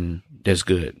 and that's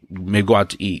good. Maybe go out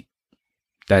to eat.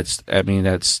 That's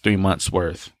 3 months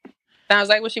worth. Sounds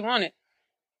like what she wanted.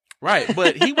 Right,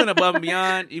 but he went above and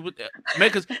beyond.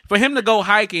 Because for him to go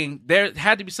hiking, there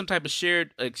had to be some type of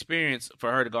shared experience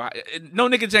for her to go. No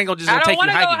niggas ain't gonna just take you hiking. I don't want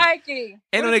to go hiking.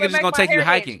 Ain't no niggas just gonna take you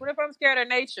hiking. What if I'm scared of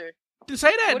nature? Then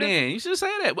say that then. You should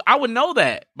say that. I would know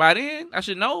that by then. I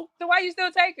should know. So why you still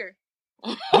take her?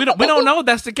 We don't know if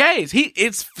that's the case.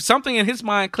 It's something in his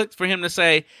mind clicked for him to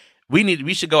say,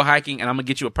 we should go hiking and I'm gonna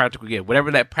get you a practical gift.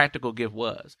 Whatever that practical gift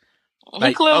was.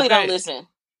 He clearly don't listen.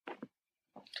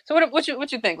 So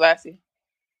what you think, Lassie?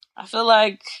 I feel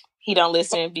like he don't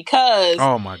listen because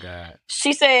oh my God.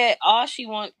 She said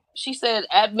she said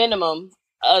at minimum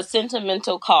a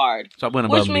sentimental card. So I went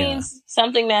above which means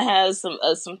something that has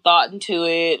some thought into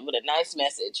it with a nice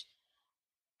message.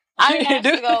 I didn't have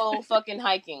to go fucking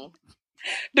hiking.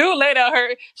 Dude laid out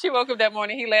she woke up that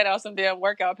morning, he laid out some damn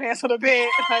workout pants on the bed.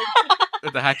 Like,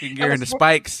 with the hiking gear and the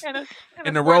spikes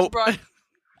and the rope.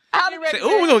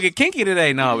 We're gonna get kinky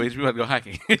today. No, bitch, we want to go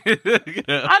hiking. I'd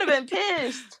have been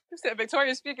pissed. You said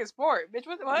Victoria's Secret sport, bitch.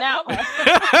 What? Now,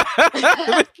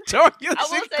 Victoria's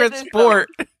Secret sport.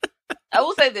 I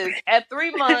will say this: at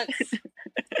 3 months,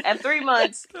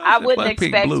 I wouldn't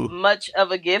expect much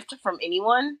of a gift from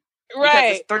anyone.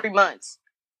 Right, because it's 3 months.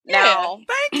 Yeah. Now,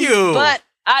 thank you. But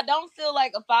I don't feel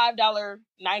like a $5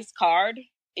 nice card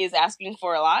is asking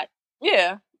for a lot.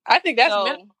 Yeah, I think that's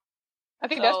that's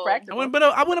practical.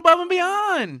 I went above and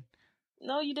beyond.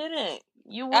 No, you didn't.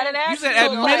 You didn't ask. You said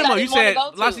at minimum.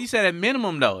 You said at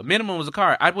minimum though. Minimum was a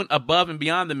card. I went above and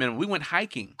beyond the minimum. We went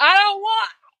hiking.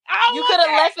 You could have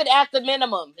left it at the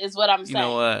minimum. Is what I'm saying. You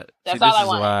know what? That's all I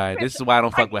want. This is why I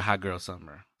don't fuck with hot girl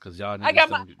summer. Because y'all. I got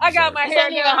my hair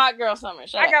done. Hot girl summer.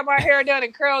 I got my hair done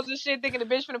and curls and shit. Thinking the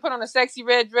bitch finna put on a sexy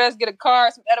red dress, get a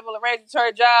car, some edible arrangements,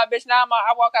 her job. Bitch, now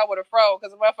I walk out with a fro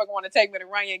because the motherfucker want to take me to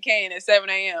Runyon Canyon at 7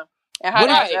 a.m.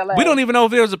 We don't even know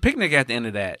if there was a picnic at the end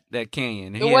of that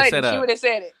canyon. It wasn't. She would have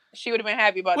said it. She would have been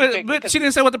happy about the picnic. But she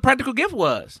didn't say what the practical gift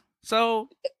was. So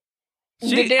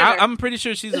I'm pretty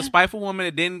sure she's a spiteful woman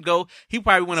that didn't go. He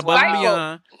probably went above and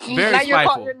beyond. Very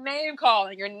spiteful. You're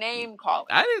name calling.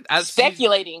 I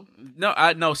speculating.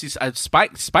 She's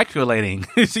speculating.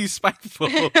 She's spiteful.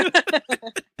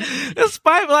 It's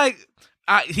spiteful. Like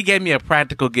he gave me a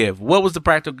practical gift. What was the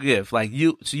practical gift? Like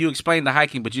you explained the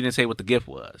hiking, but you didn't say what the gift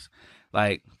was.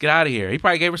 Like, get out of here. He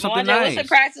probably gave her something nice. What's a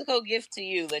practical gift to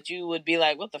you that you would be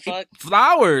like, what the fuck?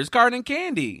 Flowers, card and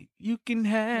candy. You can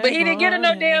have. But he didn't get her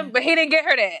no damn. But he didn't get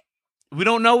her that. We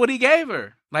don't know what he gave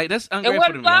her. Like, that's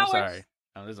ungrateful to me. I'm sorry.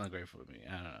 Oh, that's ungrateful to me.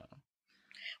 I don't know.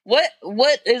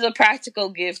 What is a practical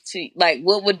gift to like?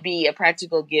 What would be a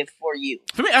practical gift for you?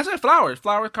 For me, I said flowers,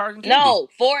 cards, and candy. No,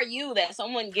 for you that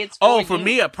someone gets. For you.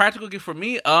 Me, a practical gift for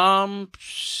me. A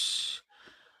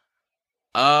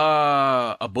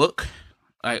book.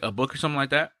 Like a book or something like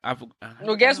that.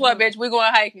 Well, guess what, bitch? We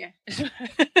going hiking.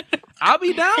 I'll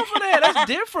be down for that. That's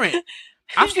different.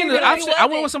 I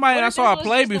went with somebody and I saw a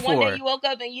play before. One day you woke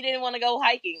up and you didn't want to go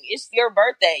hiking. It's your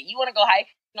birthday. You want to go hiking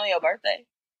on your birthday?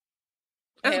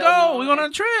 Let's go. We're going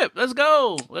on a trip. Let's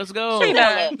go. He gonna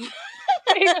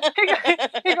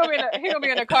be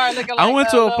in the car looking like. I went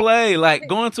to a play, like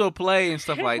going to a play and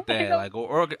stuff like that. Like,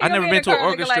 I've never been to an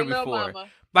orchestra before.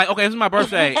 Like, okay, this is my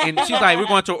birthday, and she's like, we're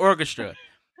going to an orchestra.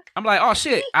 I'm like, oh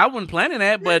shit, I wasn't planning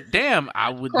that, but damn,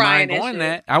 I wouldn't mind going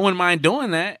that. I wouldn't mind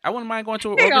doing that. I wouldn't mind going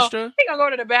to an orchestra. He gonna go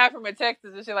to the bathroom in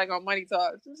Texas and shit like on Money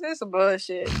Talks. This some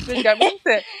bullshit. Bitch got me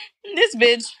said, this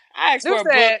bitch, I asked for a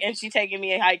book and she taking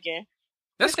me hiking.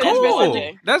 That's cool.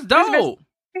 That's dope.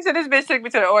 He said this bitch took me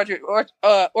to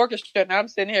the orchestra, and I'm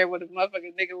sitting here with a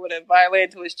motherfucking nigga with a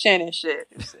violin to his chin and shit.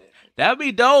 That'd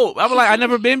be dope. I was like, I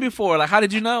never been before. Like, how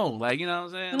did you know? Like, you know what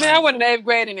I'm saying? I mean, I went in 8th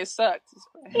grade and it sucked.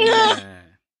 I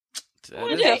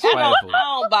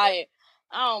don't buy it.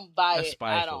 I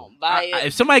don't buy it.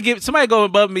 If somebody go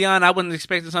above and beyond, I wasn't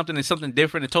expecting something that's something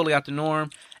different and totally out the norm,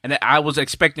 and that I was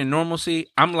expecting normalcy.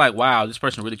 I'm like, wow, this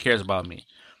person really cares about me.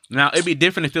 Now it'd be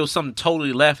different if it was something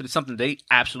totally left. It's something they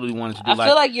absolutely wanted to do. I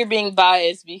feel like you're being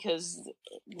biased because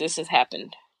this has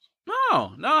happened.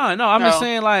 No. I'm just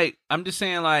saying like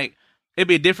it'd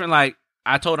be different. Like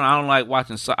I told her I don't like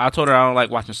watching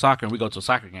soccer, and we go to a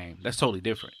soccer game. That's totally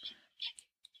different.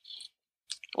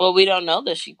 Well, we don't know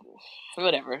that she.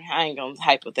 Whatever. I ain't gonna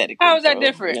hypothetically. How is that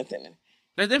different? Nothing.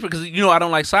 That's different because I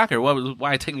don't like soccer.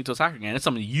 Why take me to a soccer game? That's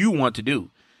something you want to do.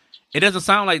 It doesn't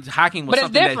sound like hiking was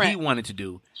something that he wanted to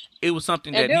do. It was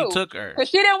something that he took her. Because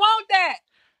she didn't want that.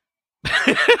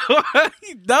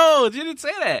 No, she didn't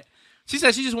say that. She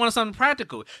said she just wanted something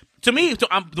practical. To me,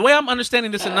 the way I'm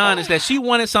understanding this Anon is that she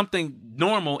wanted something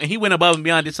normal, and he went above and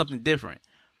beyond, did something different.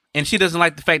 And she doesn't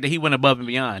like the fact that he went above and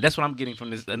beyond. That's what I'm getting from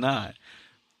this Anon.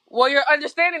 Well, your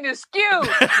understanding is skewed.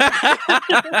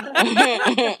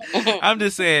 I'm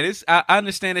just saying. I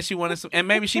understand that she wanted some, and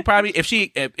maybe she probably, if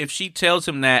she tells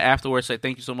him that afterwards, say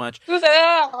thank you so much. Who said,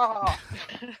 oh.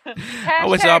 I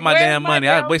wasted all my Hashtag, damn money.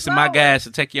 I wasted my flowers? gas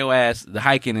to take your ass the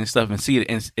hiking and stuff and see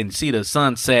the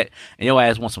sunset, and your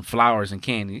ass want some flowers and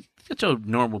candy. Get your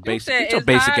normal basic, get your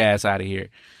basic ass out of here.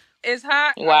 It's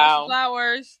hot. Wow.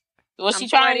 Flowers. Well, she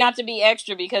trying not to be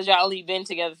extra because y'all only been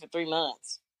together for 3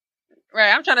 months.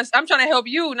 Right. I'm trying to help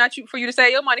you, not you, for you to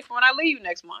save your money for when I leave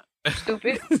next month.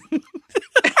 Stupid.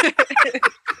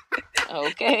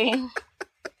 Okay.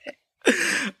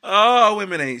 Oh,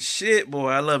 women ain't shit, boy.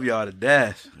 I love y'all to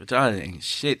death, but y'all ain't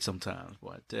shit sometimes,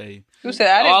 boy. I tell you. Who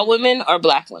said all women or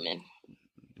black women?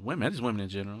 Women, just women in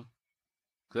general.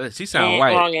 Good. She sound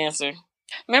white. Wrong answer.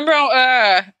 Remember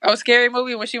on Scary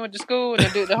Movie when she went to school and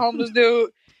the homeless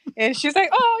dude, and she's like,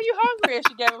 "Oh, you hungry?" And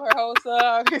she gave him her whole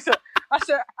song. So I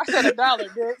said $1,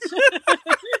 bitch.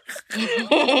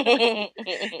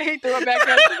 He threw it back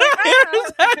up.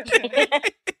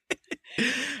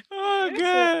 Oh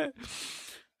god.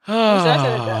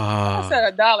 I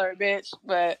said $1, bitch,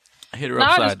 but I hit her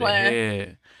upside the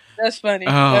head. That's funny.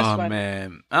 Oh That's funny.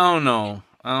 man, I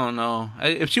don't know.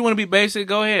 If she want to be basic,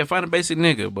 go ahead, find a basic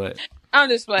nigga. But I'm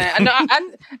just playing. No,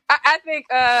 I think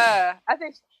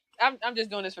I'm just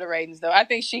doing this for the ratings though. I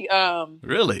think she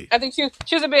really. I think she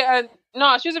was a bit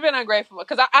she was a bit ungrateful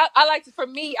because I like to, for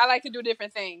me, I like to do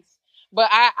different things. But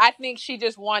I think she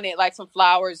just wanted like some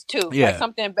flowers too, like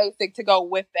something basic to go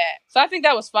with that. So I think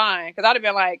that was fine because I'd have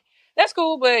been like, that's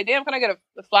cool, but damn, can I get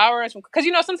a flower?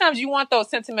 Because sometimes you want those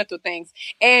sentimental things,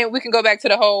 and we can go back to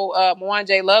the whole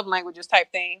Mwanje love languages type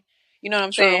thing. You know what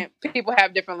I'm saying? People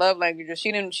have different love languages.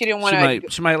 She didn't want to.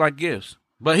 She might like gifts,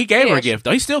 but he gave her a gift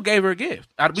though. He still gave her a gift.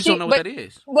 We don't know what that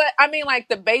is. But I mean, like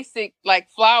the basic, like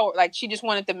flower, like she just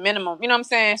wanted the minimum. You know what I'm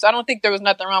saying? So I don't think there was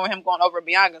nothing wrong with him going over and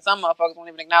beyond. Because some motherfuckers won't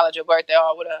even acknowledge your birthday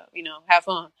or whatever. Have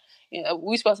fun.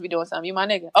 We supposed to be doing something. You my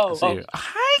nigga.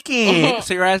 Hiking.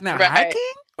 So your ass now hiking?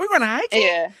 We're going to hiking?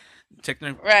 Yeah.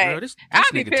 Right. This I'd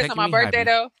be pissed on my birthday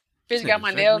though. Bitch got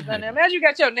my nails done. Imagine you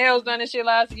got your nails done and shit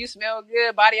last. You smell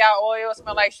good, body out oil,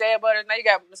 smell like shea butter. Now you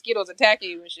got mosquitoes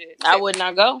attacking you and shit. I would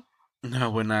not go. No, I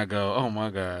would not go. Oh my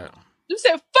god. You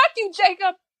said, "Fuck you,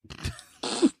 Jacob."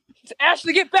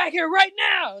 Ashley, get back here right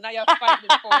now. Now y'all fighting in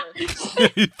the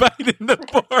forest. You fighting in the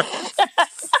forest.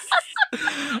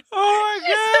 Oh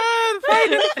my god,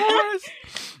 fighting in the forest.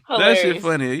 Hilarious. That shit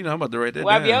funny. I'm about to write that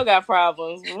down. YBO got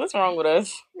problems. What's wrong with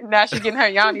us? Now she getting her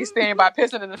Yanni stain by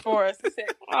pissing in the forest.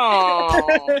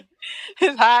 Oh,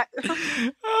 it's hot.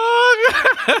 Oh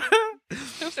god.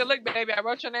 Who said, "Look, baby, I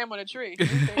wrote your name on a tree."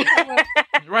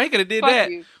 Right, he could have did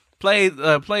that. You. Played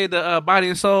the Body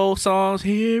and Soul songs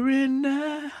here and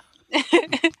now.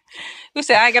 Who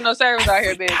said, "I ain't got no service out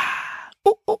here, bitch"?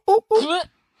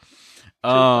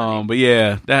 But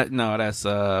yeah, that's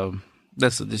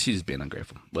she's just being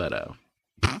ungrateful. But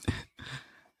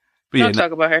don't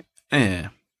talk about her. Yeah,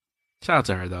 shout out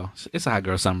to her though. It's a hot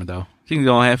girl summer though. She can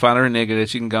go ahead and find her a nigga that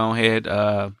she can go ahead,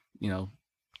 go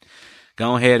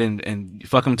ahead and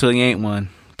fuck him till he ain't one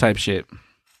type shit.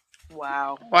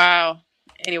 Wow.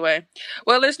 Anyway,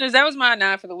 well, listeners, that was my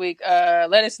 9 for the week.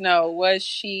 Let us know. Was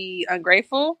she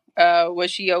ungrateful?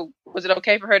 Was it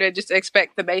okay for her to just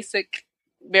expect the basic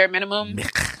bare minimum?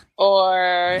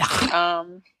 Or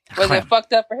was it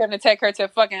fucked up for him to take her to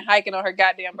fucking hiking on her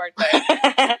goddamn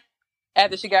birthday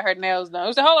after she got her nails done? It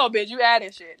was like, hold on, bitch, you adding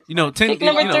shit.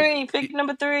 Pick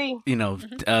number three.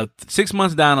 6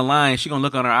 months down the line, she gonna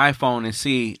look on her iPhone and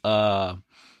see how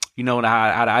the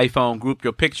iPhone group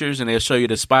your pictures and they'll show you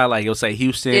the spotlight. You'll say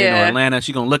Houston or Atlanta.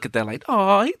 She gonna look at that like,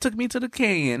 oh, he took me to the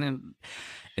canyon,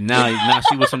 and now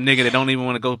she was some nigga that don't even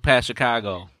want to go past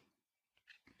Chicago.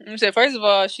 You said, first of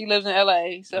all, she lives in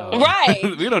LA, so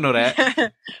right. We don't know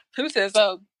that. Who said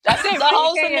so? I said the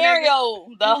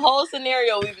whole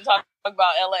scenario we've been talking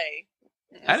about LA.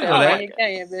 I didn't know that. Run your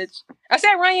canyon, bitch. I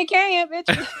said run your canyon, bitch.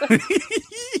 Get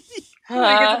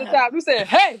to the top. You said,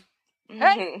 hey.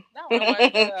 Hey,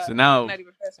 so now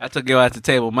I took your ass to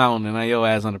Table Mountain and now your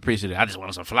ass unappreciative. I just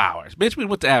wanted some flowers. Bitch, we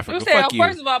went to Africa. Fuck you.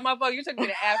 First of all, motherfucker, you took me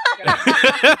to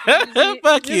Africa.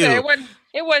 Fuck you.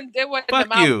 It wasn't the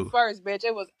mountain first, bitch.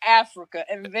 It was Africa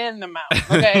and then the mountain.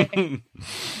 Okay.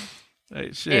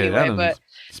 Hey, shit. Anyway, I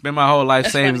spend my whole life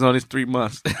savings on these 3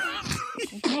 months.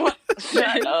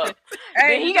 Shut up.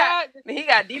 Hey, he got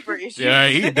deeper issues. Yeah,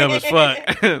 he dumb as fuck.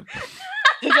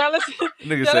 Did y'all listen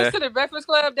to the Breakfast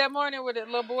Club that morning where the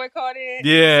little boy called in?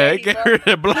 Yeah, he gave her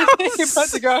the blouse. He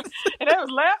punched the girl, and they was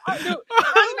laughing. I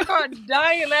was in the car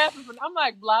dying laughing. I'm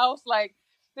like, blouse, like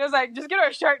It was like, just get her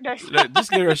a shirt next time. Just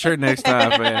get her a shirt next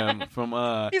time, fam. From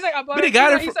He's like, I bought but her. he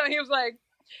got it. He sounded like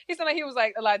he was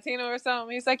like a Latino or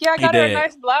something. He's like, yeah, I got her a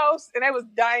nice blouse, and I was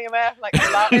dying laughing like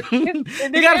a lot. He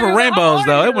got it for Rainbows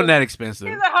though. It wasn't that expensive.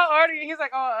 He's like, how old are you? He's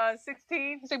like,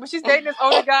 16. He's like, but she's dating this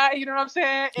older guy. You know what I'm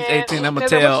saying? She's 18. I'm gonna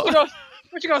tell. Like,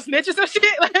 what you gonna snitch or some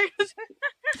shit? Like,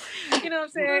 you know what I'm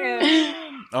saying?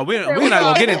 Oh, we're not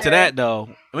gonna get into that though.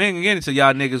 We ain't gonna get into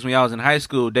y'all niggas when y'all was in high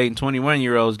school dating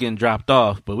 21-year-olds getting dropped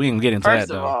off. But we ain't gonna get into that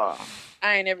though. All,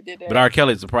 I ain't never did that. But R.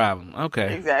 Kelly's the problem.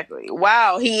 Okay. Exactly.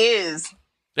 Wow, he is.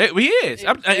 He is.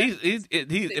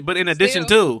 He's but in addition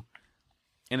to,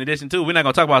 we're not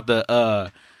gonna talk about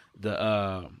the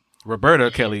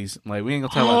Roberta Kellys. Like, we ain't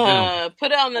gonna talk about them.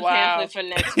 Put it on the pamphlet for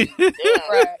next week.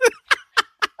 Right.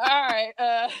 All right.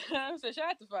 So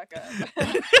shut the fuck up.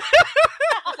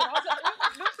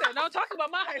 Don't talk about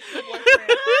my high school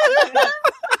boyfriend.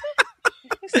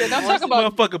 He said, don't talk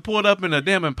about. Motherfucker pulled up in a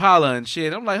damn Impala and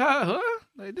shit. I'm like, huh?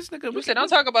 Like, this nigga. We said, don't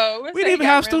talk about. We didn't even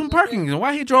have student parking, and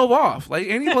why he drove off? Like,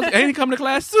 ain't he come to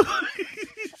class too?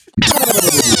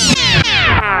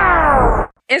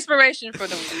 Inspiration for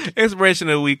the week. Inspiration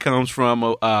of the week comes from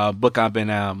a book I've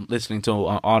been listening to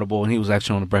on Audible, and he was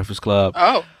actually on the Breakfast Club.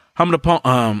 Oh.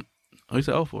 What you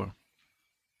said for?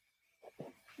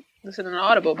 Listening to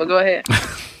Audible, but go ahead.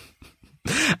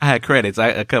 I had credits.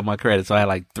 I cut my credits, so I had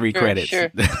like 3 credits.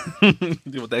 Sure.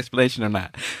 With the explanation or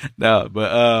not? No,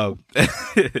 but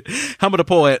Humble the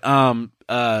Poet.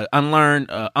 Unlearn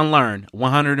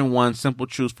 101 Simple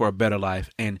Truths for a Better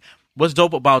Life. And what's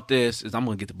dope about this is, I'm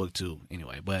gonna get the book too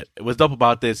anyway. But what's dope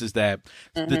about this is that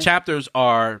the chapters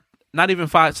are not even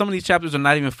 5. Some of these chapters are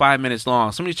not even 5 minutes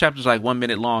long. Some of these chapters are like 1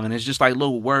 minute long, and it's just like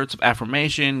little words of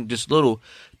affirmation, just little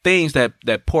things that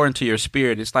pour into your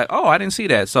spirit. It's like, oh, I didn't see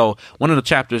that. So one of the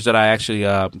chapters that I actually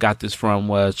got this from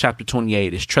was chapter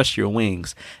 28. Is Trust Your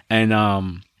Wings.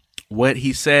 And what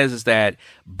he says is that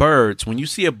birds, when you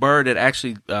see a bird that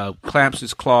actually clamps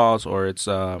its claws or its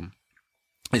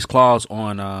claws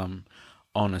on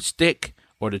a stick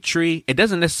or the tree, it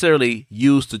doesn't necessarily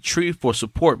use the tree for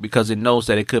support because it knows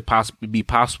that it could possibly be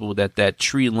possible that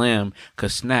tree limb could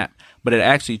snap, but it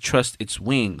actually trusts its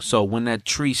wings. So when that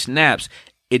tree snaps,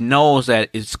 it knows that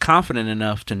it's confident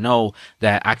enough to know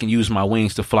that I can use my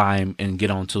wings to fly and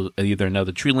get onto either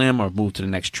another tree limb or move to the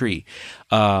next tree.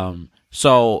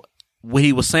 So what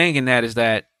he was saying in that is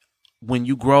that when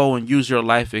you grow and use your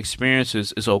life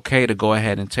experiences, it's okay to go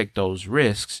ahead and take those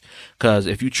risks, because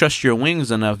if you trust your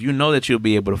wings enough, you know that you'll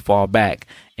be able to fall back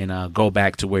and go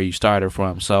back to where you started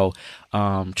from. So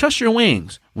trust your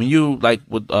wings. When you, like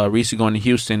with Reese going to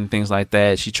Houston and things like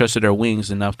that, she trusted her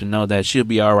wings enough to know that she'll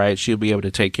be all right. She'll be able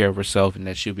to take care of herself and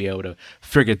that she'll be able to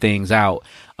figure things out.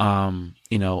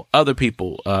 Other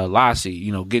people,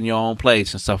 Lassie, getting your own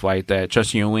place and stuff like that.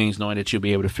 Trusting your wings, knowing that you'll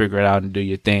be able to figure it out and do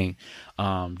your thing.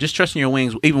 Just trusting your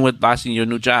wings, even with Lassie, your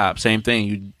new job, same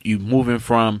thing. You moving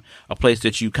from a place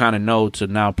that you kind of know to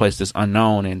now a place that's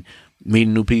unknown, and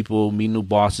meeting new people, meeting new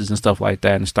bosses and stuff like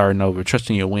that, and starting over,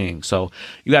 trusting your wings. So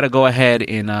you got to go ahead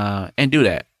and do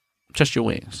that. Trust your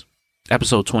wings.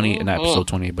 Episode 20, not episode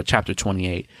 20, but chapter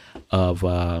 28 of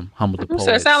Humble the Poet.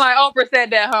 So it sounds like Oprah said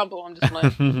that humble. I'm just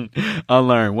like,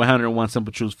 Unlearn 101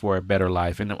 Simple Truths for a Better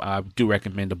Life, and I do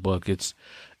recommend the book. It's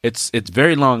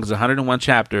very long. It's 101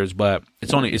 chapters, but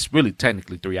it's really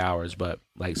technically 3 hours. But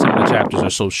like some of the chapters are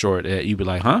so short that you'd be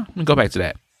like, huh? Let me go back to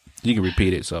that. You can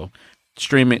repeat it. So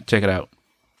stream it, check it out.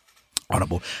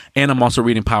 Audible. And I'm also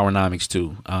reading Powernomics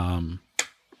too.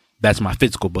 That's my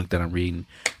physical book that I'm reading.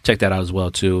 Check that out as well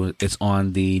too. It's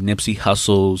on the Nipsey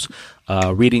Hussle's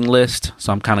reading list.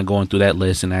 So I'm kind of going through that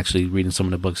list and actually reading some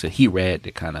of the books that he read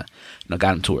that kind of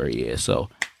got him to where he is. So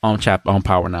on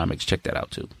Powernomics, check that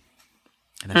out too.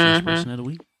 And that's the inspiration of the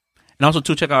week. And also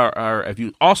to check out our, if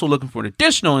you're also looking for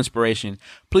additional inspiration,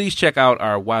 please check out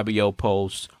our YBO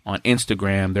posts on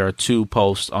Instagram. There are 2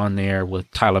 posts on there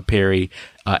with Tyler Perry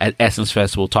at Essence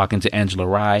Festival talking to Angela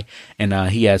Rye.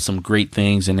 And he has some great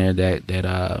things in there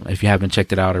that if you haven't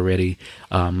checked it out already,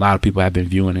 a lot of people have been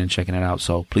viewing and checking it out.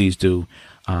 So please do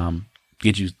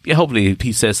hopefully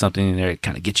he says something in there that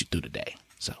kind of gets you through the day.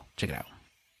 So check it out.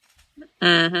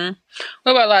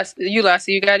 What about Lassie? You got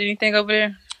anything over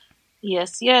there?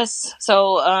 Yes.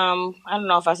 So, I don't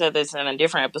know if I said this in a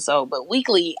different episode, but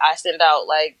weekly I send out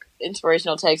like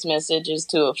inspirational text messages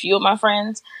to a few of my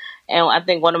friends. And I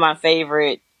think one of my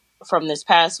favorite from this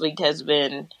past week has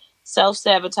been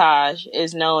self-sabotage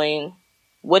is knowing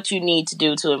what you need to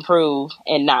do to improve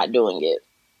and not doing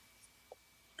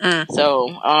it.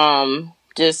 So,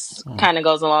 just kind of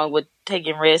goes along with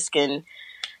taking risk and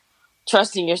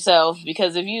trusting yourself,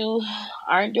 because if you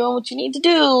aren't doing what you need to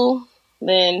do,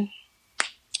 then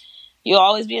you'll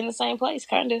always be in the same place,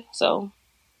 kind of. So,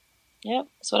 yep,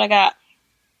 that's what I got.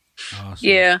 Awesome.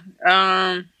 Yeah.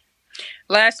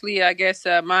 Lastly, I guess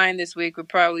mine this week would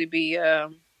probably be. I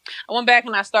went back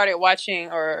and I started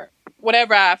watching, or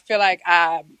whatever I feel like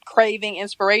I'm craving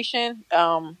inspiration.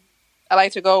 I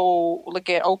like to go look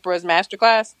at Oprah's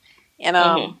Masterclass, and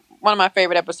one of my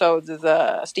favorite episodes is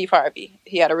Steve Harvey.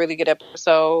 He had a really good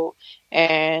episode,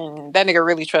 and that nigga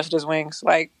really trusted his wings.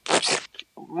 Like,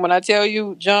 when I tell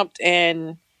you, jumped,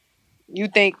 and you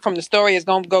think from the story it's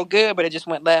gonna go good, but it just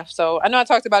went left. So I know I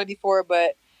talked about it before,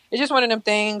 but it's just one of them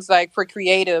things, like, for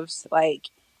creatives, like,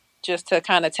 just to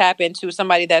kind of tap into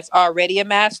somebody that's already a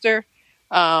master.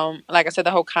 Like I said,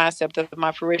 the whole concept of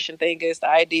my fruition thing is the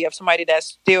idea of somebody that's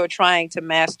still trying to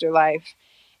master life.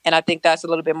 And I think that's a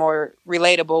little bit more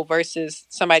relatable versus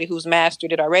somebody who's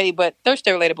mastered it already, but they're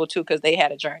still relatable too because they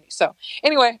had a journey. So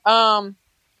anyway,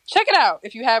 check it out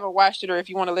if you haven't watched it, or if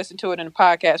you want to listen to it in a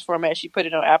podcast format. She put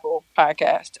it on Apple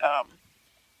Podcast.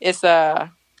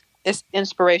 It's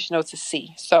inspirational to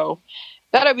see. So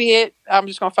that'll be it. I'm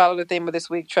just gonna follow the theme of this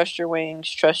week: trust your wings,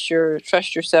 trust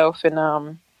yourself,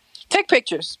 and take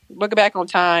pictures. Look back on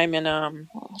time, and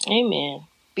amen.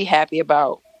 Be happy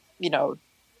about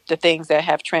the things that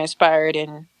have transpired,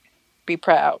 and be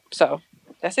proud. So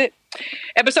that's it.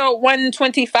 Episode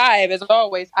 125. As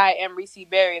always, I am Reese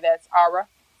Berry. That's Ara.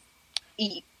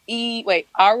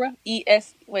 Ara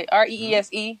E-S. Wait,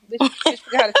 R-E-E-S-E.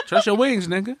 Trust your wings,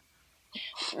 nigga.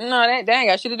 No, dang,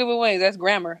 I should have done with wings. That's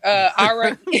grammar.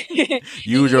 Ara.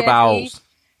 Use your vowels.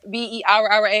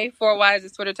 B-E-R-R-A. 4 Ys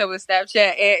is Twitter, Tumblr,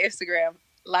 Snapchat, and Instagram.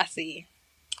 Lassie.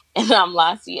 And I'm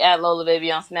Lassie at Lola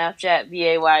Baby on Snapchat,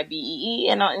 BAYBEE,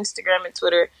 and on Instagram and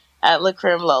Twitter at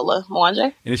LaCrim Lola.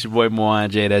 Mwanje? And it's your boy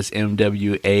Mwanje. That's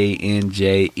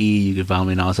MWANJE. You can follow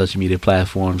me on all social media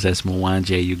platforms. That's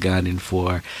Mwanje Ugandan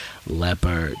for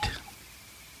leopard.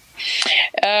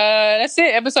 That's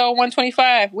it. Episode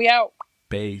 125. We out.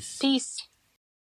 Peace. Peace.